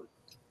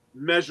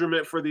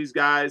measurement for these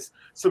guys.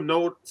 Some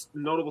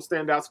notable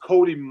standouts: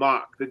 Cody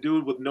Mock, the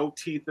dude with no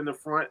teeth in the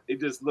front. He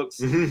just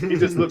looks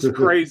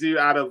crazy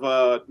out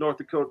of North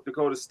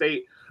Dakota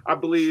State. I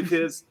believe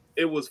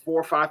it was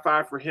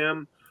 4.55 for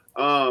him.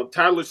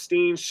 Tyler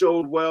Steen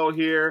showed well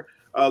here.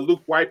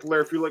 Luke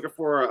Weipler, if you're looking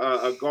for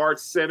a guard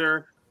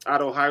center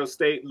out of Ohio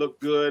State,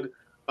 looked good.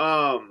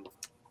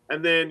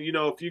 And then,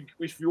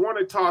 if you want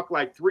to talk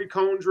like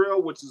 3-cone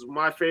drill, which is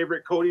my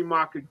favorite, Cody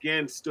Mock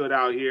again stood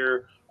out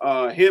here.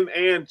 Him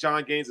and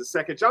John Gaines a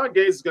second. John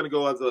Gaines is going to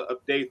go as a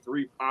day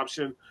 3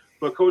 option,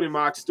 but Cody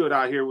Mock stood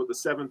out here with a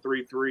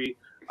 7.33.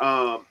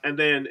 And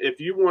then if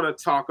you want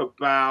to talk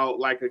about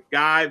like a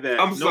guy that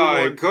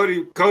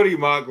Cody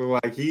Mock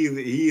was like he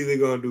either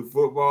going to do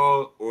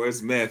football or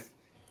it's meth.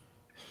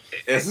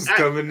 That's what's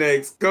coming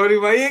next. Cody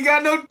Mock, he ain't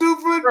got no 2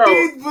 foot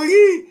teeth,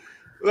 boogie.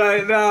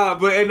 Like, nah,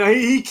 but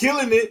he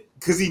killing it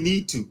because he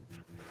need to.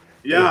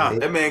 Yeah.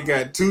 That man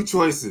got 2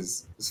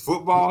 choices. It's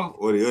football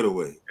or the other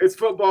way. It's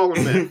football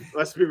and men.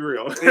 Let's be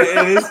real.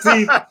 And his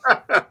teeth.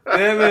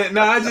 Man,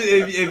 no,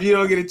 if you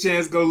don't get a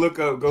chance, go look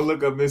up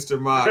Mr.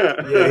 Mock.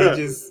 Yeah,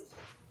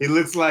 he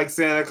looks like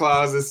Santa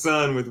Claus's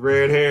son with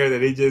red hair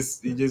that he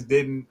just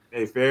didn't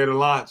fair to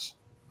launch.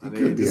 He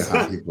could be a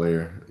hockey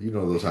player. You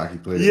know those hockey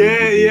players.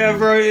 Yeah,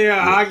 bro.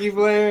 Yeah, hockey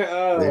player.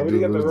 He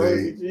got the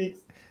rosy cheeks.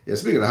 Yeah,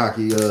 speaking of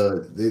hockey,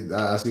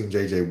 I seen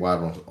JJ Watt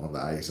on the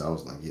ice. I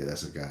was like, yeah,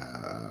 that's a guy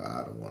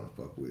I don't want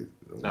to fuck with.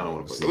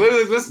 Let's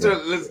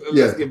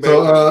get back.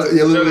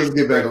 Let's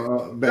get back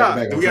on. We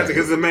got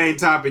because the main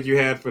topic you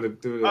had for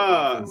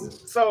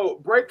the.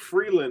 So Blake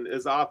Freeland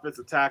is an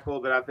offensive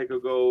tackle that I think will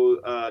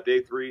go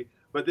day 3.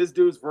 But this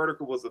dude's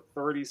vertical was a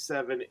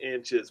 37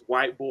 inches,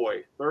 white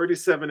boy,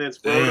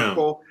 37-inch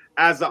vertical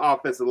as an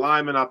offensive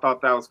lineman. I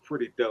thought that was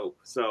pretty dope.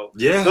 So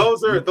yeah,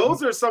 those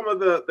are some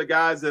of the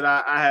guys that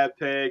I had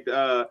pegged.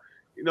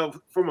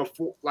 From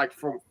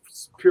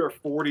pure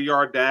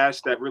 40-yard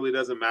dash that really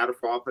doesn't matter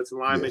for offensive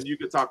linemen. Yes. You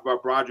could talk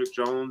about Broderick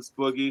Jones,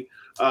 Boogie.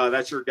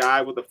 That's your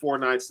guy with a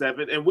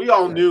 4.97, and we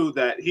all knew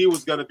that he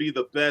was going to be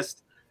the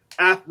best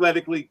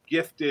athletically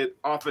gifted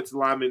offensive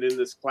lineman in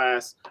this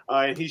class,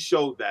 and he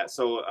showed that.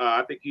 So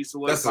I think he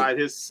solidified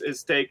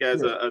his take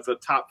as a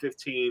top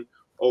 15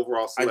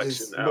 overall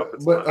selection.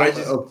 But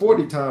a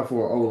 40 time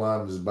for an O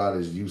line is about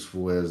as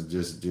useful as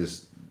just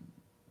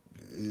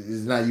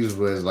it's not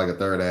useful as like a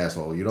third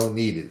asshole. You don't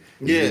need it.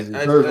 It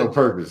serves no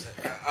purpose.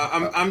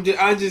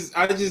 I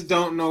just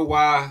don't know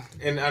why.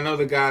 And I know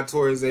the guy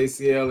tore his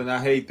ACL, and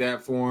I hate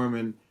that for him.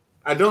 And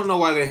I don't know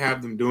why they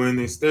have them doing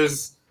this.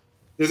 There's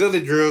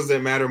other drills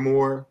that matter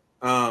more.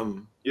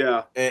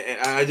 Yeah,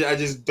 and I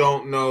just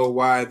don't know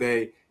why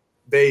they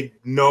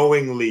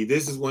knowingly.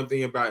 This is one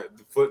thing about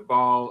the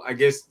football. I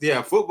guess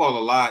football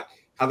a lot.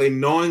 How they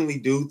knowingly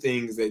do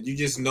things that you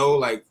just know,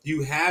 like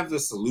you have the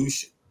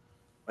solution.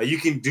 Like you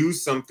can do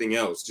something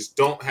else. Just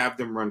don't have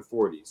them run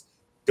 40s.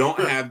 Don't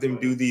have them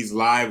do these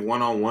live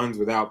one-on-ones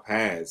without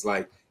pads.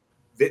 Like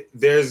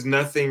there's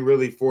nothing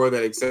really for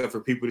that except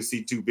for people to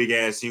see two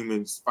big-ass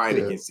humans fight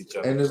against each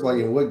other. And it's like,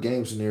 in what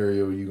game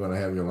scenario are you going to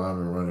have your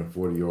lineman running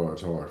 40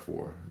 yards hard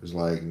for? It's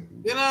like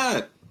you're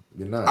not.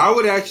 You're not. I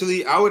would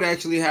actually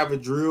have a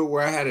drill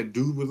where I had a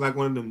dude with like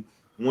one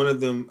of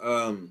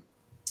them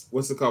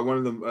what's it called? One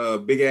of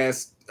them big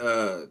ass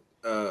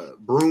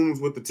brooms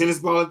with the tennis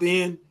ball at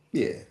the end.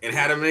 Yeah. And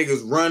had them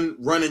niggas run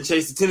and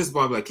chase the tennis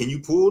ball. Like, can you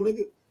pull,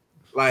 nigga?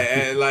 Like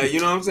you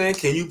know what I'm saying?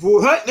 Can you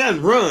pull? Hut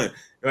down, run.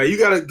 Like you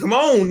gotta come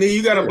on, nigga.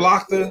 You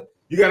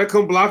gotta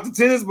come block the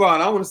tennis ball.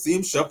 And I want to see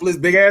him shuffle his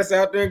big ass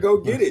out there and go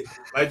get it,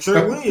 like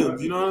Trent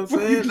Williams. You know what I'm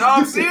saying? No,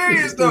 I'm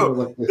serious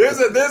though. There's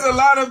a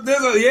lot of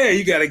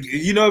you gotta,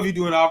 you know, if you're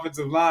doing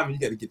offensive lineman, you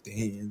gotta get the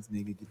hands,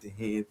 nigga. Get the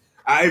hands.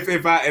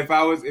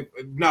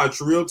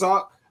 If real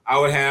talk,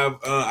 I'd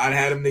have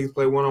them niggas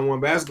play one-on-one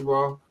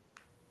basketball.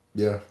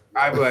 Yeah.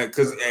 I'd be like,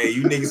 cause hey,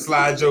 you niggas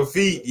slide your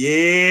feet.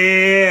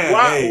 Yeah.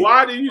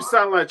 Why do you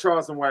sound like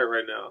Charleston White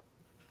right now?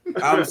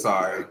 I'm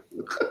sorry.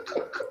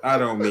 I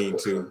don't mean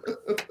to.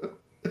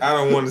 I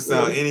don't want to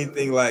sound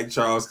anything like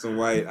Charleston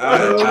White.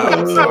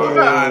 I'm sorry.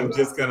 I'm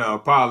just gonna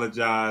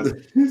apologize. So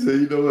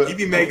you know what? He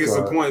be making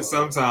some points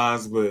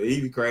sometimes, but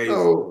he be crazy.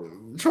 No,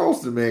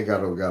 Charleston man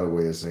got a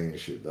way of saying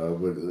shit, dog.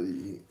 But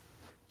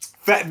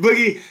Fat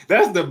Boogie,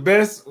 that's the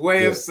best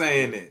way of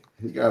saying it.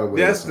 He got a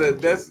way.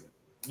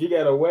 You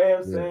got a way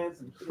of saying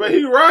some shit. But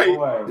he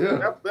right.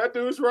 Yeah. That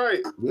dude's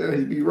right. Yeah,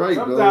 he be right.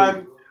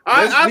 Sometimes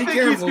I think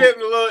he's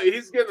getting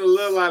a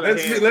little out of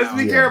hand. Let's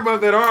be careful about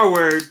that R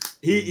word.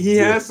 He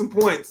has some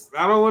points.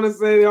 I don't want to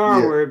say the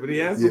R word, but he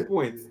has some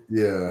points.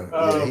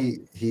 Yeah. He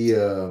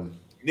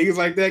niggas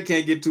like that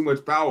can't get too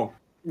much power.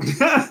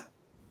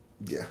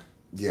 Yeah.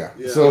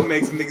 So it'll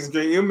make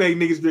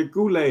niggas drink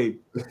Kool-Aid.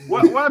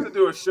 We'll have to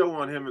do a show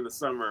on him in the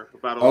summer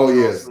about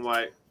Charleston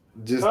White.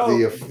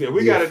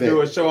 We got to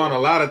do a show on a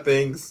lot of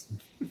things.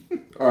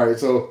 All right,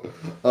 so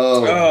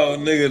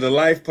nigga, the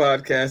Life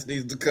podcast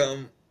needs to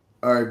come.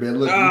 All right, man.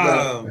 Look,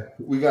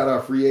 we got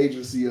our free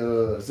agency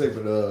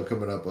segment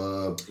coming up.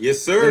 Yes,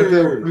 sir.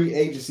 NFL free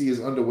agency is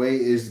underway.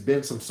 There's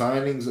been some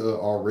signings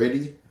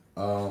already.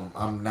 I'm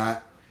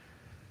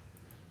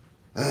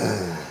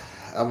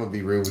gonna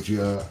be real with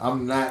you.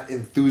 I'm not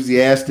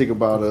enthusiastic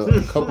about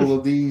a couple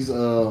of these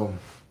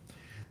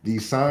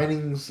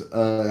signings.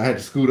 I had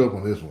to scoot up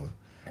on this one.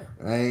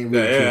 I ain't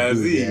really too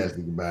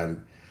enthusiastic about it.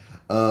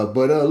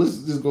 But let's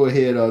just go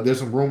ahead. There's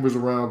some rumors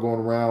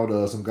going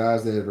around. Some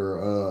guys that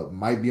are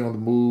might be on the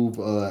move.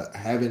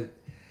 Haven't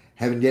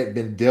yet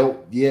been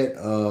dealt yet.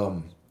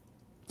 So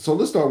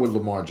let's start with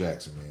Lamar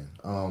Jackson, man.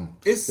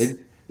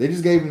 They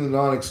just gave him the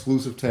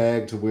non-exclusive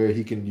tag to where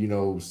he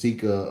can,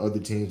 seek other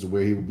teams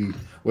where the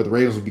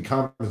Ravens would be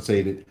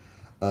compensated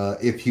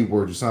if he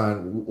were to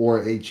sign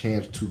or a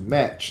chance to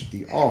match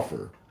the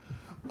offer.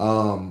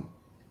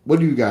 What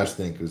do you guys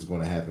think is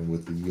going to happen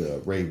with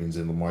the Ravens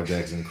and Lamar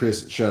Jackson?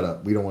 Chris, shut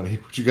up. We don't want to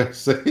hear what you guys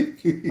say.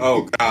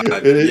 Oh, God.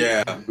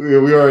 Yeah.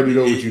 We already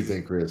know what you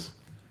think, Chris.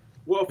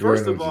 Well,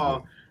 first of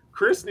all,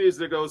 Chris needs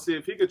to go see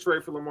if he could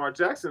trade for Lamar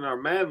Jackson in our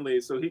man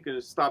league so he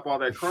can stop all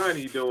that crying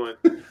he's doing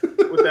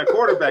with that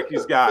quarterback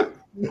he's got.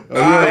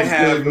 I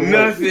have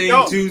nothing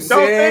to say.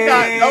 Don't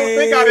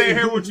think I didn't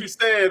hear what you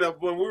said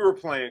when we were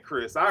playing,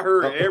 Chris. I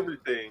heard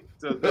everything.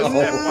 So this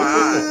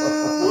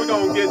FYI. We're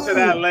going to get to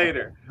that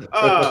later.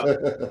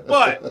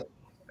 But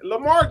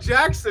Lamar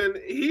Jackson,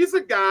 he's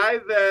a guy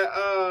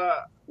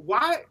that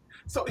why?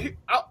 So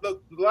the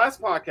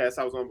last podcast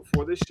I was on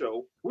before this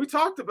show, we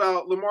talked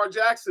about Lamar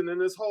Jackson and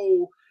this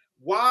whole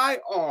why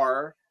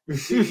are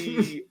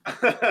the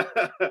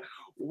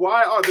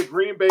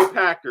Green Bay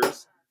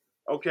Packers,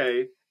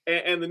 okay,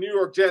 and the New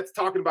York Jets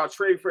talking about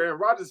trade for Aaron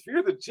Rodgers? If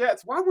you're the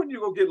Jets, why wouldn't you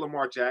go get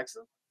Lamar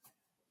Jackson?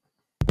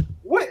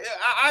 What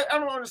I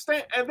don't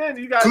understand. And then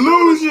you got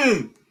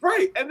collusion,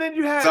 right? And then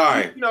you have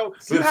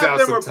you have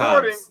them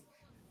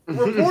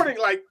reporting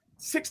like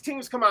 6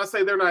 teams come out and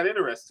say they're not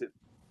interested.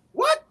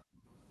 What?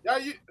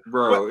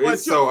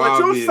 It's so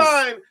obvious.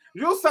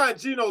 You'll sign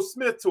Geno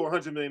Smith to a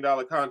 $100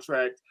 million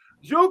contract.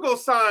 You'll go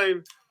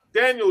sign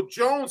Daniel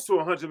Jones to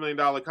a $100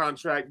 million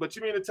contract. But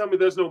you mean to tell me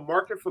there's no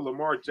market for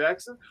Lamar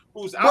Jackson,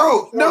 who's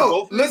out?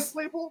 Let's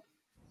people.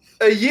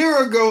 A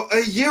year ago,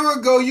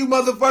 you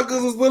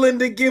motherfuckers was willing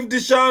to give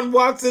Deshaun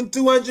Watson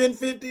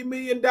 $250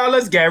 million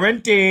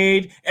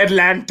guaranteed,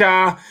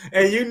 Atlanta,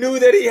 and you knew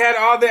that he had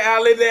all the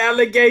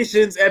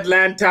allegations,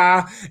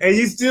 Atlanta, and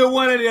you still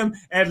wanted him,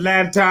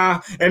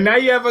 Atlanta, and now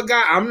you have a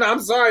guy. I'm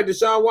sorry,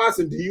 Deshaun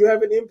Watson. Do you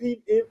have an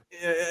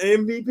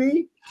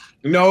MVP?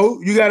 No,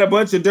 you got a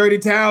bunch of dirty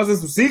towels and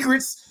some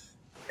secrets,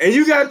 and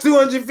you got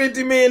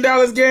 $250 million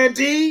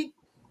guaranteed,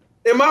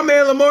 and my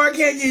man Lamar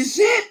can't get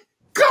shit.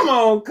 Come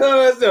on,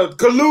 cuz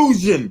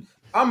collusion.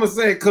 I'm gonna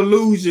say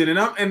collusion,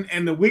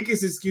 and the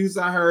weakest excuse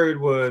I heard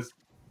was,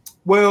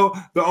 well,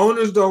 the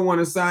owners don't want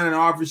to sign an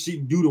offer sheet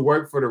and do the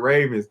work for the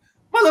Ravens.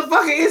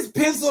 Motherfucker, it's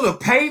pencil to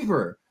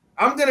paper.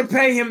 I'm gonna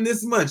pay him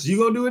this much. You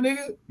gonna do it,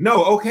 nigga?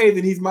 No, okay,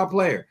 then he's my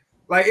player.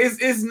 Like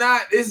it's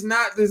not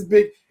this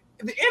big.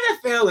 The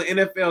NFL and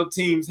NFL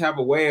teams have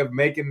a way of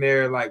making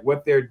their like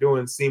what they're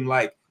doing seem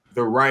like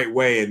the right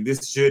way, and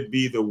this should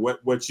be the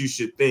what you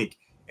should think.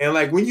 And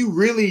like when you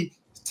really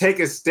take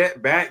a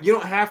step back, you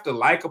don't have to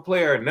like a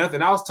player or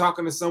nothing. I was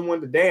talking to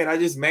someone today, and I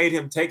just made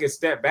him take a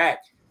step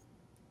back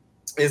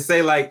and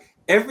say like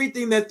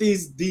everything that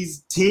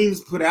these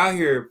teams put out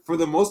here for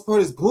the most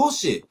part is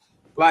bullshit.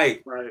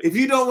 Like if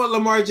you don't want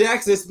Lamar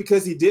Jackson, it's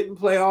because he didn't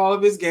play all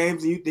of his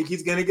games and you think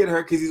he's gonna get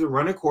hurt because he's a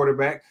running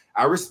quarterback.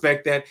 I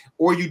respect that.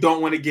 Or you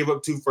don't want to give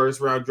up 2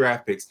 first-round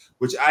draft picks,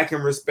 which I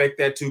can respect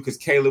that too, because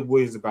Caleb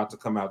Williams is about to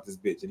come out this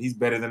bitch and he's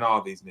better than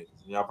all these niggas.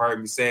 Y'all heard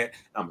me say it.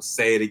 I'm gonna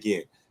say it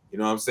again. You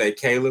know what I'm saying?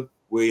 Caleb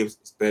Williams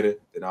is better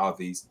than all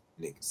these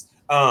niggas.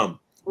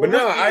 But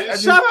no, I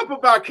shut up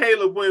about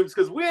Caleb Williams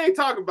because we ain't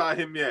talking about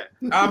him yet.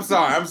 I'm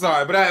sorry,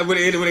 but when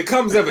it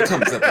comes up, it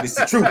comes up. It's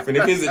the truth, and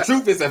if it's the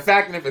truth, it's a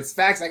fact, and if it's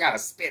facts, I gotta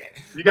spin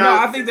it.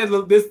 I think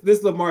that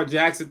this Lamar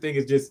Jackson thing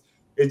is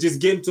just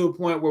getting to a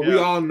point where we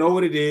all know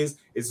what it is.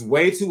 It's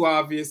way too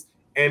obvious,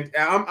 and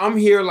I'm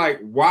here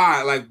like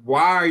why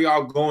are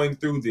y'all going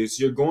through this?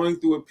 You're going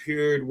through a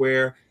period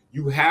where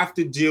you have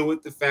to deal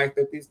with the fact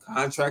that these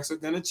contracts are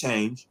gonna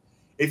change.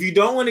 If you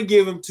don't want to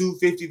give him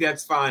 $250,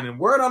 that's fine. And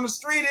word on the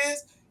street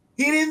is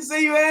he didn't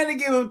say you had to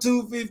give him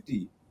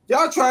 $250.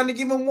 Y'all trying to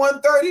give him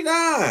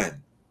 $139.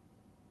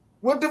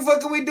 What the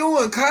fuck are we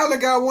doing?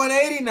 Kyler got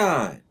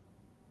 $189.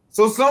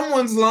 So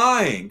someone's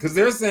lying because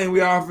they're saying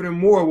we offered him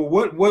more. Well,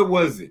 what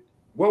was it?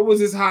 What was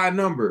his high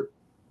number?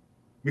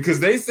 Because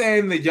they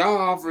saying that y'all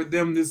offered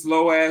them this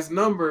low ass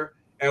number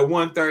at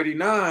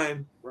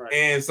 $139,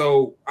 and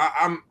so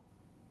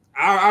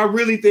I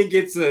really think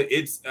it's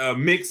a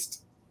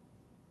mixed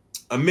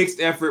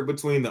effort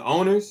between the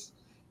owners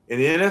and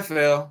the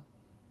NFL,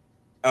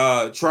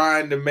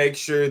 trying to make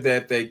sure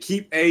that they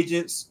keep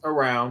agents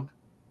around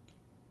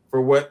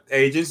for what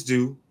agents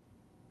do,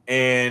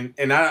 and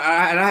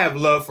I have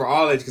love for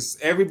all agents because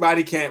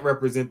everybody can't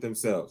represent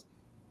themselves.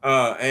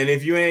 And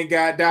if you ain't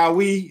got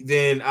Dawi,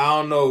 then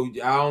I don't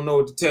know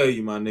what to tell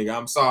you, my nigga.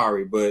 I'm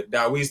sorry, but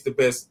Dawi's the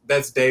best.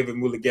 That's David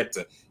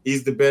Mulugeta.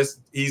 He's the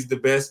best. He's the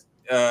best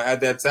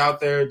that's out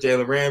there.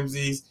 Jalen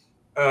Ramsey's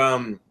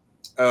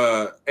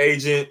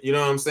agent, you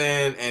know what I'm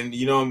saying? And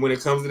you know when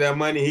it comes to that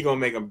money, he gonna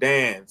make them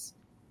dance.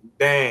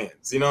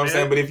 You know what I'm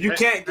saying? But if you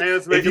can't,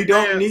 if you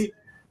don't need,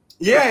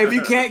 if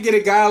you can't get a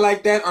guy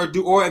like that, or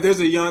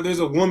there's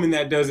a woman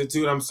that does it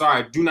too. And I'm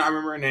sorry, I do not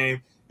remember her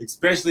name.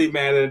 Especially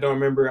mad that I don't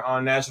remember it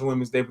on National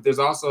Women's Day. But there's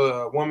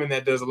also a woman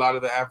that does a lot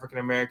of the African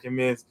American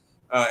men's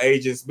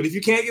agents. But if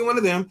you can't get one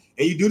of them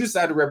and you do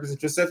decide to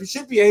represent yourself, you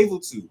should be able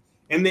to.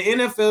 And the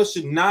NFL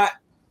should not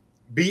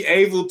be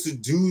able to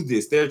do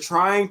this. They're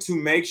trying to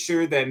make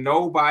sure that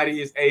nobody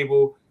is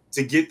able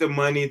to get the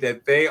money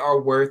that they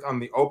are worth on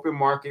the open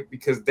market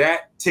because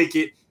that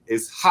ticket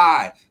is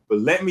high. But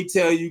let me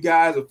tell you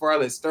guys, before I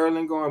let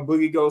Sterling go and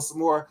Boogie go some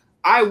more,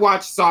 I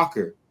watch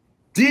soccer.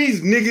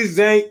 These niggas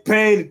ain't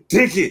paying the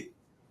ticket.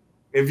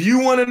 If you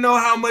want to know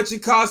how much it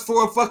costs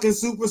for a fucking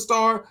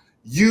superstar,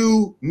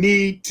 you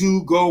need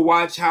to go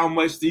watch how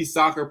much these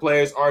soccer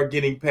players are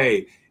getting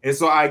paid. And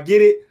so I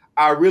get it.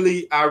 I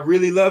really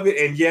love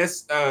it. And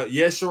yes,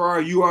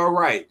 Sherrod, you are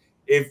right.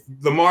 If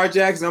Lamar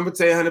Jackson, I'm gonna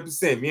tell you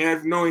 100%. You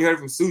have known you heard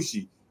from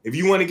Sushi. If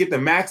you want to get the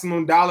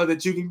maximum dollar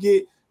that you can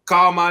get,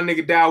 call my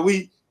nigga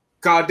Dawi,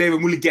 call David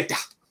Mulugeta,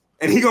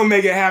 and he gonna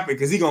make it happen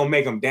because he gonna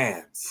make them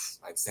dance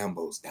like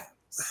Sambo's dance.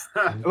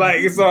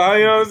 Like, so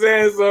you know what I'm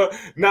saying? So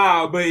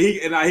but he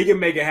can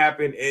make it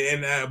happen.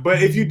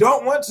 But if you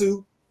don't want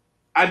to,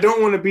 I don't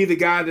want to be the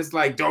guy that's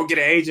like, don't get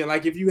an agent.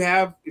 Like if you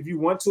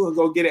want to and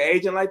go get an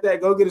agent like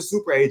that, go get a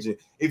super agent.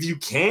 If you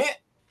can't,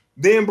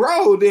 then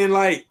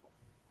like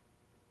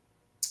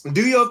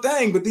do your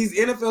thing. But these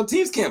NFL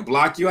teams can't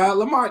block you out.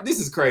 Lamar, this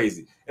is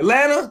crazy.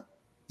 Atlanta,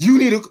 you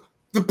need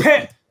the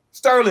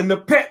Panthers.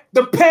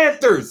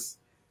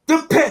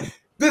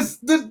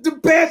 The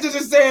Panthers are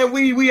saying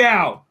we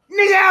out.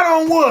 Nigga,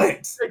 out on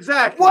what?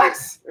 Exactly. What?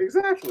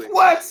 Exactly.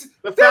 What?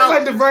 That's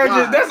like the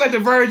Virgin. That's like the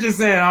Virgin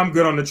saying, "I'm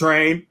good on the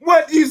train."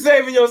 What? You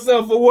saving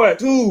yourself for what?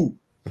 Who?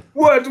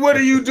 What? What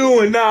are you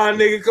doing? Nah,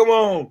 nigga, come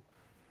on.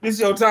 It's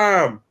your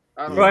time.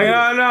 Nah, man.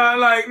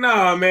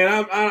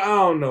 I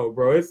don't know,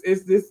 bro. It's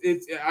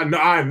I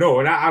know,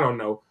 and I don't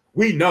know.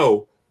 We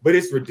know, but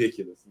it's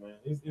ridiculous, man.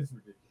 It's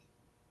ridiculous.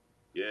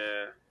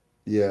 Yeah.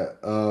 Yeah.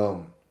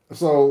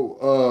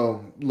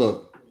 So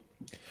look.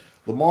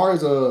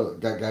 Lamar's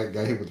got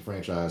hit with the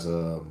franchise.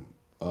 Aaron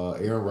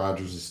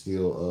Rodgers is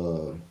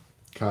still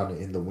kind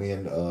of in the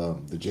wind.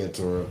 The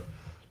Jets are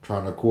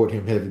trying to court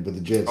him heavy, but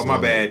the Jets. Oh, my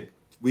bad.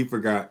 We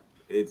forgot.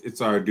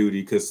 It's our duty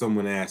because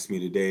someone asked me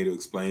today to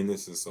explain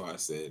this, and so I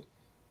said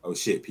Oh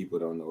shit, people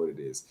don't know what it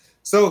is.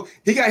 So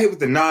he got hit with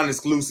the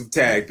non-exclusive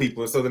tag,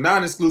 people. So the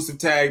non-exclusive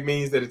tag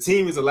means that a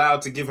team is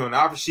allowed to give him an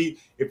offer sheet.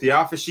 If the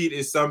offer sheet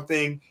is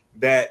something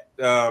that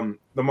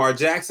Lamar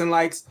Jackson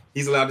likes,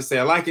 he's allowed to say,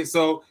 I like it.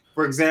 So,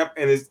 for example,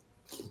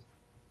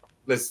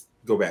 let's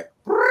go back.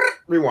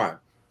 Rewind.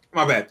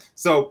 My bad.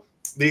 So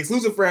the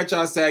exclusive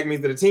franchise tag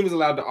means that a team is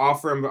allowed to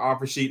offer him an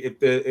offer sheet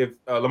if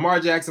Lamar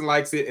Jackson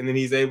likes it, and then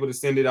he's able to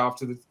send it off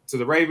to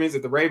the Ravens.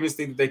 If the Ravens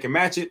think that they can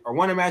match it or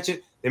want to match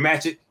it, they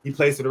match it. He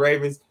plays for the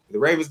Ravens. If the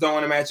Ravens don't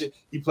want to match it,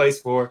 he plays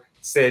for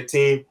said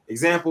team.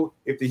 Example: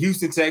 if the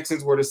Houston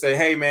Texans were to say,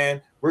 "Hey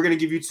man, we're going to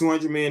give you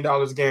 $200 million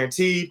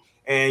guaranteed,"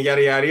 and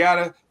yada yada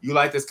yada, you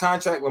like this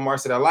contract? Lamar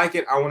said, "I like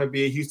it. I want to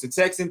be a Houston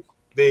Texan."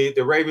 The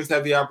Ravens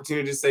have the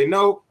opportunity to say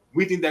no.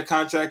 We think that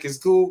contract is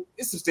cool.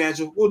 It's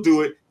substantial. We'll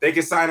do it. They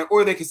can sign it,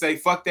 or they can say,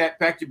 fuck that,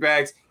 pack your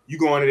bags. You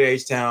go on to the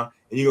H-Town,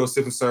 and you go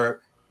sip and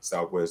syrup.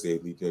 Southwest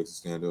Lee, Texas,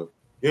 stand up.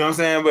 You know what I'm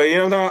saying? But, you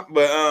know what I'm talking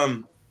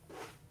about?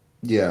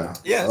 Yeah.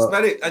 Yeah, that's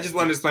about it. I just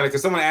wanted to explain it,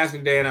 because someone asked me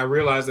today, and I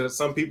realized that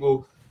some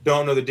people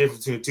don't know the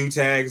difference between the two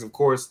tags. Of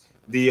course,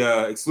 the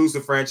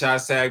exclusive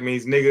franchise tag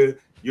means, nigga,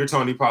 you're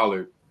Tony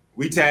Pollard.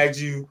 We tagged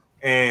you,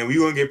 and we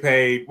going to get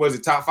paid, what is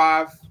it, top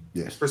 5%?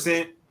 Yes.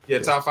 Yeah,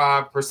 top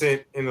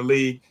 5% in the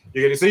league.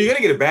 You're gonna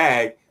get a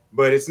bag,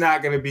 but it's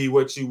not gonna be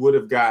what you would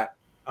have got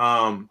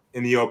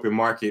in the open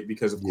market,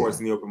 because of course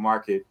in the open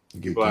market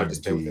people are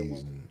just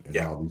and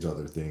all these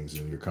other things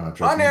in your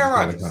contract.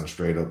 Kind of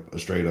straight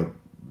up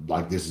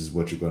like this is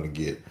what you're gonna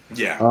get.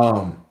 Yeah.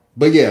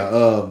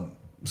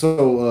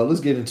 So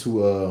let's get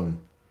into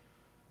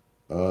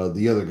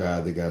the other guy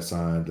that got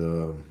signed.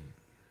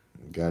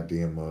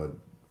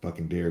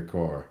 Fucking Derek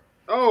Carr.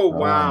 Oh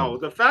wow!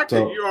 The fact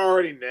that you're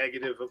already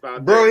negative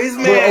about bro, his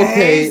man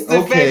hates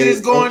the fact that it's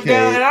going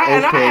down, and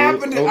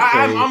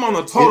I'm on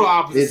the total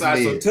opposite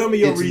side. So tell me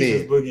your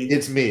reasons, Boogie.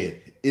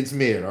 It's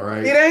mid, all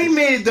right. It ain't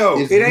mid though.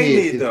 It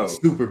ain't mid though.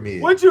 It's super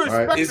mid. What you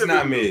expect? It's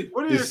not mid.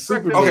 What do you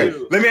expect? Okay,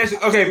 let me ask you.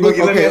 Okay,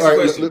 Boogie, let me ask you a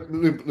question.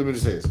 Let me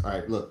just say this. All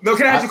right, look. No,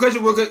 can I ask you a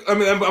question real quick? I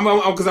mean,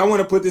 because I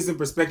want to put this in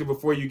perspective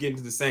before you get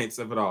into the Saints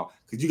of it all,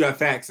 because you got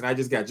facts and I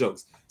just got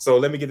jokes. So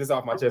let me get this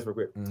off my chest real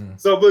quick. Mm-hmm.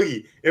 So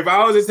Boogie, if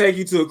I was to take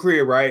you to a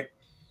crib, right,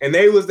 and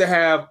they was to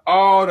have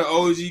all the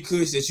OG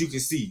kush that you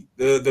could see,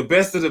 the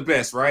best of the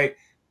best, right?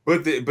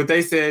 But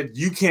they said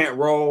you can't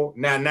roll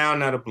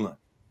not a blunt.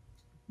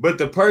 But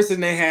the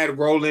person they had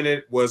rolling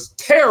it was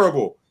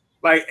terrible.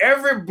 Like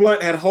every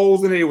blunt had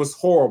holes in it. It was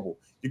horrible.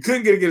 You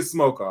couldn't get a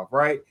smoke off,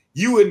 right?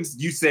 You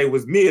say it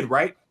was mid,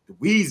 right? The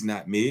weed's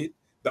not mid.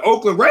 The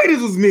Oakland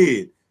Raiders was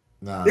mid.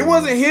 It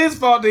wasn't his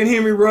fault that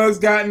Henry Ruggs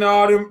got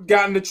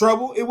into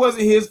trouble. It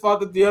wasn't his fault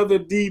that the other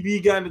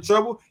DB got into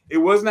trouble. It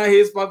was not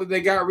his fault that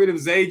they got rid of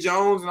Zay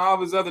Jones and all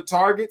of his other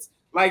targets.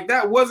 Like,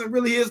 that wasn't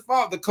really his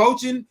fault. The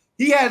coaching,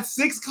 he had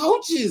 6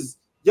 coaches.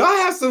 Y'all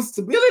have some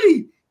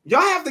stability.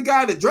 Y'all have the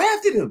guy that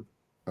drafted him.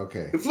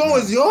 Okay. The floor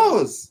is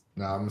yours.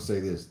 Now, I'm going to say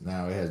this.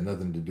 Now, it has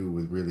nothing to do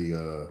with really,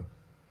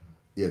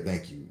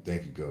 thank you,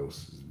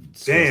 Ghost.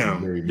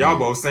 Damn, y'all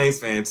both Saints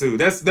fan too.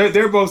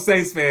 They're both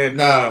Saints fan.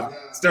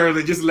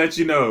 Sterling, just to let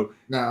you know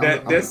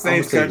that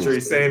Saints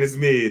country saying it's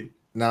mid.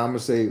 Now I'm gonna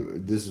say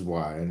this is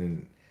why, and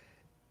then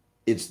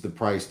it's the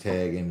price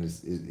tag and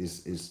it's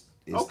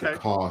the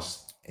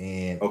cost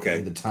and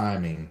the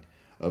timing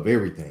of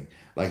everything.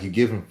 Like, you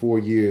give him 4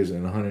 years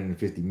and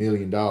 $150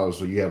 million,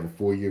 so you have a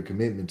 4-year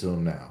commitment to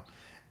him now,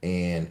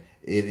 and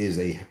it is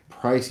a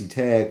pricey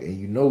tag, and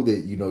you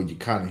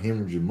kind of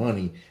hemorrhage your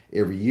money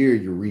every year.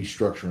 You're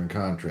restructuring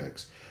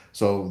contracts,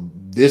 so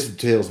this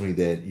tells me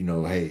that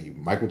hey,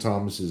 Michael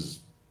Thomas is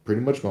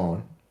pretty much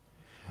gone.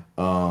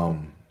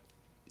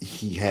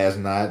 He has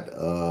not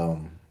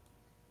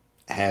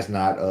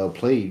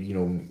played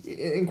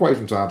in quite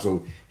some time,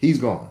 so he's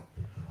gone.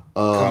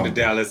 Come to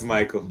Dallas,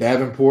 Michael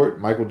Davenport,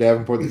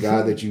 the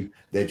guy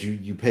that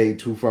you paid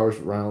 2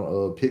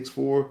 first-round picks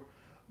for.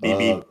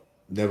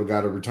 Never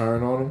got a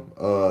return on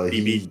him.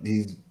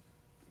 He's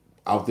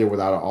out there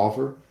without an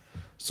offer.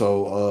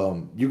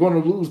 So you're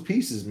going to lose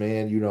pieces,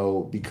 man,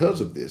 because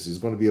of this. It's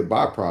going to be a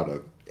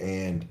byproduct.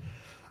 And,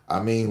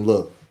 I mean,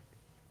 look,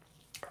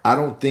 I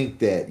don't think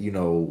that,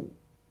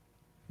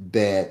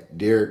 that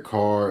Derek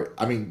Carr,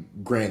 I mean,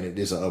 granted,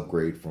 it's an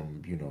upgrade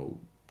from,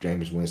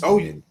 Jameis Winston. Oh,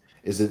 yeah.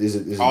 It's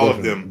a all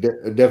of them.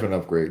 A definite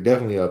upgrade.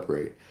 Definitely an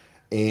upgrade.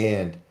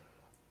 And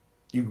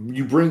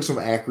you bring some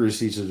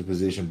accuracy to the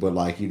position, but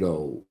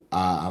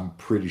I'm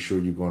pretty sure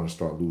you're going to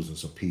start losing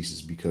some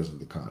pieces because of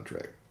the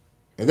contract.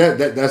 And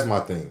that's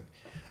my thing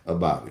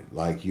about it.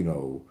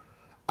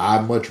 I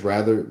much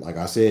rather, like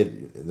I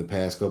said in the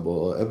past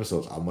couple of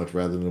episodes, I'd much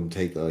rather them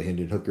take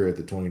Hendon Hooker at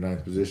the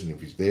 29th position if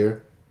he's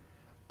there.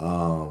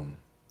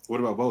 What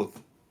about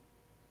both?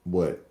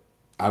 What?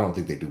 I don't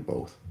think they do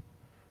both.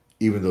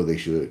 Even though they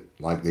should.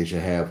 Like, they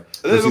should have.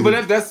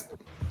 But that's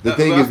the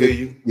thing is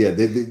that,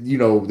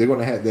 they're going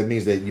to have, that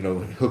means that,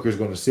 Hooker's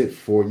going to sit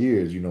 4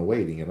 years,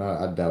 waiting. And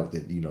I doubt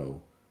that, he's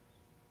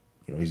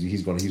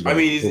going to. I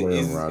mean,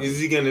 is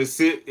he going to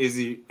sit? Is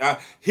he?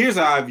 Here's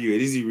how I view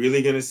it. Is he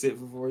really going to sit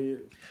for 4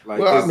 years?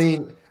 I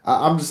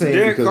I'm just saying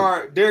Derek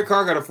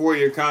Carr got a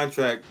 4-year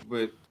contract,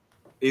 but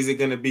is it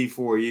going to be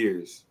 4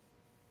 years?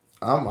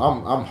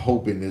 I'm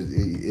hoping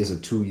it's a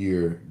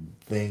 2-year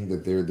thing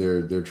that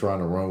they're trying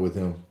to run with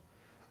him.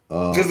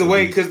 Because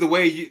the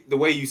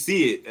way you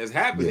see it as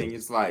happening,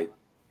 it's like,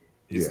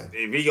 if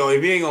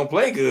he ain't gonna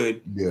play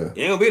good, he ain't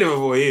gonna be there for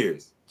 4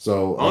 years.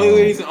 So only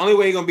way he's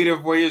gonna be there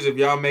for 4 years if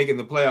y'all making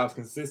the playoffs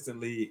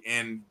consistently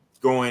and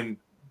going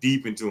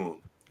deep into them.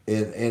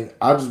 And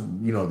I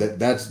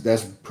just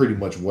that's pretty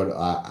much what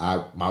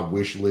my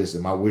wish list,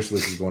 and my wish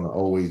list is going to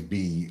always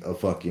be a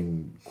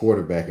fucking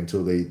quarterback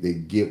until they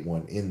get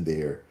one in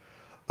there.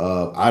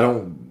 I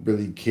don't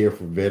really care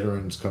for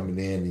veterans coming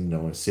in,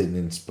 and sitting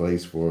in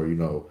place for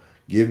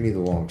give me the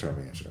long term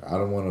answer. I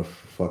don't want a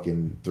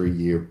fucking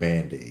 3-year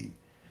Band-Aid.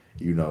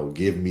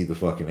 Give me the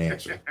fucking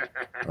answer.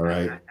 All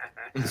right.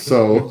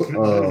 So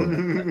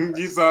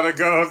you saw the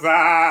goals.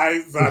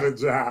 You saw the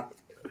job.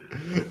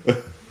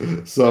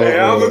 So hey,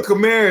 Alvin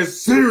Kamara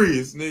is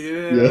serious,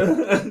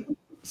 nigga. Yeah.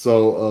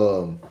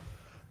 So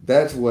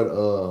that's where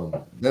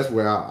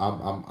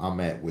I'm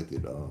at with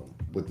it.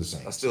 With the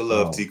Saints. I still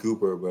love T.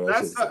 Cooper, but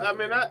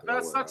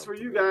that sucks for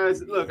you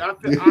guys. Look,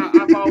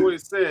 I've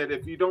always said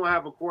if you don't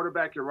have a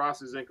quarterback, your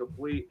roster's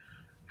incomplete.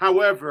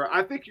 However,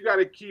 I think you got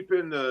to keep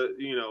in the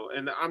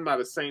and I'm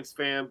not a Saints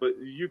fan, but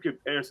you could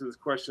answer this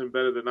question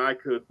better than I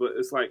could. But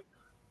it's like,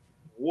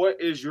 what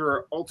is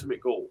your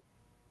ultimate goal?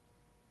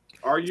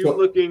 Are you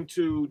looking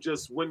to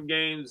just win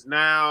games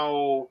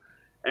now?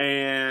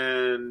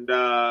 And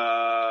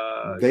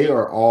they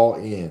are all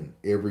in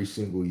every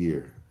single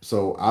year.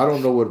 So I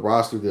don't know what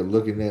roster they're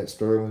looking at,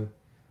 Sterling,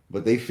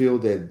 but they feel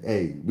that,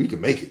 hey, we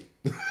can make it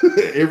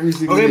every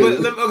single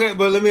year.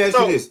 But let me ask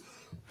you this.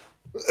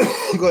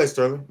 Go ahead,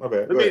 Sterling. My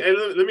bad.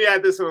 Let me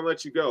add this and I'll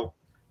let you go.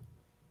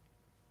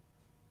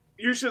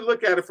 You should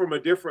look at it from a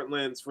different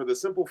lens for the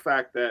simple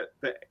fact that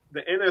the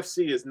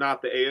NFC is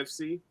not the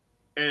AFC.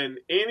 And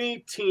any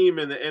team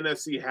in the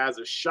NFC has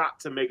a shot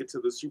to make it to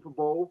the Super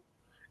Bowl.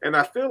 And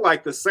I feel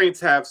like the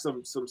Saints have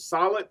some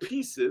solid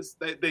pieces.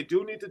 They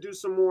do need to do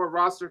some more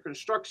roster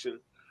construction.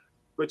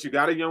 But you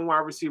got a young wide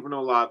receiver in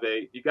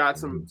Olave. You got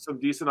some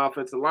decent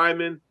offensive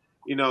linemen.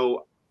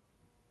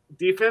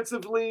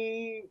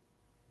 Defensively,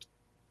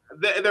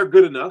 they're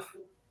good enough.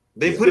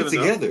 They put it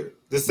together.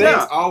 The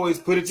Saints always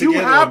put it together.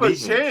 You have a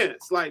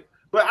chance.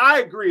 But I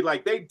agree.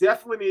 They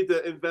definitely need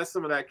to invest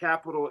some of that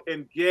capital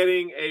in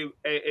getting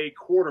a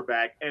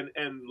quarterback and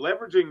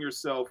leveraging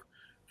yourself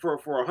for a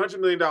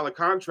 $100 million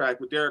contract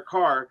with Derek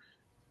Carr.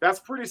 That's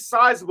pretty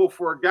sizable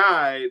for a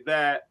guy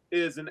that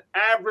is an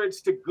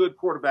average to good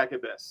quarterback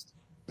at best.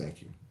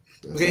 Thank you.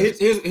 Okay,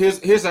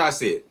 here's how I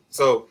see it.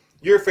 So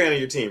you're a fan of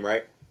your team,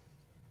 right?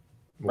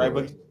 Right,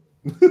 but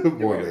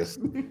more or less.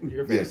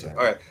 You're a fan. Yes, all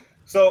right.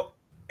 So.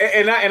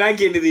 And I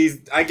get into these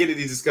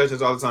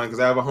discussions all the time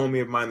because I have a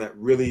homie of mine that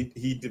really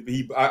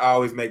I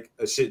always make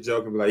a shit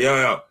joke and be like,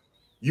 yo,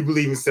 you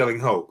believe in selling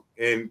hope,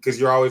 and because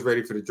you're always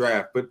ready for the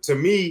draft. But to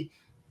me,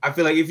 I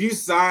feel like if you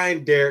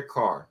sign Derek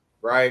Carr,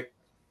 right,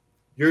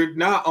 you're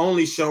not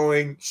only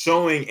showing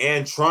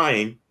and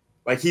trying.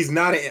 Like he's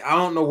not. I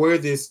don't know where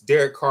this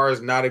Derek Carr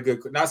is not a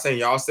good. Not saying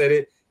y'all said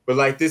it, but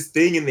like this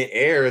thing in the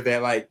air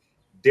that like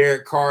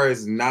Derek Carr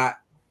is not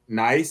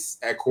nice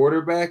at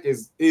quarterback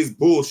is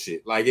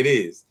bullshit. Like it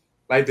is.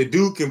 Like the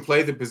dude can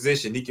play the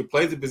position. He can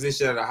play the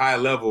position at a high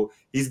level.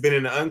 He's been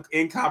in an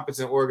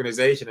incompetent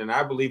organization, and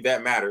I believe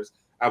that matters.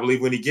 I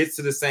believe when he gets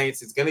to the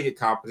Saints, it's going to get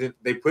competent.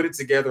 They put it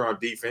together on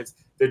defense.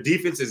 Their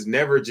defense is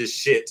never just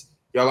shit.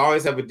 Y'all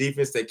always have a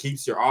defense that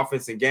keeps your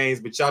offense in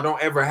games, but y'all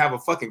don't ever have a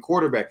fucking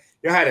quarterback.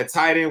 Y'all had a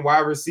tight end, wide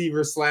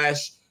receiver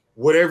 /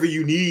 whatever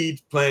you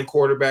need playing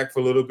quarterback for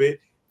a little bit.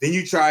 Then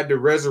you tried to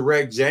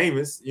resurrect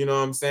Jameis, you know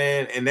what I'm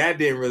saying? And that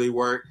didn't really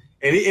work.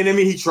 And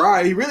he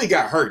tried. He really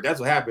got hurt. That's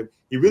what happened.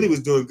 He really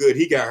was doing good.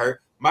 He got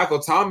hurt. Michael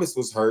Thomas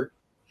was hurt.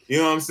 You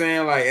know what I'm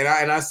saying? Like, and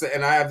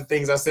I have the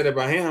things I said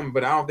about him,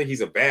 but I don't think he's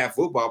a bad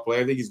football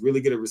player. I think he's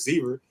really good at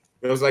receiver.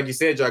 It was like you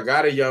said, y'all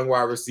got a young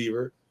wide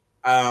receiver.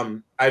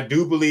 I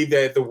do believe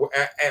that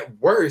at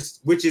worst,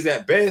 which is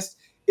at best,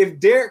 if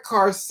Derek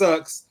Carr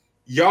sucks,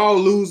 y'all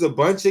lose a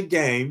bunch of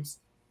games.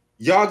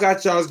 Y'all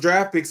got y'all's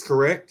draft picks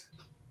correct.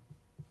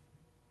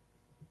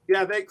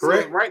 Yeah,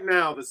 correct. So right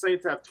now the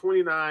Saints have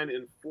 29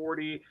 and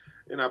 40,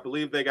 and I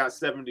believe they got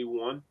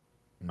 71.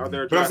 Are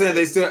there? But I'm saying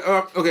they still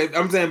okay.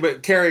 I'm saying,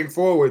 but carrying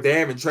forward, they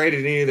haven't traded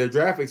any of their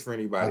draft picks for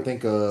anybody. I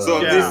think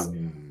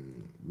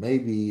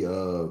maybe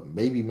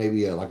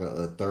like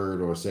a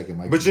third or a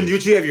second. But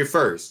you have your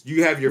first.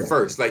 You have your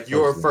first, like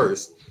your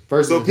first.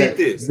 So peep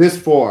this. This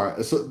far.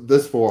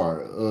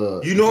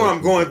 You know where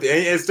I'm going,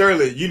 and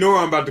Sterling. You know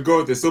where I'm about to go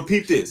with this. So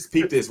peep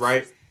this.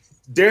 Right.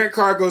 Derek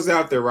Carr goes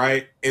out there,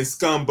 right, and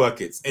scum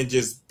buckets and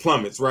just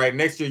plummets, right?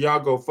 Next year, y'all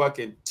go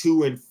fucking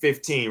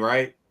 2-15,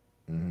 right?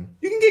 Mm-hmm.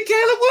 You can get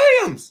Caleb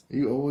Williams.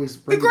 You always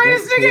the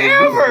greatest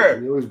nigga ever.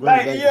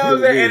 Like, you know what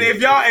I'm saying?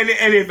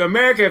 And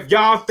if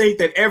y'all think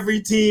that every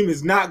team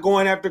is not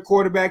going after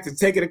quarterbacks and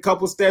taking a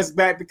couple steps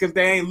back because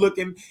they ain't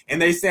looking and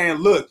they saying,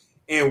 look,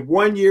 And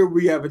 1 year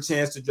we have a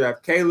chance to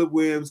draft Caleb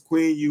Williams,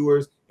 Quinn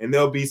Ewers, and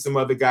there'll be some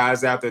other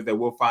guys out there that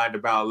we'll find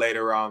about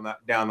later on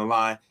down the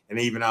line. And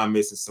even I'm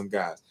missing some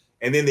guys.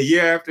 And then the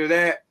year after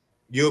that,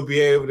 you'll be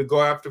able to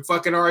go after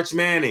fucking Arch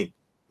Manning.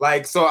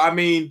 Like, so I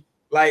mean,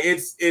 like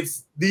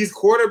it's these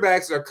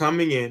quarterbacks are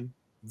coming in.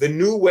 The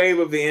new wave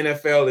of the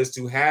NFL is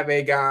to have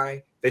a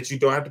guy that you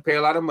don't have to pay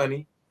a lot of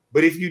money.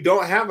 But if you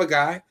don't have a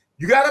guy,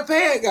 you got to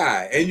pay a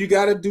guy and you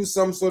got to do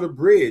some sort of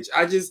bridge.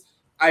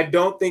 I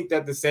don't think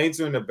that the Saints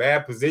are in a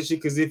bad position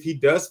because if he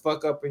does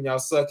fuck up and y'all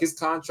suck, his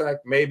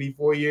contract maybe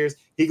 4 years,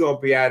 he going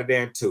to be out of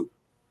there in 2.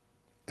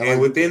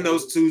 And within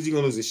those 2, you're going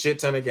to lose a shit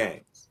ton of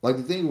games. Like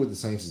the thing with the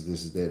Saints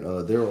is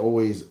that they're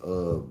always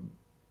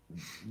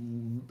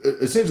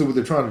essentially what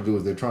they're trying to do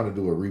is they're trying to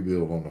do a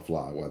rebuild on the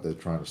fly while they're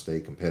trying to stay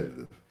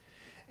competitive.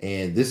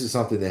 And this is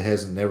something that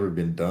hasn't never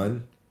been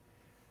done.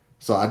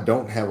 So I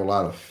don't have a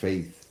lot of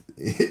faith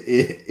in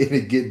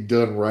it getting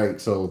done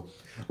right. So,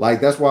 like,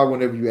 that's why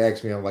whenever you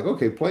ask me, I'm like,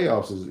 okay,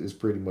 playoffs is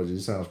pretty much,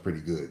 it sounds pretty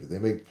good. If they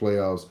make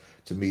playoffs,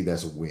 to me,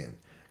 that's a win.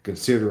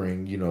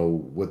 Considering, you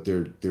know, what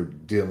they're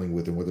dealing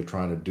with and what they're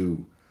trying to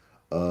do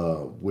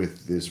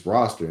with this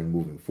roster and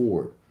moving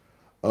forward.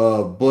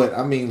 But,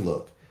 I mean,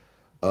 look,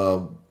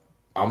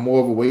 I'm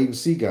more of a wait and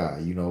see guy,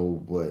 you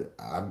know. But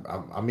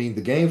I mean,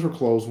 the games were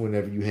close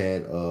whenever you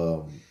had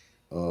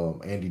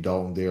Andy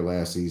Dalton there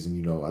last season.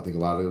 You know, I think a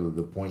lot of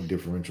the point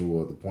differential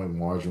or the point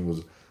margin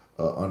was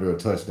under a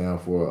touchdown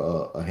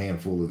for a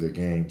handful of their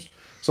games.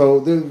 So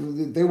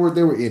they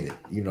were in it,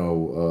 you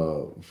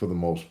know, for the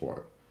most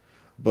part.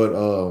 But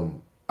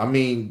I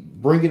mean,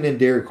 bringing in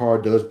Derek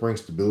Carr does bring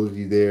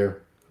stability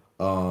there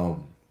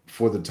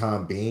for the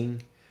time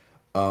being.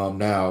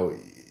 Now,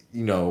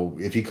 you know,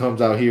 if he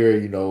comes out here,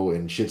 you know,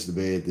 and shits the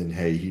bed, then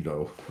hey, you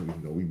know,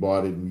 we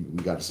bought it,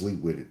 we got to sleep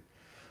with it.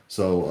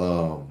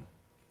 So,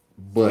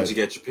 but you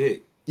get your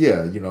pick.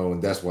 Yeah, you know,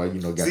 and that's why, you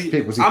know, got the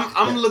pick.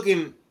 I'm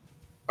looking.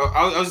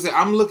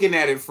 I'm looking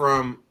at it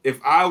from if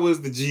I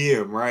was the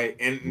GM, right?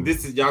 And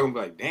this is y'all gonna be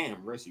like,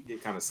 damn, Russ, you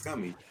get kind of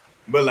scummy.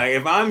 But like,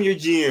 if I'm your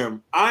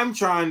GM, I'm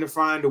trying to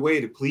find a way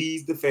to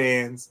please the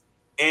fans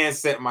and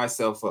set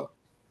myself up.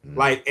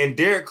 Like, and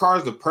Derek Carr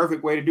is the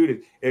perfect way to do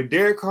this. If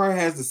Derek Carr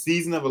has the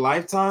season of a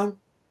lifetime,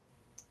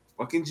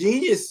 fucking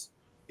genius.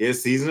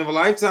 It's season of a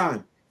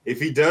lifetime. If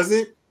he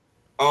doesn't,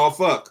 oh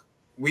fuck,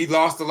 we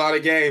lost a lot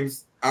of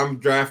games. I'm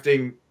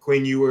drafting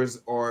Quinn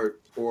Ewers or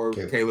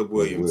Caleb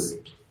Williams.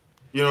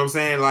 You know what I'm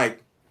saying?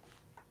 Like,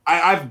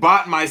 I've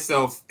bought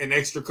myself an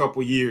extra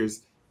couple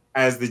years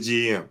as the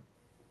GM.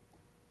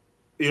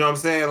 You know what I'm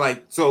saying?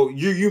 Like, so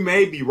you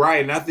may be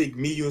right, and I think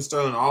me, you, and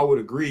Sterling all would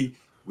agree.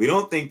 We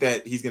don't think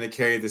that he's going to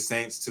carry the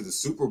Saints to the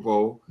Super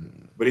Bowl.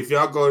 But if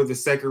y'all go to the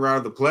second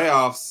round of the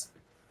playoffs,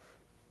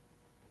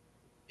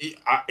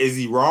 is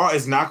he wrong?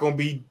 It's not going to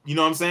be, you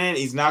know what I'm saying?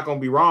 He's not going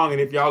to be wrong. And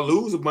if y'all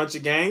lose a bunch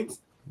of games,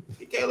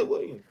 Caleb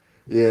Williams.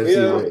 Yeah,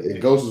 see,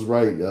 Ghost is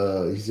right.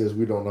 He says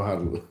we don't know how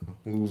to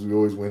lose. We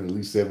always win at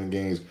least 7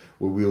 games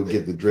where we'll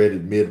get the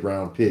dreaded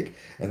mid-round pick.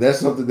 And that's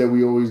something that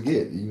we always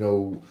get. You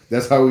know,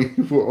 that's how we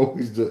were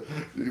always do.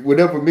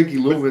 Whenever Mickey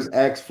Loomis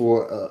asked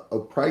for a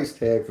price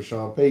tag for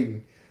Sean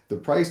Payton, the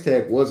price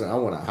tag wasn't, I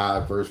want a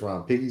high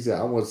first-round pick. He said,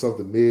 I want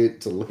something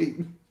mid to late.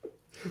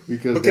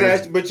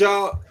 But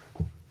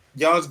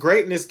y'all's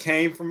greatness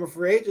came from a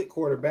free agent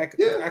quarterback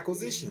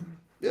acquisition.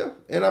 Yeah,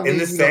 and I mean in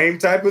the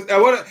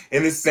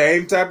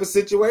same type of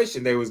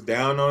situation, they was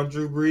down on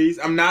Drew Brees.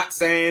 I'm not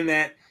saying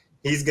that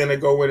he's gonna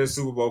go win a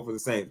Super Bowl for the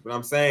Saints, but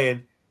I'm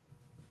saying,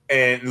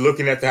 and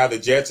looking at how the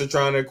Jets are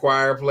trying to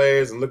acquire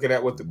players, and looking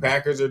at what the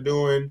Packers are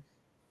doing,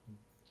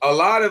 a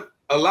lot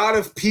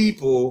of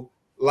people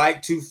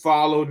like to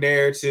follow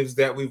narratives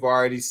that we've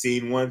already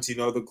seen once. You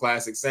know the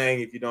classic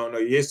saying: "If you don't know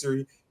your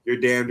history, you're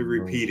damned to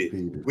repeat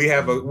it." We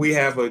have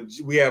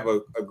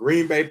a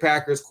Green Bay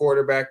Packers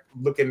quarterback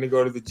looking to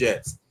go to the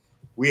Jets.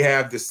 We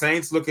have the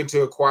Saints looking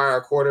to acquire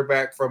a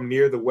quarterback from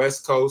near the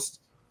West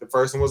Coast. The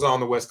first one was on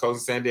the West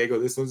Coast in San Diego.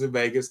 This one's in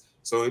Vegas.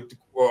 So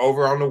we're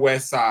over on the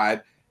West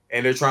side,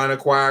 and they're trying to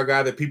acquire a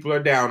guy that people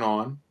are down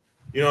on.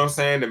 You know what I'm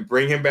saying? And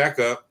bring him back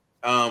up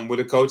with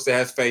a coach that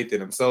has faith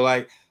in him. So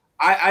like,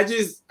 I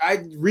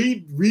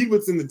read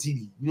what's in the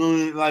TV. You know what I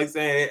mean? Like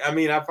saying, I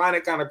mean, I find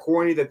it kind of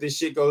corny that this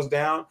shit goes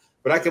down.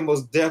 But I can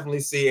most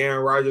definitely see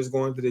Aaron Rodgers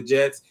going to the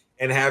Jets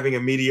and having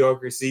a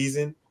mediocre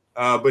season,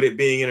 but it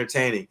being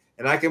entertaining.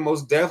 And I can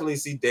most definitely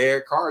see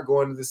Derek Carr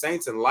going to the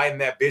Saints and lighting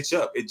that bitch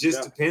up. It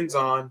just depends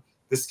on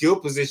the skill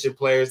position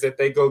players that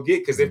they go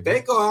get. Because if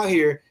they go out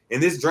here in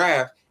this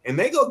draft and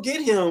they go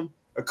get him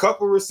a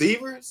couple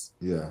receivers.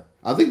 Yeah.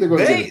 I think they're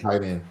going to get a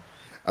tight end.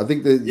 I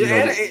think that,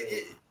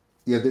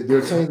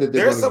 they're saying that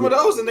there's some of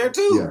those in there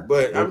too. Yeah.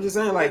 But I'm just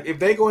saying, like, if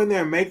they go in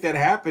there and make that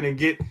happen and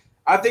get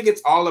 – I think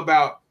it's all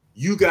about –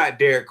 you got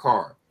Derek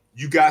Carr.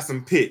 You got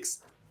some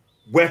picks,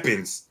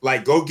 weapons.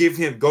 Like, go get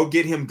him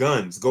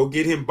guns. Go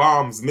get him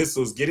bombs,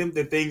 missiles. Get him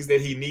the things that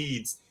he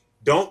needs.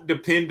 Don't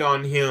depend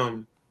on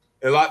him.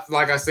 A lot,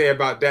 like I say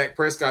about Dak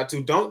Prescott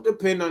too. Don't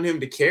depend on him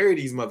to carry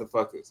these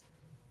motherfuckers.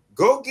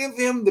 Go give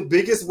him the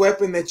biggest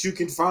weapon that you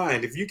can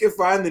find. If you can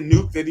find the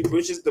nuke that he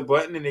pushes the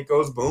button and it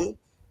goes boom,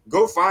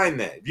 go find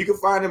that. If you can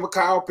find him a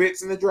Kyle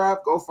Pitts in the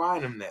draft, go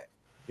find him that.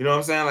 You know what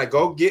I'm saying? Like,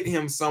 go get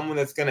him someone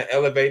that's going to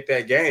elevate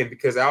that game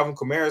because Alvin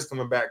Kamara is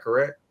coming back,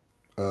 correct?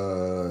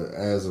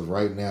 As of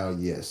right now,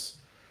 yes.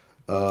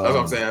 That's what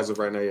I'm saying. As of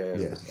right now, yeah.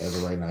 Yes, as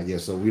of right now,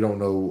 yes. So we don't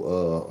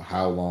know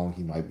how long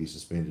he might be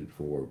suspended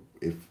for,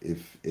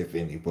 if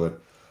any.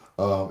 But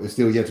it's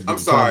still yet to be. I'm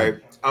sorry.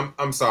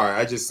 I'm sorry.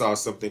 I just saw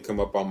something come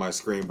up on my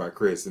screen by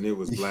Chris, and it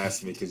was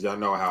blasphemy because y'all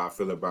know how I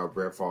feel about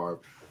Brett Favre.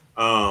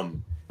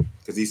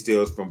 Because he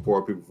steals from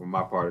poor people from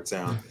my part of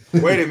town.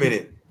 Wait a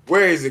minute.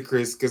 Where is it,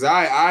 Chris? Because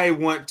I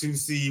want to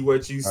see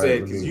what you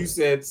said because you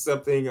said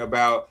something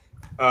about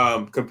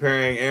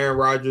comparing Aaron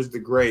Rodgers the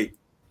GREAT.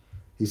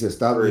 He said,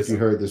 "Stop me if you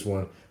heard this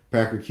one."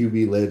 Packer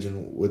QB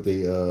legend with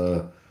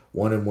a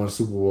 1-1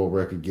 Super Bowl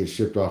record gets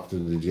shipped off to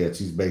the Jets.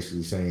 He's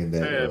basically saying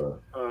that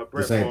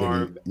the same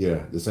thing.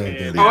 The same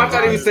thing. Oh, I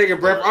thought he was taking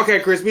Brett. Okay,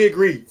 Chris, we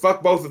agree.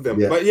 Fuck both of them.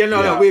 Yeah. But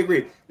no, we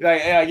agree.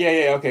 Like,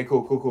 yeah. Okay,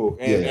 cool.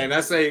 And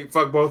I say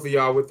fuck both of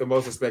y'all with the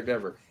most respect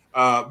ever.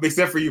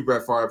 Except for you,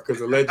 Brett Favre,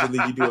 because allegedly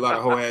you do a lot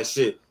of whole ass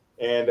shit,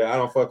 and I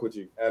don't fuck with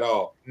you at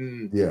all.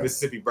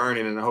 Mississippi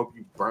burning, and I hope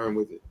you burn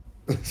with it.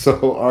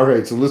 So all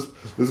right, so let's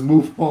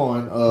move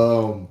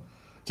on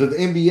to the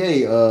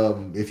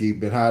NBA. If you've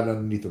been hiding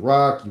underneath the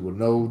rock, you will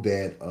know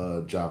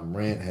that John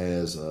Morant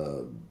has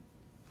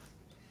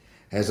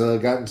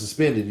gotten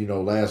suspended. You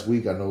know, last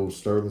week I know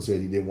Sterling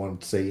said he didn't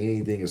want to say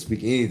anything or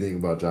speak anything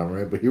about John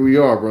Morant, but here we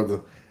are,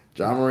 brother.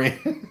 John Morant,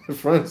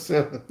 front and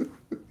center.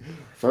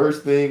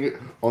 First thing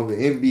on the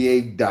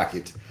NBA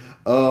docket.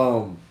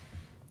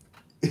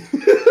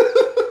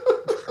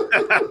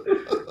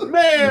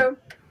 Man.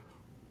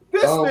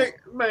 This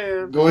nigga,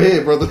 man. Go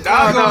ahead, brother.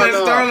 I was gonna let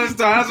Sterling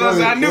start.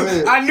 I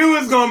knew it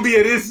was gonna be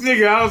a this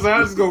nigga. I was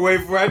just gonna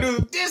wait for it. I knew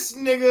this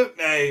nigga.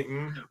 Hey.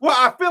 Well,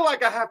 I feel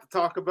like I have to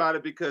talk about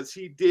it because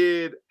he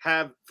did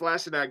have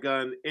flashing that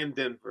gun in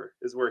Denver,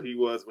 is where he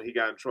was when he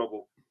got in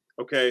trouble.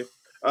 Okay.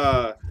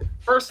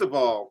 First of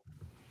all,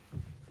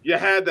 you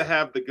had to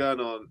have the gun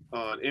on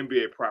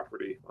NBA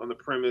property, on the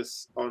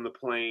premise, on the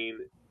plane,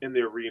 in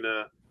the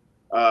arena.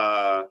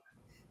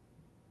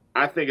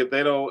 I think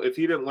if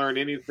he didn't learn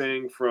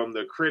anything from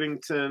the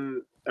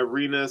Crittington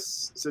Arena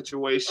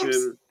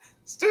situation,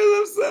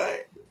 I'm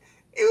sorry.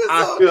 He was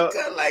holding a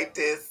gun like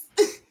this.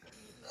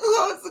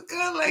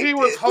 He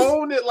was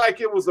holding it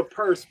like it was a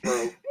purse, bro.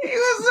 He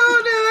was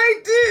holding it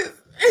like this.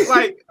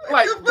 Like,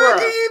 what the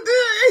fuck are you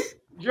doing?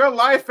 Your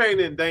life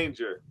ain't in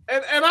danger.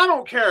 And I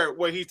don't care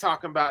what he's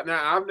talking about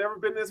now. I've never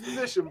been in this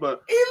position,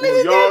 but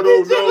y'all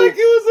don't know. Like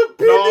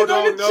y'all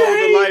don't know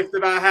the life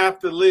that I have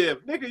to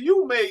live. Nigga,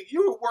 you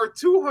were worth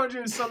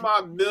 $200 some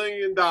odd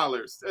million.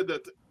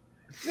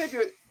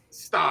 Nigga,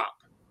 stop.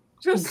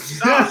 Just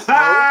stop,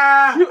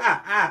 bro.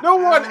 No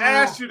one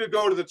asked you to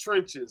go to the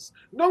trenches.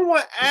 No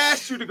one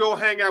asked you to go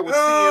hang out with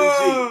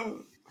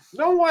CMG.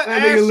 No one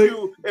asked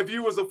you if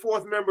you was a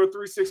fourth member of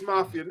 3-6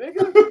 Mafia,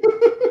 nigga.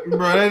 Bro,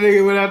 that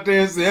nigga went out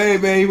there and said, hey,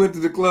 man, he went to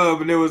the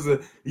club, and there was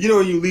when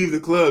you leave the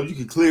club, you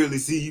can clearly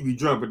see you be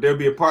drunk, but there'll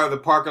be a part of the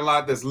parking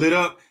lot that's lit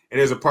up, and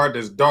there's a part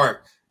that's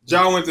dark.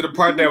 John went to the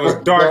part that was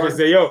dark and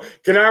said, yo,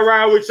 can I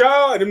ride with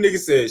y'all? And them niggas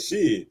said,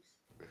 shit.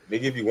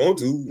 Nigga, if you want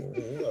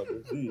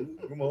to.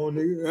 Come on,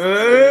 nigga.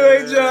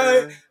 Hey,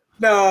 John.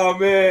 No,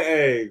 man,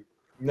 hey.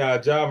 Nah,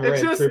 John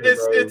Morant tripping,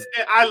 bro.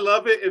 I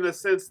love it in the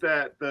sense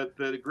that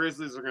the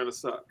Grizzlies are gonna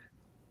suck.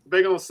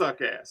 They're gonna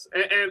suck ass,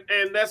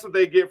 and that's what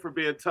they get for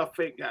being tough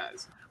fake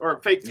guys or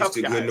fake tough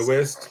guys. In the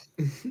West.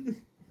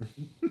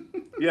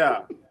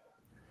 Yeah.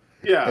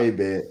 Hey,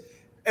 man.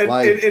 And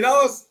I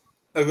was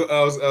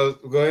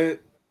go ahead.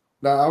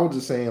 No, I was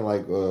just saying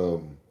like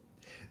the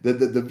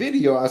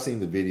video. I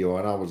seen the video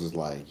and I was just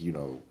like,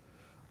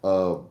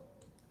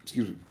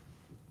 excuse me.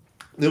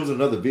 There was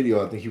another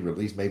video I think he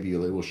released. Maybe it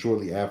was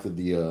shortly after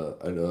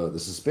the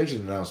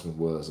suspension announcement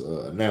was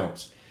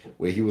announced,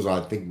 where he was, I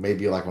think,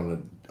 maybe like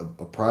on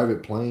a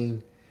private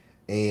plane,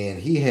 and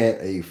he had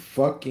a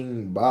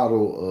fucking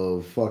bottle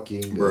of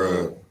fucking.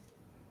 Bro,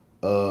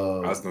 I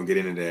was gonna get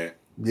into that.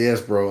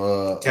 Yes,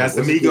 bro.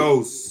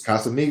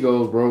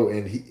 Casamigos, bro,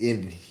 and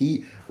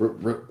he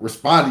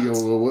Respondio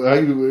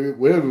or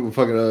whatever the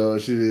fucking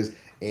shit is,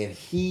 and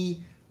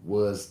he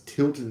was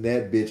tilting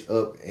that bitch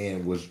up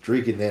and was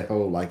drinking that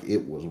whole like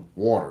it was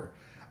water.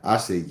 I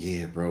said,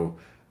 yeah, bro,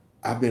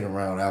 I've been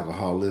around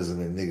alcoholism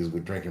and niggas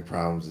with drinking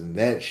problems, and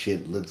that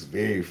shit looks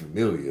very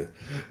familiar.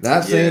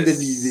 Not saying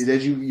that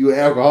you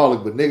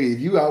alcoholic, but nigga,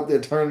 if you out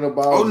there turning up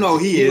all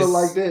he is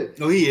like that.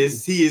 No, he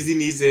is. He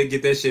needs to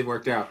get that shit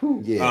worked out.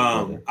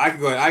 Yeah. I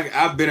can go.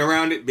 I've been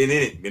around it, been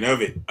in it, been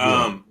of it.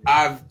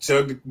 I've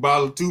chugged a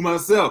bottle too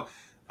myself.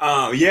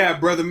 Yeah,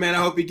 brother, man, I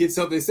hope he gets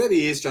help. They said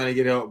he is trying to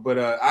get help, but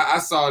I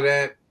saw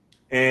that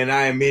and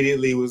I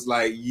immediately was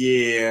like,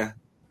 he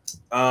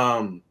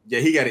got an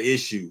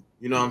issue.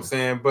 You know what I'm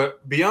saying?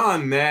 But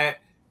beyond that,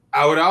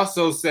 I would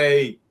also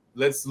say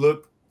let's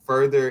look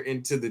further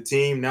into the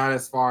team, not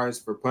as far as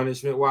for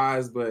punishment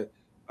wise, but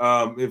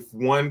If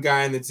one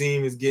guy in the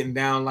team is getting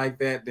down like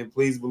that, then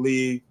please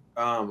believe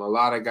a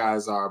lot of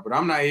guys are. But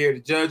I'm not here to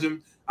judge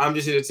them. I'm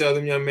just here to tell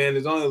them, young man,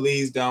 there's only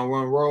leads down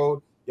one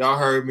road. Y'all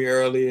heard me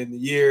earlier in the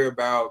year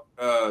about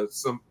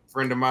some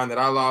friend of mine that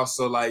I lost.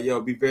 So, like,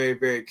 yo, be very,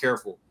 very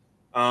careful.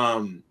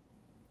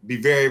 Be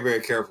very,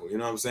 very careful. You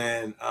know what I'm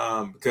saying?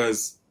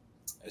 Because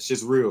it's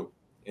just real,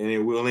 and it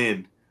will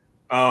end.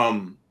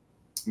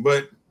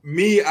 But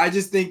me, I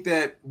just think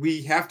that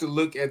we have to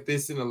look at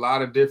this in a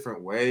lot of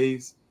different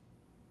ways.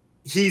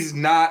 He's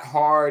not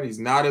hard. He's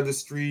not of the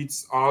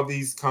streets. All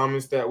these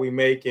comments that we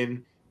make,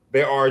 and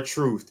there are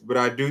truth. But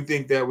I do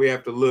think that we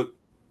have to look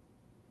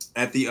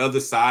at the other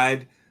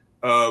side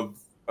of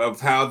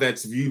how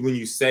that's viewed when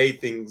you say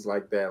things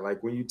like that.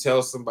 Like when you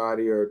tell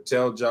somebody or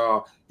tell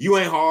y'all, you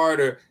ain't hard,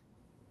 or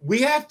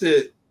we have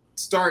to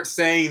start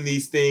saying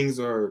these things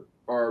or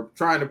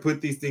trying to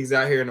put these things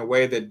out here in a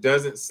way that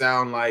doesn't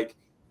sound like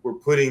we're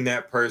putting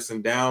that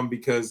person down,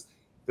 because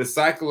the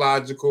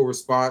psychological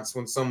response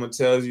when someone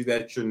tells you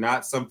that you're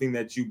not something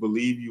that you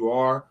believe you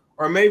are,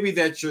 or maybe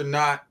that you're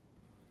not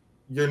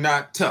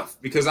tough,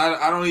 because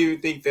I don't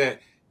even think that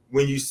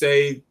when you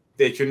say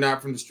that you're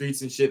not from the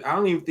streets and shit, I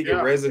don't even think it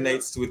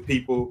resonates with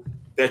people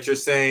that you're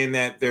saying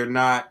that they're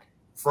not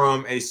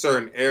from a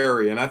certain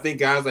area. And I think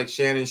guys like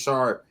Shannon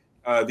Sharp,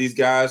 these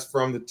guys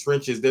from the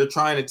trenches, they're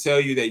trying to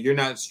tell you that you're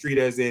not street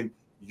as in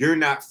you're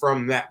not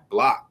from that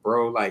block,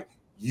 bro. Like,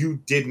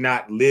 you did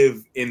not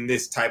live in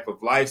this type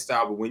of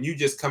lifestyle. But when you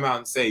just come out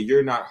and say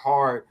you're not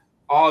hard,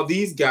 all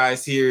these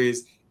guys here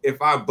is,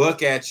 if I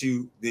buck at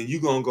you, then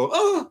you gonna go,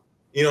 oh,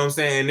 you know what I'm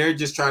saying? And they're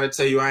just trying to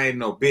tell you I ain't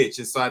no bitch.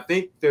 And so I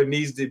think there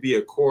needs to be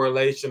a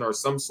correlation or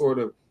some sort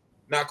of,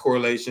 not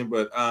correlation,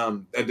 but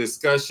a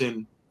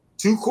discussion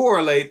to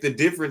correlate the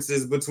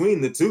differences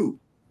between the two.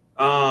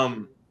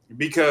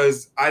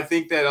 Because I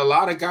think that a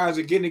lot of guys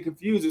are getting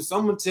confused. If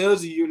someone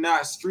tells you you're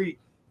not street,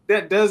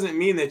 that doesn't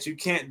mean that you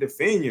can't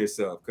defend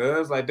yourself,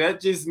 cuz like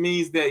that just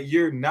means that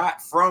you're not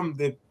from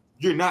the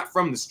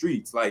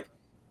streets. Like,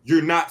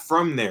 you're not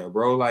from there,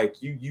 bro.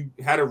 Like, you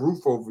had a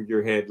roof over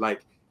your head.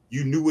 Like,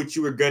 you knew what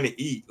you were gonna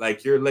eat.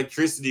 Like, your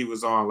electricity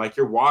was on. Like,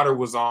 your water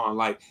was on.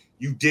 Like,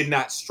 you did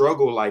not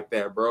struggle like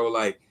that, bro.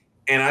 Like,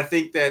 and I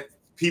think that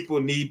people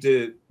need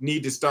to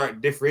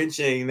start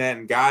differentiating that,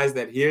 and guys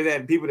that hear that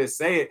and people that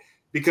say it,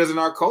 because in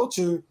our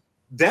culture,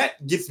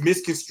 that gets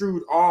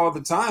misconstrued all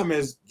the time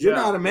as you're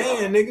not a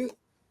man, nigga.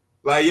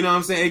 Like, you know what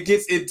I'm saying?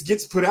 It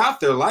gets put out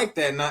there like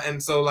that.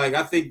 And so, like,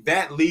 I think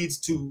that leads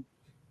to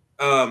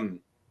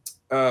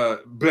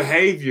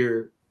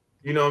behavior,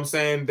 you know what I'm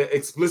saying? The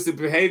explicit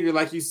behavior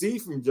like you see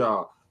from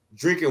Ja,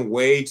 drinking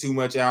way too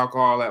much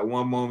alcohol at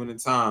one moment in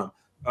time,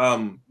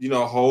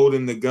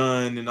 holding the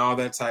gun and all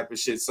that type of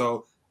shit.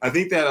 So I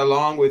think that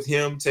along with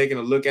him taking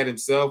a look at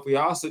himself, we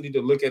also need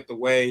to look at the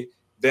way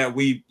that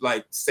we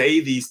like say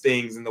these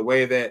things and the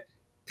way that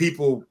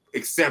people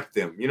accept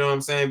them. You know what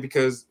I'm saying?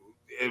 Because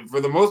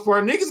for the most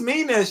part, niggas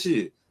mean that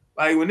shit.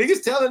 Like, when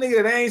niggas tell a nigga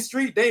that they ain't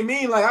street, they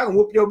mean like, I can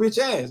whoop your bitch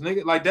ass,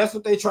 nigga. Like, that's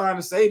what they trying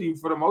to say to you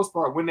for the most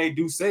part when they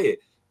do say it.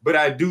 But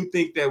I do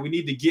think that we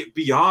need to get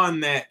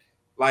beyond that,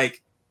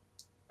 like,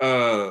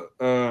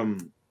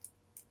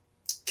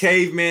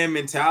 caveman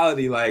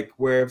mentality, like,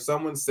 where if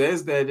someone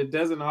says that, it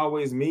doesn't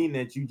always mean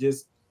that you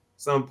just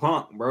some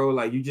punk, bro.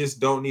 Like, you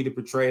just don't need to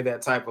portray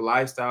that type of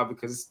lifestyle,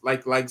 because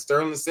like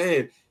Sterling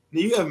said,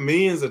 you have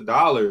millions of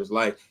dollars.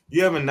 Like,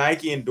 you have a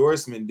Nike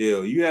endorsement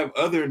deal. You have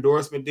other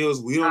endorsement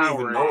deals we don't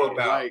even know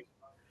about. Like,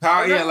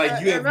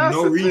 you have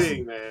no reason,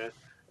 thing, man.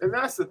 And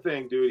that's the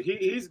thing, dude.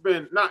 He's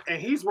been and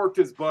he's worked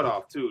his butt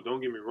off too. Don't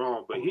get me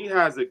wrong, but he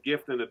has a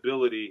gift and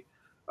ability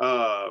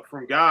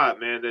from God,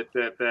 man.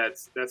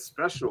 That's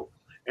special.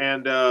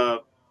 And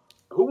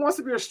who wants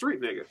to be a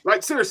street nigga?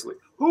 Like, seriously,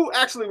 who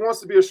actually wants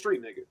to be a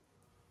street nigga?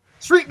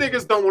 Street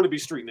niggas don't want to be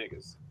street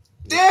niggas.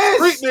 Yes!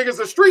 Street niggas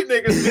are street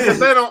niggas because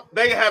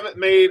they haven't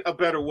made a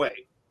better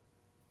way.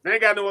 They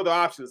ain't got no other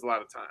options a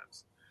lot of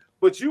times.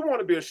 But you want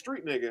to be a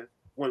street nigga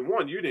when,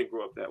 one, you didn't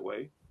grow up that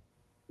way.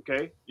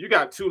 Okay? You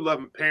got two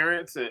loving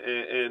parents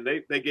and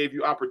they gave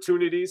you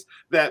opportunities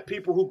that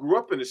people who grew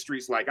up in the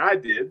streets like I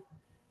did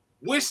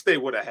wish they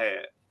would have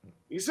had.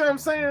 You see what I'm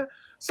saying?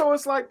 So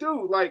it's like,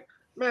 dude, like,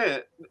 man,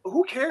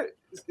 who cares?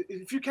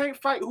 If you can't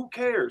fight, who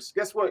cares?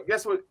 Guess what?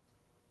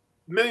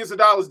 Millions of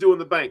dollars do in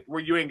the bank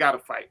where you ain't got to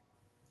fight.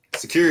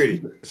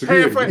 Security.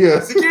 Yeah.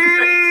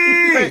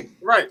 Security.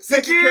 Right.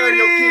 Taking care of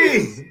your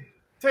kids.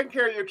 Taking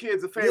care of your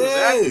kids and family.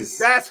 Yes.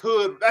 That's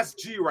hood. That's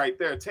G right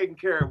there. Taking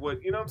care of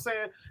what, you know what I'm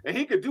saying? And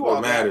he could do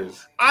all matters.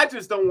 that. I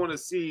just don't want to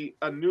see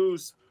a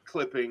news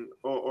clipping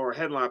or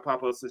headline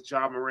pop up says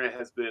Ja Morant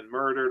has been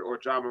murdered or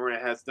Ja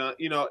Morant has done,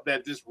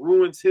 that just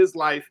ruins his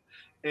life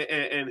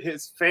and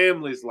his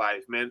family's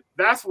life, man.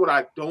 That's what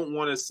I don't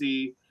want to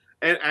see.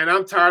 And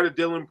I'm tired of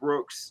Dylan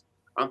Brooks.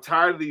 I'm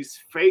tired of these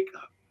fake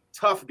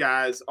tough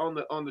guys on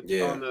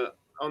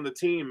the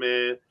team,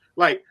 man.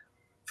 Like,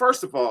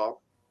 first of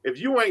all, if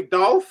you ain't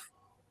Dolph,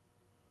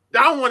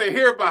 I don't want to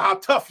hear about how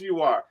tough you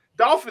are.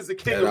 Dolph is the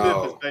king of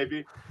Memphis,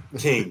 baby.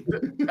 King.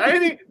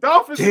 Ain't he?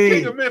 Dolph is the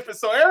king of King. Memphis.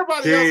 So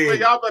everybody else, man,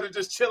 King. y'all better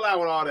just chill out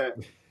with all that.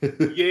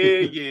 Yeah.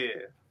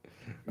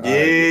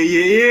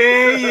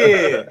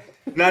 Yeah.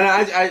 No,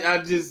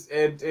 I just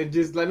and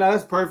just like no,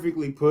 that's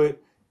perfectly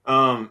put.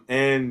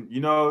 And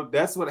you know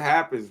that's what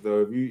happens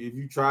though. If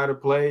you try to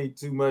play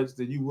too much,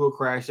 then you will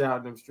crash out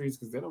in them streets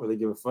because they don't really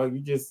give a fuck.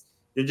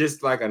 You're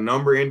just like a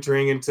number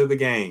entering into the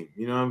game.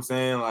 You know what I'm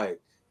saying? Like,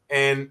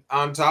 and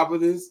on top of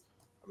this,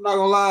 I'm not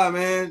gonna lie,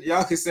 man.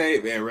 Y'all can say,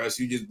 man, Russ,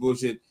 you just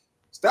bullshit.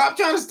 Stop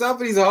trying to stuff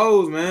these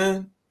hoes,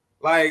 man.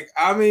 Like,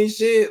 I mean,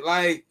 shit.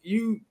 Like,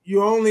 you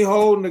only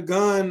holding the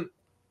gun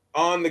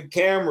on the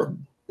camera.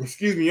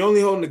 Excuse me, you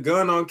only holding the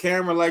gun on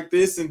camera like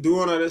this and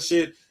doing all that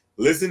shit.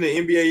 Listen to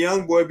NBA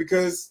YoungBoy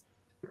because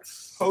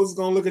hoes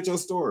gonna look at your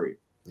story.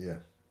 Yeah.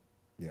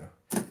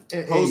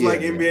 Hoes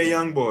like NBA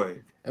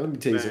YoungBoy. And let me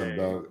tell you something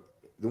about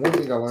the one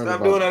thing I learned.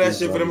 Stop doing all that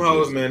shit for them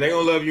hoes, man. They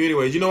gonna love you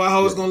anyways. You know why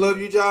hoes gonna love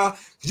you, y'all?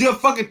 Cause you're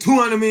fucking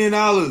 $200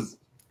 million.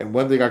 And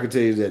one thing I can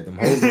tell you is that them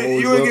hoes gonna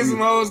always you ain't get some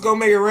hoes gonna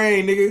make it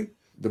rain, nigga.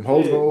 Them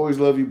hoes gonna always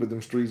love you, but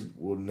them streets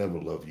will never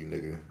love you,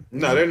 nigga.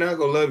 No, they're not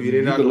gonna love you.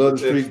 They're you not can gonna love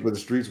the streets, but the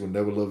streets will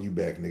never love you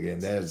back, nigga.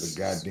 And that is the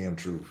goddamn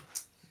truth.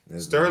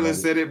 Sterling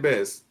said it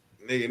best.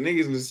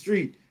 Niggas in the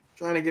street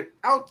trying to get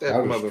out that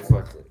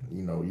motherfucker.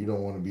 You know, you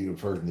don't want to be the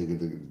first nigga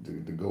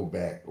to go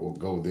back or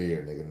go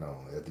there, nigga. No,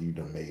 after you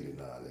done made it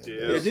and all that.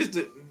 Yeah, just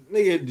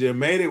nigga just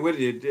made it with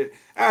it.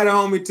 I had a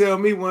homie tell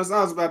me once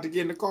I was about to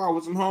get in the car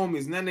with some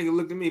homies, and that nigga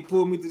looked at me,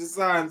 pulled me to the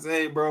side, and said,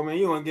 "Hey, bro, man,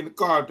 you want to get in the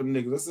car with them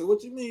niggas?" I said,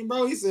 "What you mean,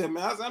 bro?" He said,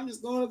 "Man, I'm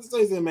just going up the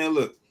stage." He said, "Man,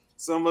 look,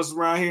 some of us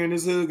around here in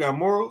this hood got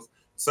morals.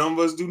 Some of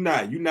us do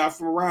not. You not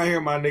from around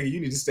here, my nigga. You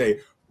need to stay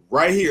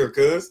right here,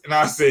 cuz." And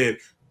I said,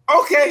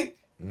 "Okay,"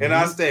 and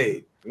I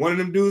stayed. One of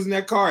them dudes in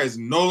that car is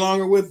no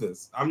longer with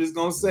us. I'm just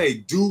gonna say,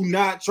 do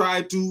not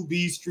try to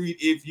be street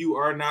if you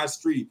are not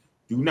street.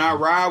 Do not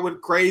ride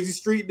with crazy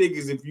street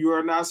niggas if you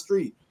are not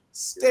street.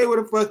 Stay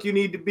where the fuck you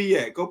need to be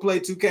at. Go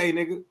play 2K,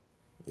 nigga.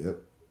 Yep.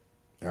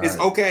 It's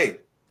okay.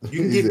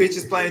 You can get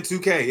bitches playing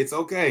 2K. It's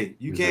okay.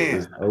 You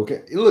can. It's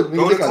okay. Look,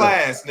 go to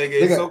class, nigga.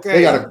 It's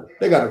okay.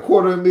 They got a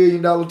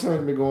 $250,000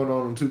 tournament going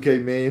on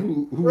 2K, man.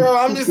 Who Bro,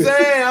 I'm just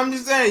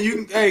saying.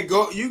 You can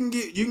You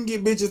can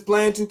get bitches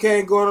playing 2K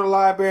and going to the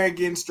library and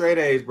getting straight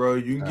A's, bro.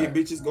 You can get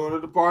bitches going to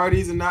the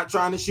parties and not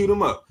trying to shoot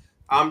them up.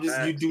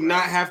 You do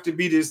not have to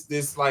be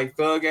this like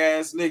thug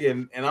ass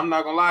nigga. And I'm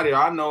not gonna lie to you.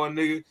 I know a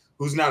nigga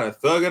who's not a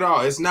thug at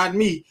all. It's not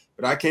me,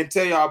 but I can't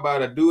tell y'all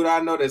about a dude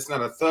I know that's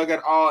not a thug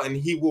at all, and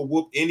he will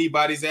whoop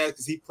anybody's ass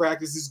because he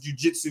practices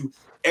jujitsu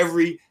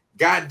every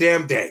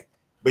goddamn day.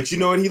 But you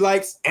know what he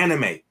likes?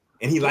 Anime,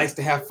 and he likes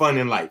to have fun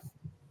in life.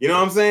 You know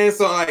what I'm saying?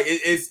 So like,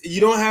 it's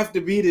you don't have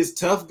to be this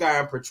tough guy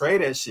and portray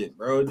that shit,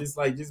 bro. Just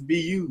be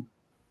you.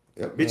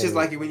 Yep, bitches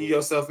like it when you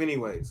yourself,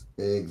 anyways.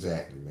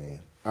 Exactly, man.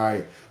 All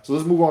right, so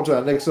let's move on to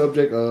our next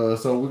subject.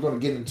 So we're gonna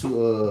get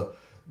into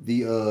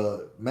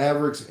the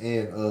Mavericks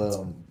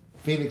and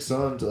Phoenix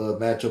Suns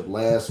matchup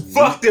last week.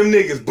 Fuck them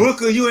niggas,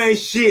 Booker. You ain't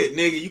shit,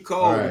 nigga. You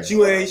cold, but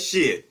you ain't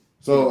shit.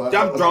 So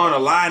I'm drawing a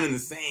line in the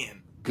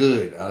sand.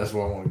 Good. That's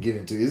what I want to get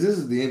into. This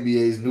is the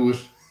NBA's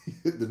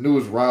the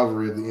newest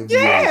rivalry of the NBA.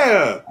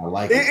 Yeah, I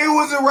like it. It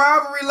was a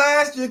rivalry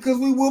last year because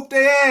we whooped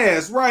their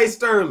ass, right,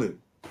 Sterling?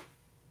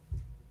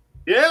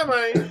 Yeah,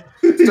 man.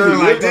 Sterling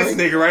like this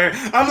nigga right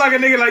here. I'm like a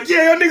nigga like,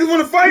 yeah, y'all niggas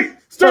want to fight?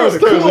 Sterling,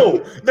 come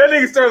on. That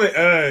nigga Sterling,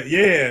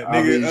 yeah,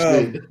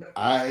 nigga.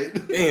 All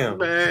right. Damn.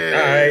 Man.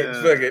 All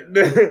right, fuck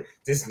it.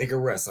 This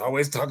nigga Russ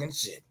always talking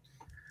shit.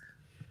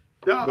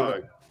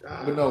 Dog.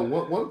 But no,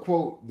 one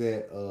quote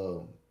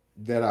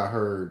that I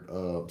heard.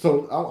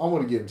 So I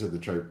want to get into the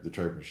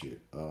chirping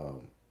shit.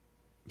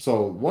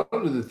 So one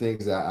of the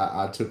things that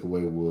I took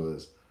away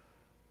was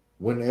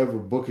whenever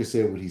Booker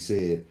said what he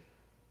said,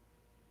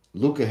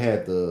 Luka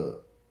had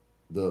the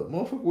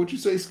motherfucker. What you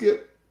say,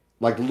 Skip?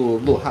 Like the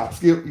little hop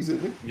skip. He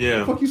said, "Yeah, what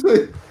the fuck you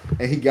say?"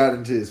 And he got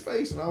into his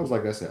face, and I was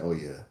like, "Oh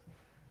yeah."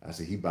 I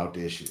said, "He about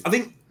that shit."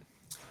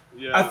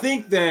 I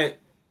think that,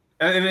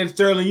 and then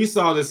Sterling, you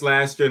saw this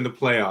last year in the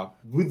playoff.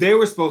 They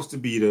were supposed to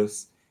beat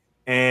us,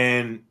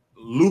 and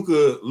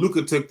Luka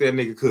took that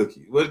nigga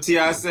cookie. What did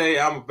T.I. say?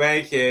 I'm a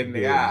bankhead,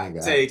 nigga. I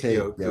take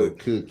your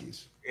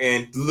cookies.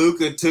 And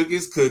Luka took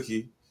his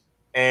cookie,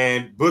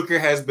 and Booker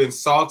has been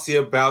salty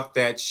about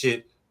that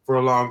shit for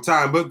a long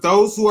time. But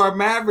those who are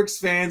Mavericks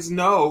fans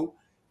know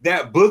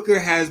that Booker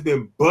has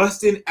been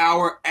busting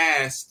our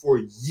ass for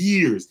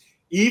years.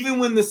 Even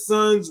when the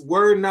Suns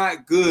were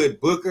not good,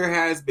 Booker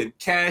has been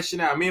cashing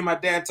out. Me and my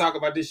dad talk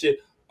about this shit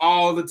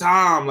all the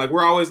time. Like,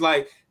 we're always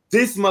like,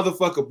 this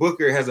motherfucker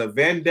Booker has a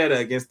vendetta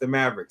against the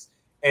Mavericks.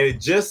 And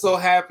it just so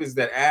happens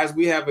that as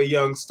we have a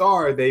young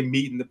star, they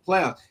meet in the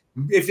playoffs.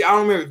 I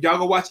don't remember, if y'all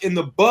go watch in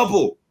the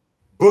bubble,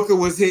 Booker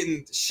was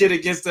hitting shit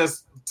against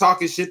us,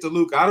 talking shit to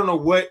Luka. I don't know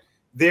what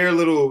their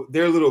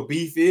little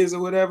beef is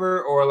or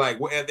whatever, or like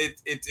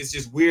it's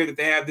just weird that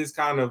they have this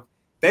kind of,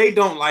 they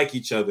don't like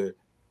each other.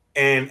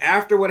 And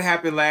after what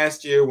happened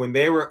last year when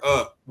they were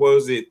up, what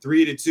was it,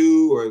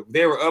 3-2, or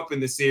they were up in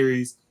the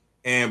series,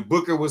 and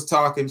Booker was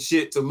talking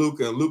shit to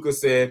Luka, and Luka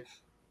said,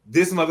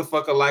 "This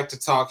motherfucker like to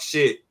talk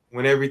shit."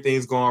 when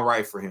everything's going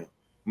right for him.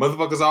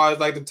 Motherfuckers always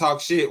like to talk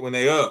shit when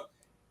they up.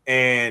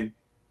 And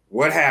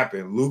what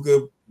happened?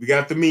 Luka, we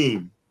got the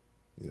meme.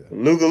 Yeah.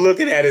 Luka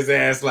looking at his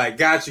ass like,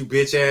 got you,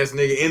 bitch ass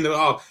nigga, in the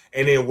off.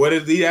 And then what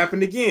did he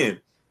happen again?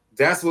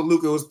 That's what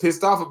Luka was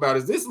pissed off about,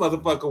 is this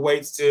motherfucker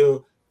waits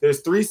till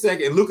there's 3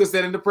 seconds. And Luka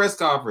said in the press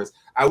conference,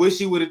 I wish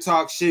he would have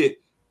talked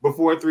shit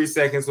before 3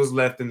 seconds was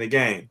left in the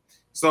game.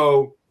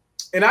 So,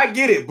 and I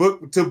get it,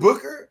 to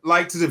Booker,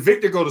 like to the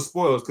victor go to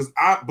spoils, because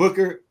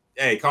Booker,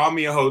 hey, call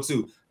me a hoe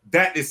too.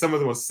 That is some of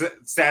the most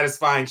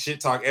satisfying shit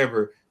talk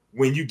ever,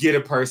 when you get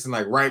a person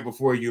like right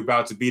before you're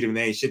about to beat them and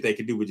there ain't shit they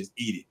can do but just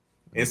eat it.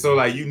 And so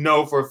like, you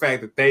know for a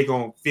fact that they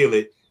gonna feel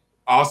it.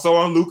 Also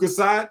on Luka's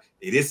side,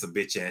 it is some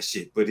bitch ass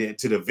shit. But then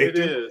to the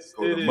victor,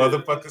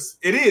 motherfuckers,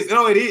 it is.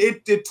 No,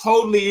 it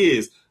totally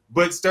is.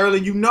 But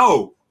Sterling, you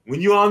know,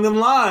 when you're on them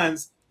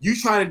lines, you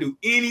trying to do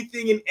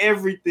anything and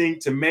everything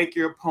to make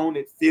your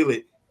opponent feel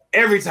it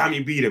every time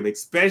you beat them,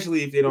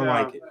 especially if they don't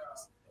like it.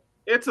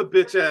 It's a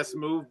bitch ass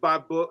move by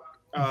Book.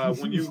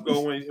 When you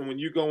go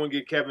and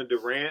get Kevin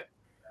Durant,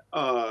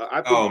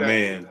 I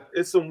think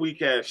it's some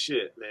weak ass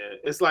shit, man.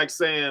 It's like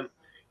saying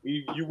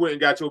you went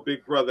and got your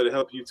big brother to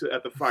help you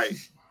at the fight,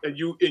 and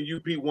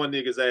you beat one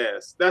nigga's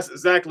ass. That's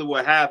exactly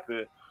what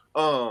happened.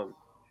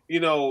 You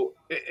know,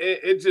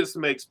 it just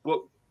makes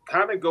Book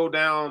kind of go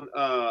down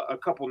a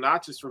couple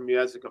notches for me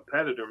as a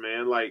competitor,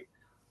 man. Like,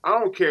 I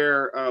don't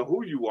care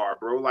who you are,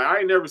 bro. Like, I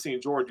ain't never seen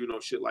George do no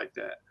shit like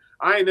that.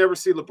 I ain't never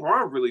seen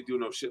LeBron really do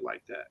no shit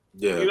like that.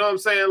 Yeah. You know what I'm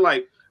saying?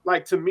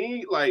 Like to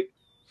me, like,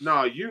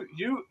 no, you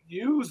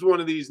use one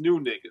of these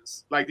new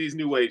niggas, like these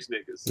new age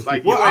niggas.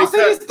 Like,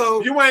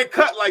 you ain't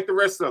cut like the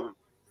rest of them.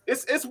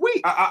 It's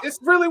weak. It's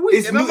really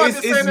weak. And I'm not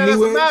just saying that as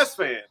a Mavs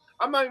fan.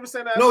 I'm not even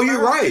saying that. No,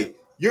 you're right.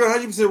 You're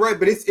 100% right.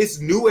 But it's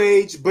new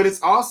age. But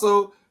it's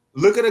also,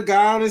 look at a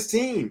guy on his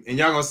team, and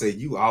y'all gonna say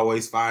you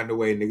always find a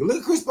way, nigga. Look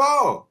at Chris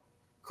Paul.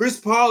 Chris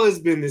Paul has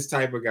been this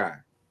type of guy.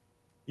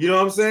 You know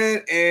what I'm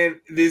saying? And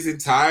this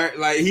entire,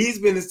 like, he's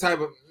been this type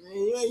of,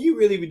 you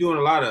really be doing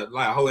a lot of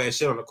like whole ass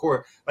shit on the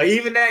court. Like,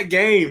 even that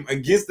game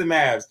against the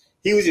Mavs,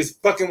 he was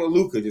just fucking with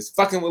Luka,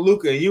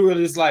 and you were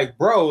just like,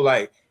 bro,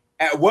 like,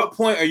 at what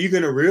point are you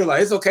gonna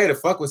realize it's okay to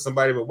fuck with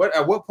somebody, but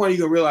at what point are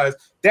you gonna realize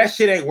that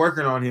shit ain't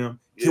working on him?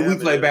 Can we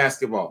play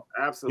basketball?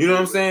 Absolutely. You know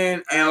what I'm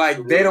saying? And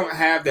like, they don't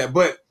have that.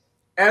 But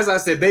as I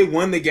said, they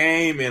won the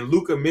game, and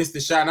Luka missed the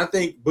shot. And I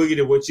think, Boogie,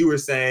 to what you were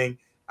saying,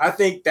 I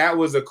think that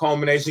was a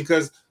culmination,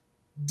 because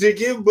to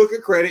give Booker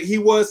credit, he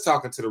was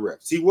talking to the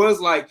refs. He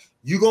was like,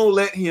 you gonna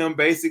let him,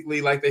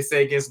 basically, like they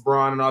say against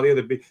Braun and all the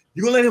other big,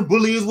 you gonna let him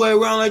bully his way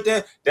around like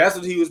that? That's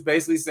what he was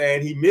basically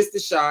saying. He missed the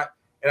shot.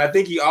 And I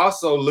think he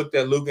also looked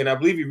at Luka, and I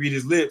believe he read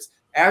his lips.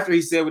 After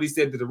he said what he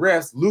said to the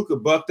refs, Luka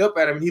bucked up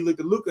at him, and he looked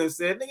at Luka and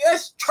said, nigga,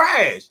 that's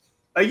trash.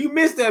 Like, you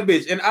missed that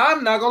bitch. And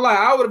I'm not gonna lie,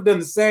 I would have done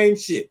the same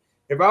shit.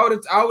 If I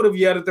would have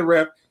yelled at the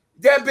ref,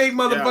 that big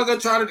motherfucker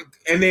trying to,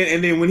 and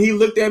then when he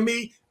looked at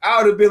me, I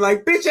would have been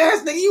like, bitch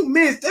ass nigga, you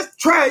missed. That's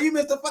trash. You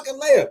missed the fucking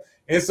layup.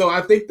 And so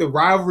I think the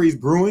rivalry's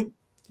brewing.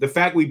 The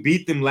fact we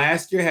beat them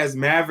last year has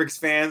Mavericks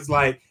fans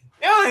like,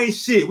 y'all ain't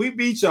shit. We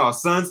beat y'all.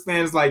 Suns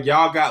fans like,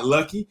 y'all got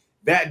lucky.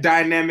 That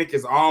dynamic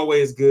is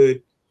always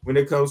good when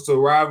it comes to a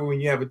rivalry,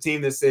 when you have a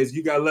team that says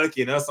you got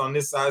lucky, and us on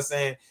this side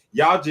saying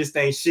y'all just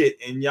ain't shit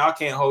and y'all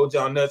can't hold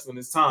y'all nuts when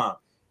it's time.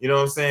 You know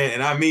what I'm saying?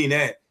 And I mean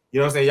that. You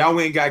know what I'm saying? Y'all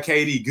went and got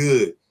KD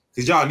good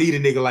because y'all need a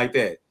nigga like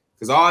that.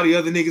 Because all the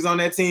other niggas on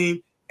that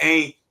team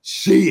ain't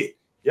shit.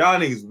 Y'all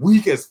niggas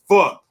weak as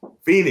fuck.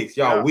 Phoenix,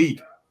 y'all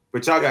weak.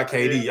 But y'all got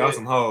KD. Y'all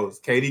some hoes.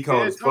 KD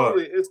cold as fuck.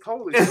 It's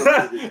totally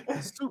super weak.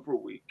 It's super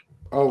weak.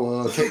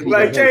 KD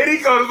like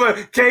KD cold as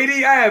fuck.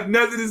 KD, I have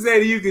nothing to say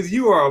to you because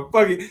you are a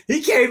fucking. He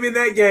came in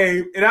that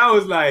game and I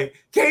was like,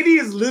 KD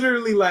is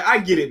literally like, I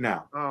get it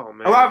now. Oh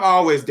man, I've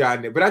always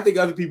gotten it, but I think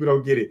other people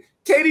don't get it.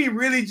 KD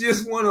really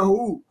just want to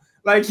hoop.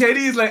 Like, KD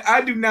is like,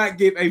 I do not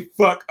give a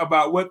fuck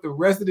about what the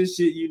rest of the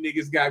shit you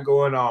niggas got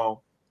going on.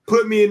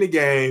 Put me in the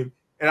game,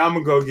 and I'm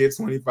going to go get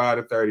 25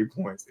 to 30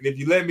 points. And if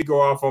you let me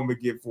go off, I'm going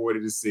to get 40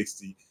 to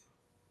 60.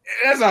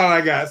 That's all I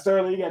got.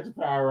 Sterling, you got your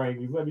power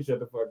rankings. Let me shut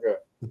the fuck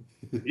up.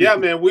 Yeah,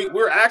 man,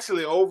 we're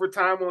actually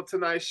overtime on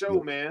tonight's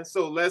show, man.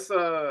 So let's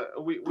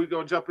we're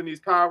gonna jump in these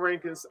power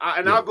rankings,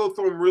 I'll go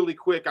through them really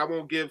quick. I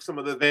won't give some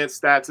of the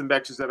advanced stats and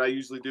metrics that I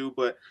usually do,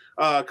 but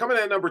coming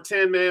at number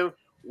 10, man,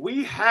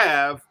 we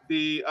have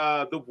the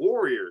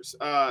Warriors.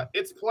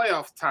 It's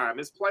playoff time.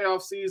 It's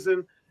playoff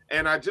season,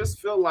 and I just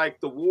feel like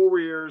the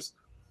Warriors,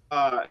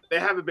 they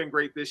haven't been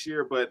great this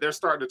year, but they're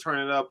starting to turn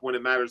it up when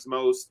it matters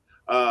most.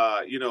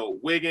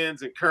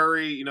 Wiggins and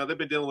Curry, they've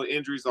been dealing with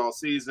injuries all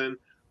season,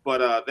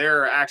 but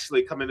they're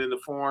actually coming into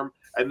form.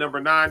 At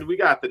number 9, we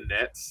got the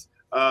Nets.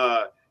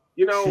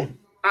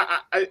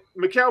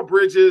 Mikal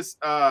Bridges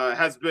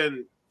has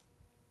been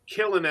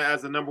killing it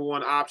as the number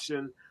one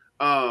option.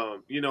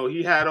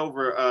 He had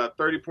over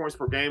 30 points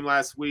per game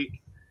last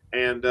week,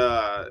 and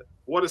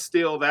what a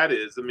steal that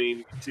is. I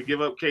mean, to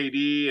give up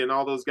KD and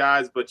all those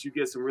guys, but you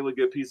get some really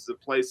good pieces of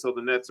play, so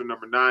the Nets are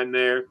number 9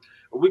 there.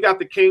 We got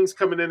the Kings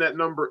coming in at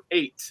number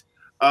 8.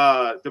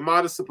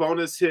 Domantas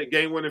Sabonis hit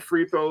game-winning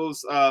free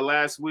throws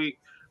last week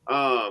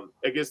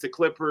against the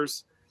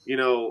Clippers.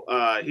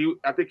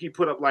 I think he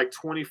put up like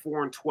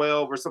 24 and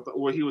 12 or something,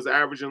 what he was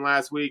averaging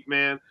last week,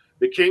 man.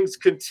 The Kings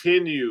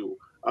continue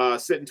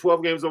sitting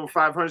 12 games over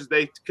 500.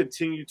 They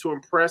continue to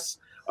impress.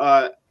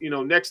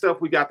 Next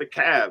up, we got the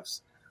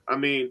Cavs. I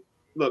mean,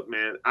 look,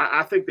 man,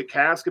 I think the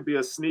Cavs could be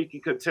a sneaky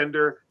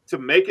contender to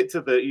make it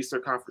to the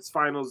Eastern Conference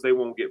Finals. They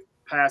won't get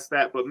past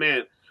that. But,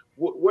 man,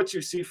 what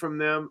you see from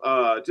them,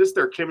 just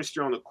their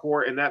chemistry on the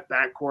court and that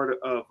backcourt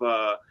of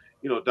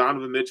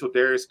Donovan Mitchell,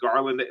 Darius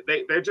Garland,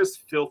 they're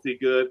just filthy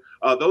good.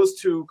 Those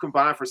two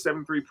combined for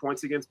 73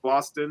 points against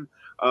Boston.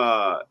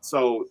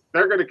 So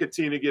they're going to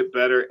continue to get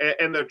better.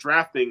 And their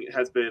drafting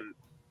has been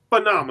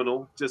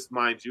phenomenal, just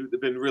mind you. They've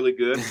been really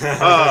good.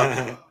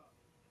 The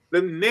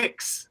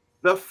Knicks,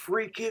 the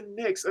freaking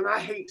Knicks. And I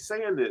hate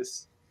saying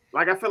this.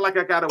 Like, I feel like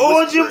I got to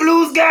Orange and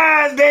blue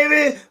skies,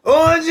 baby.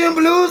 Orange and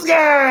blue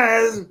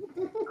skies.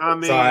 I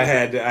mean, so I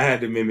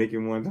had to mimic it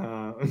one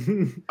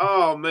time.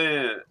 Oh,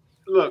 man.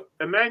 Look,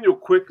 Emmanuel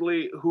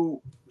Quickly,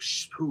 who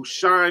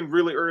shined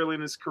really early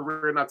in his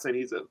career, not saying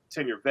he's a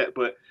 10-year vet,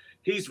 but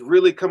he's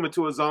really coming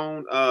to his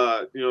own.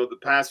 The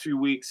past few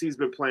weeks, he's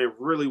been playing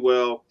really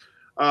well.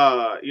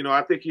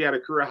 I think he had a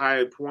career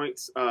high in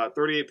points,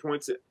 38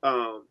 points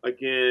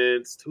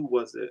against, who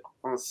was it,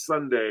 on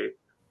Sunday?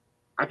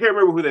 I can't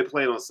remember who they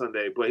played on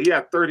Sunday, but he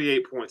had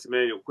 38 points,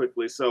 Emmanuel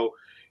Quickly. So,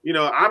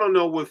 I don't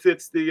know if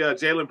it's the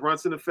Jalen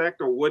Brunson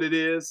effect or what it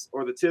is,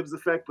 or the Tibbs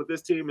effect, but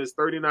this team is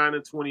 39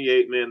 and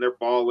 28, man. They're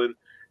balling.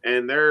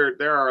 And there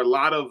are a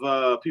lot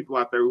of people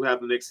out there who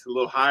have the Knicks a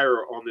little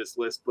higher on this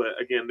list. But,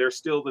 again, they're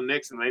still the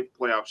Knicks and they ain't the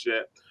playoffs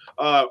yet.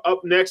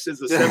 Up next is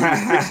the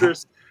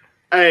 76ers.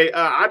 Hey,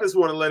 I just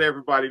want to let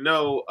everybody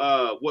know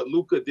what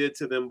Luka did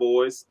to them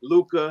boys.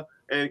 Luka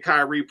and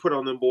Kyrie put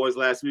on them boys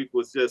last week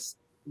was just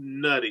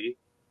nutty.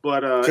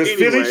 But anyway,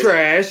 Philly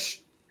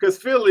trash. Because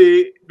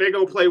Philly, they're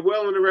going to play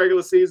well in the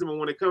regular season, but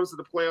when it comes to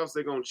the playoffs,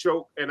 they're going to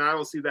choke, and I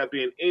don't see that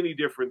being any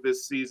different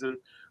this season.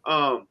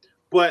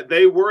 But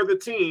they were the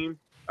team.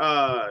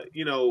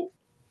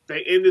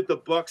 They ended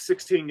the Bucks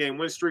 16-game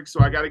win streak, so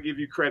I got to give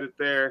you credit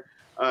there.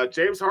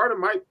 James Harden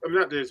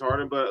not James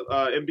Harden, but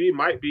Embiid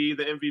might be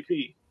the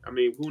MVP. I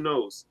mean, who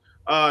knows?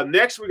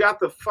 Next, we got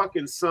the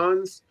fucking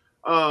Suns.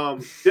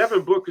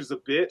 Devin Booker's a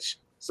bitch.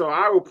 So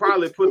I will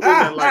probably put them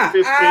at like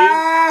 15.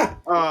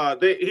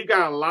 He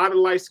got a lot of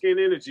light skin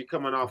energy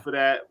coming off of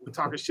that. We're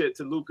talking shit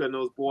to Luka and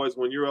those boys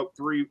when you're up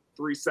three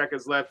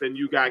seconds left and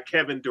you got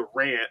Kevin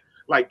Durant.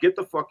 Like, get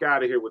the fuck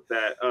out of here with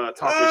that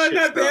talking shit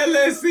not stuff.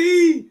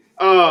 The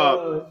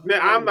LSC.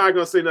 Man, I'm not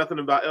gonna say nothing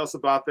else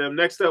about them.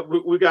 Next up,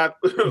 we got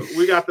the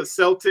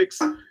Celtics.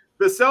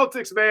 The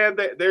Celtics, man,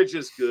 they're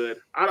just good.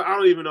 I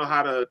don't even know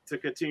how to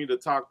continue to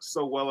talk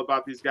so well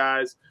about these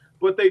guys,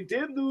 but they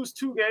did lose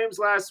 2 games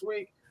last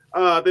week.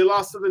 They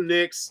lost to the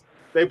Knicks.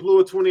 They blew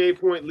a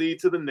 28-point lead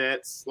to the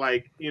Nets.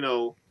 Like, you're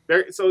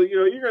going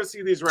to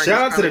see these rankings.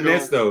 Shout out to the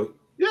Nets, though.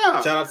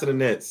 Yeah. Shout out to the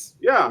Nets.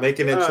 Yeah.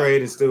 Making that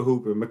trade and still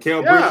hooping.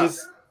 Mikal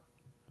Bridges.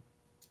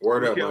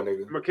 Word up, my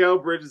nigga.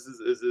 Mikal Bridges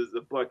is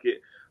a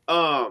bucket.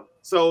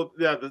 So,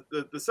 yeah,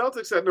 the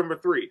Celtics at number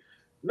 3.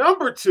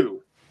 Number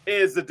 2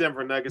 is the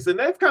Denver Nuggets. And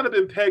they've kind of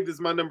been pegged as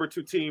my number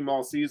 2 team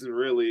all season,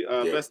 really.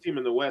 Best team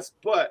in the West.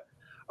 But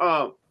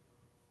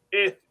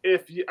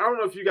if you, I don't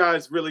know if you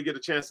guys really get a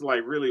chance to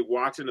like really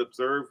watch and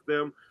observe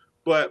them,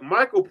 but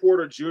Michael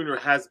Porter Jr.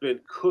 has been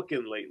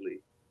cooking lately,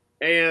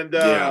 and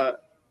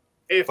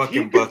if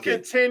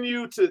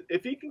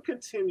he can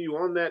continue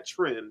on that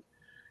trend,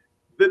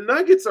 the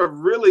Nuggets are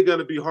really going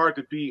to be hard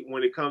to beat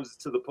when it comes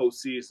to the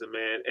postseason,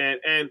 man.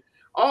 And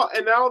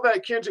all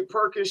that Kendrick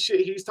Perkins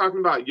shit he's talking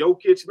about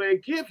Jokic, man.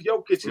 Give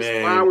Jokic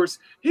his flowers.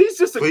 He's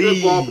just a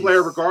good ball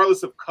player,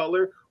 regardless of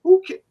color.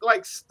 Who can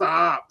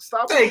stop?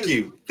 Thank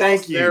you.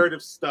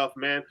 Narrative stuff,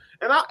 man.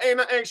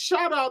 And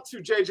shout out to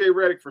JJ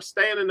Redick for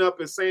standing up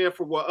and saying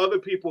for what other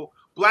people,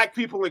 black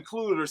people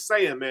included, are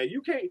saying, man.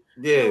 You can't.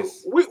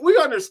 Yes. We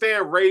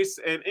understand race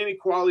and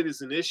inequality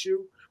is an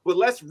issue, but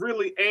let's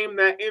really aim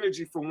that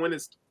energy for when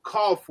it's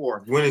called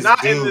for. When it's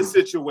not due. In this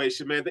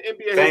situation, man. The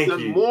NBA has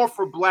done more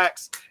for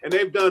blacks, and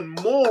they've done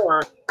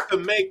more to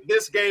make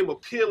this game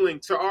appealing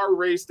to our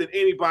race than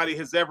anybody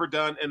has ever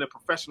done in a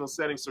professional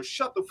setting. So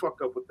shut the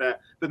fuck up with that.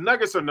 The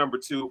Nuggets are number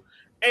 2.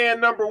 And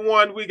number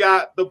 1, we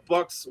got the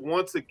Bucks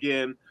once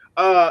again.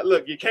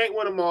 Look, you can't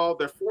win them all.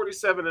 They're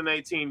 47 and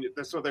 18,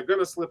 so they're going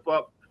to slip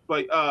up.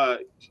 But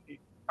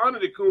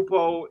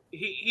Antetokounmpo,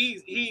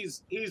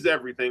 he's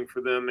everything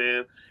for them,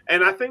 man.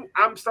 And I think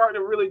I'm starting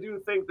to really do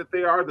think that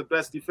they are the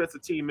best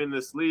defensive team in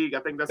this league. I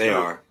think that's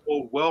going to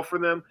bode well for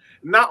them.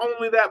 Not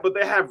only that, but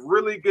they have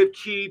really good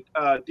key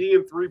D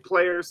and 3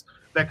 players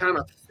that kind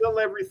of fill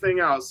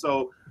everything out.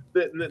 So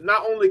that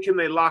not only can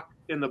they lock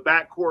in the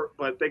backcourt,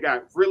 but they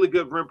got really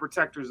good rim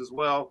protectors as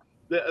well.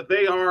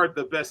 They are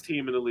the best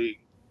team in the league.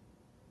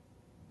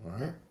 All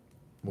right.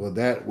 Well,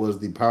 that was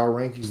the power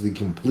rankings, the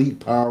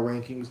complete power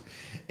rankings,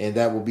 and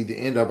that will be the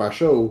end of our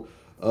show.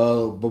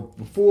 But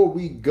before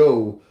we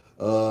go,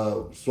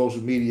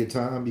 social media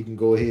time. You can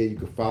go ahead. You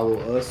can follow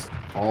us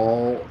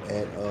all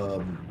at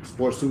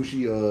Sports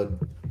Sushi.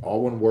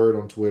 All one word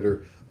on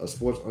Twitter.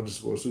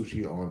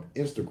 Sports_sushi on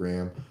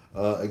Instagram.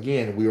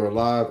 Again, we are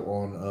live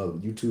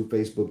on YouTube,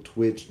 Facebook,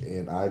 Twitch,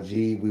 and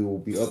IG. We will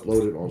be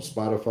uploaded on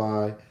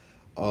Spotify.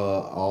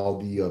 All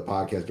the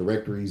podcast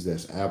directories,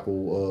 that's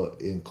Apple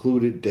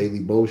included, Daily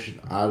Motion,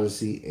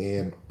 Odyssey,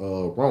 and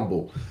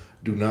Rumble.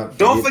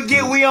 Don't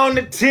forget we on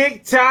the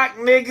TikTok,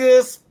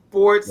 nigga.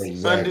 Sports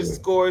Exactly.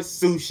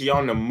 _sushi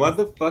on the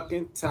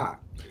motherfucking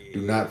top. Do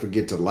not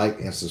forget to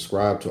like and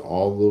subscribe to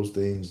all those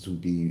things to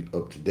be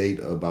up to date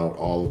about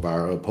all of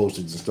our postings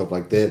and stuff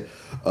like that.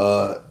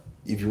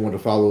 If you want to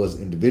follow us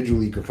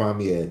individually, you can find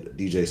me at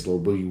DJ Slow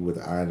Boogie with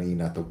the I&E,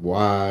 not the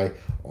Y,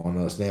 on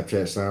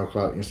Snapchat,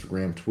 SoundCloud,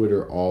 Instagram,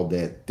 Twitter, all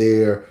that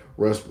there.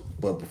 Russ,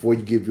 but before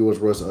you give yours,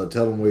 Russ,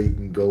 tell them where you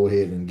can go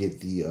ahead and get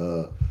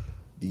the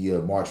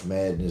March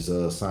Madness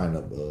sign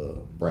up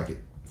bracket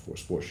for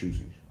Sports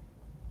Sushi.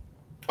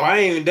 Oh, I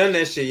ain't even done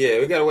that shit yet.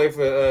 We gotta wait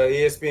for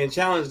ESPN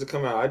Challenge to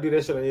come out. I do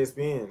that shit on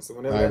ESPN. So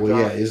whenever All right, that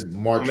drops, it's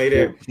March I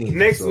 14th.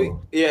 next week.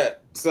 Yeah.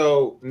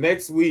 So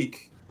next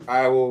week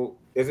I will.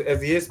 Is the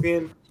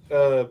ESPN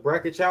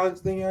bracket challenge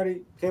thing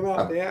already came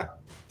out? I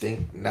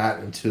think not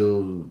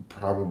until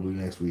probably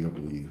next week, I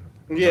believe.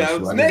 Yeah,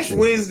 next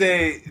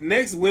Wednesday.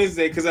 Next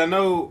Wednesday, because I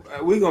know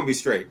we're gonna be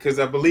straight. Because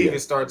I believe it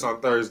starts on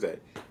Thursday.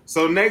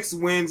 So next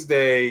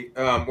Wednesday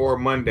or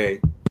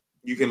Monday.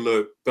 You can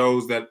look.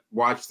 Those that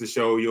watch the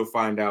show, you'll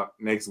find out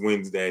next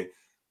Wednesday,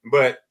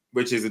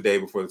 which is the day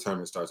before the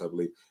tournament starts, I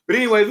believe. But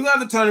anyway, we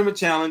got the tournament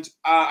challenge.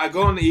 I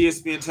go on the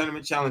ESPN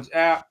Tournament Challenge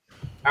app.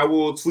 I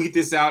will tweet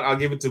this out. I'll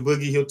give it to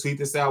Boogie. He'll tweet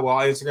this out while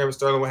Instagram and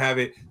Sterling will have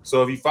it.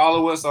 So if you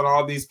follow us on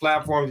all these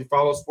platforms, you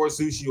follow Sports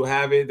Sushi, you'll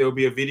have it. There'll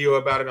be a video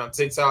about it on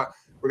TikTok.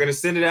 We're gonna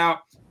send it out.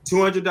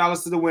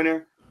 $200 to the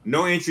winner.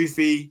 No entry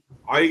fee.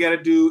 All you got to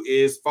do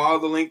is follow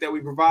the link that we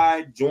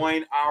provide.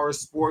 Join our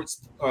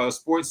Sports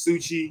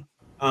Sushi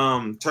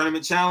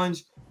tournament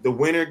challenge. The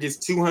winner gets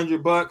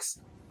 $200.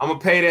 I'm gonna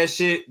pay that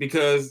shit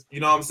because you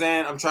know what I'm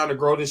saying. I'm trying to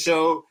grow the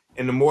show,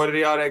 and the more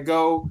y'all that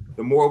go,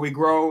 the more we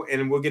grow,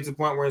 and we'll get to the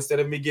point where instead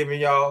of me giving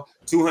y'all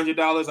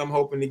 $200, I'm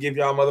hoping to give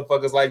y'all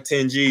motherfuckers like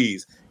 10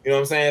 G's. You know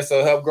what I'm saying?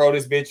 So help grow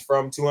this bitch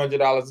from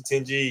 $200 to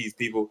 10 G's,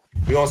 people.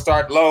 We're gonna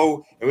start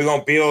low and we're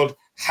gonna build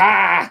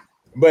high.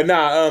 But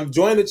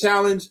join the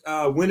challenge.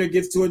 Winner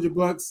gets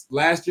 $200.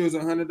 Last year was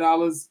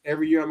 $100.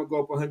 Every year I'm gonna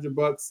go up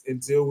 $100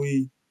 until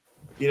we,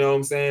 you know what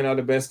I'm saying, are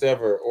the best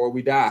ever, or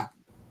we die.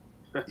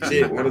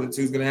 Shit, one of the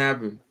two is gonna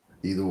happen.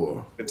 Either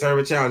or. The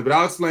tournament challenge. But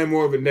I'll explain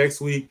more of it next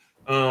week.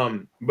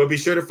 But be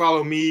sure to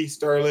follow me,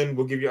 Sterling.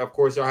 We'll give you, of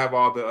course, y'all have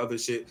all the other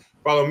shit.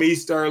 Follow me,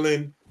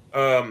 Sterling,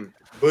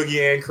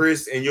 Boogie, and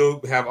Chris, and you'll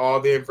have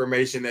all the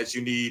information that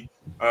you need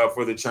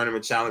for the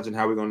tournament challenge and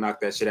how we're gonna knock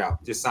that shit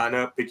out. Just sign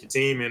up, pick your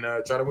team, and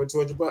try to win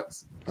 $200.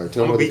 Right, I'm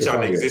gonna beat y'all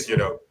niggas this year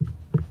though.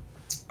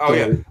 Oh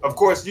yeah, of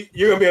course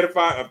you're gonna be able to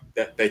find.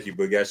 Thank you,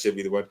 Boogie. I should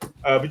be the one.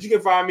 But you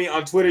can find me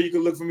on Twitter. You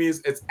can look for me.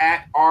 It's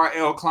at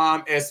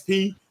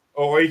RLClimbSP,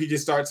 or you can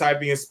just start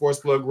typing in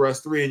Sportsplug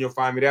Russ 3 and you'll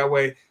find me that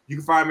way. You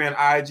can find me on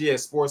IG at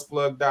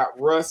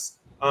sportsplug.russ.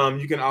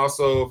 You can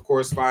also, of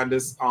course, find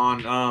us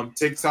on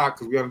TikTok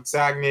because we have a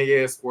tag name.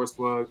 Yeah, Sports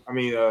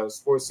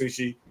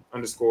Sushi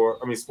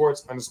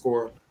Sports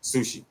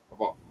 _sushi.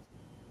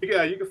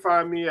 Yeah, you can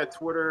find me at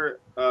Twitter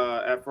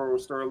at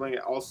Forward Sterling,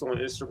 also on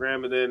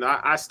Instagram, and then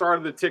I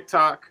started the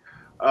TikTok.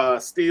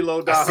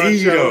 Stilo. I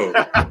see you though.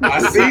 I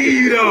see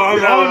you though.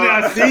 I'm on there.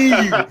 I see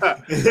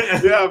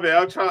you. Yeah, man.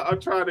 I'm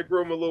trying to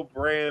grow my little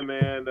brand,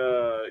 man.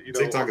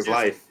 TikTok is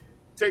life.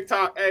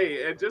 TikTok,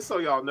 hey, and just so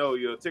y'all know,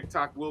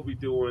 TikTok will be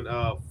doing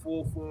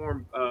full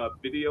form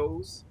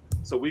videos,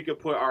 so we can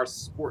put our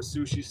sports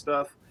sushi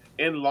stuff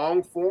in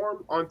long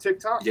form on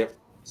TikTok. Yep.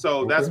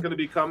 So that's going to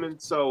be coming.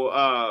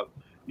 So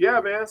yeah,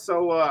 man.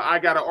 So I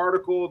got an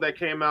article that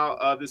came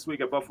out this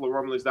week at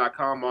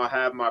BuffaloRumblings.com. I'll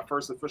have my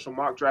first official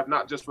mock draft,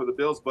 not just for the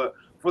Bills, but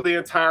for the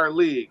entire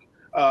league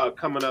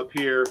coming up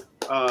here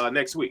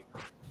next week.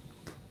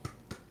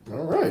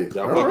 All right.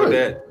 Y'all fuck with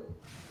that.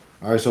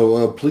 All right,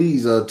 so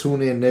please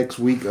tune in next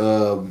week.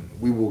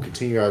 We will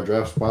continue our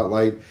draft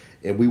spotlight,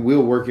 and we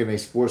will work in a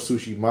Sports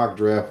Sushi mock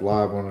draft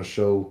live on the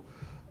show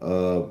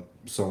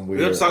somewhere.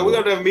 We're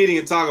going to have a meeting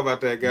and talk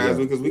about that, guys,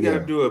 because we got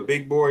to do a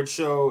big board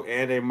show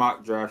and a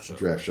mock draft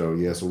show.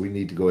 Yeah. So we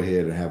need to go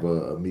ahead and have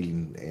a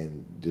meeting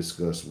and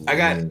discuss.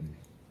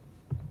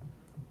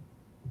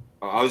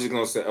 I was just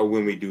gonna say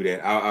when we do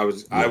that. I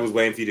was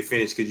waiting for you to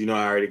finish because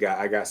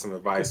I got some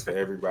advice for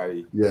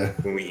everybody. Yeah.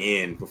 When we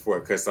end before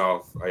it cuts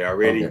off. Are y'all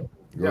ready? Okay.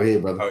 Go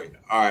ahead, brother. Oh,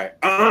 all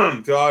right.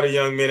 To all the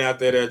young men out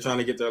there that are trying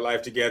to get their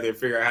life together and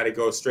figure out how to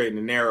go straight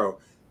and narrow.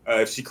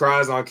 If she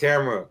cries on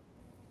camera,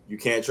 you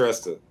can't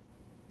trust her.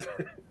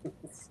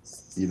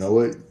 You know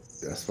what?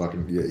 That's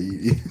fucking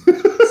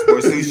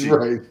Sports Sushi.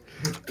 Right.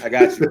 I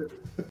got you.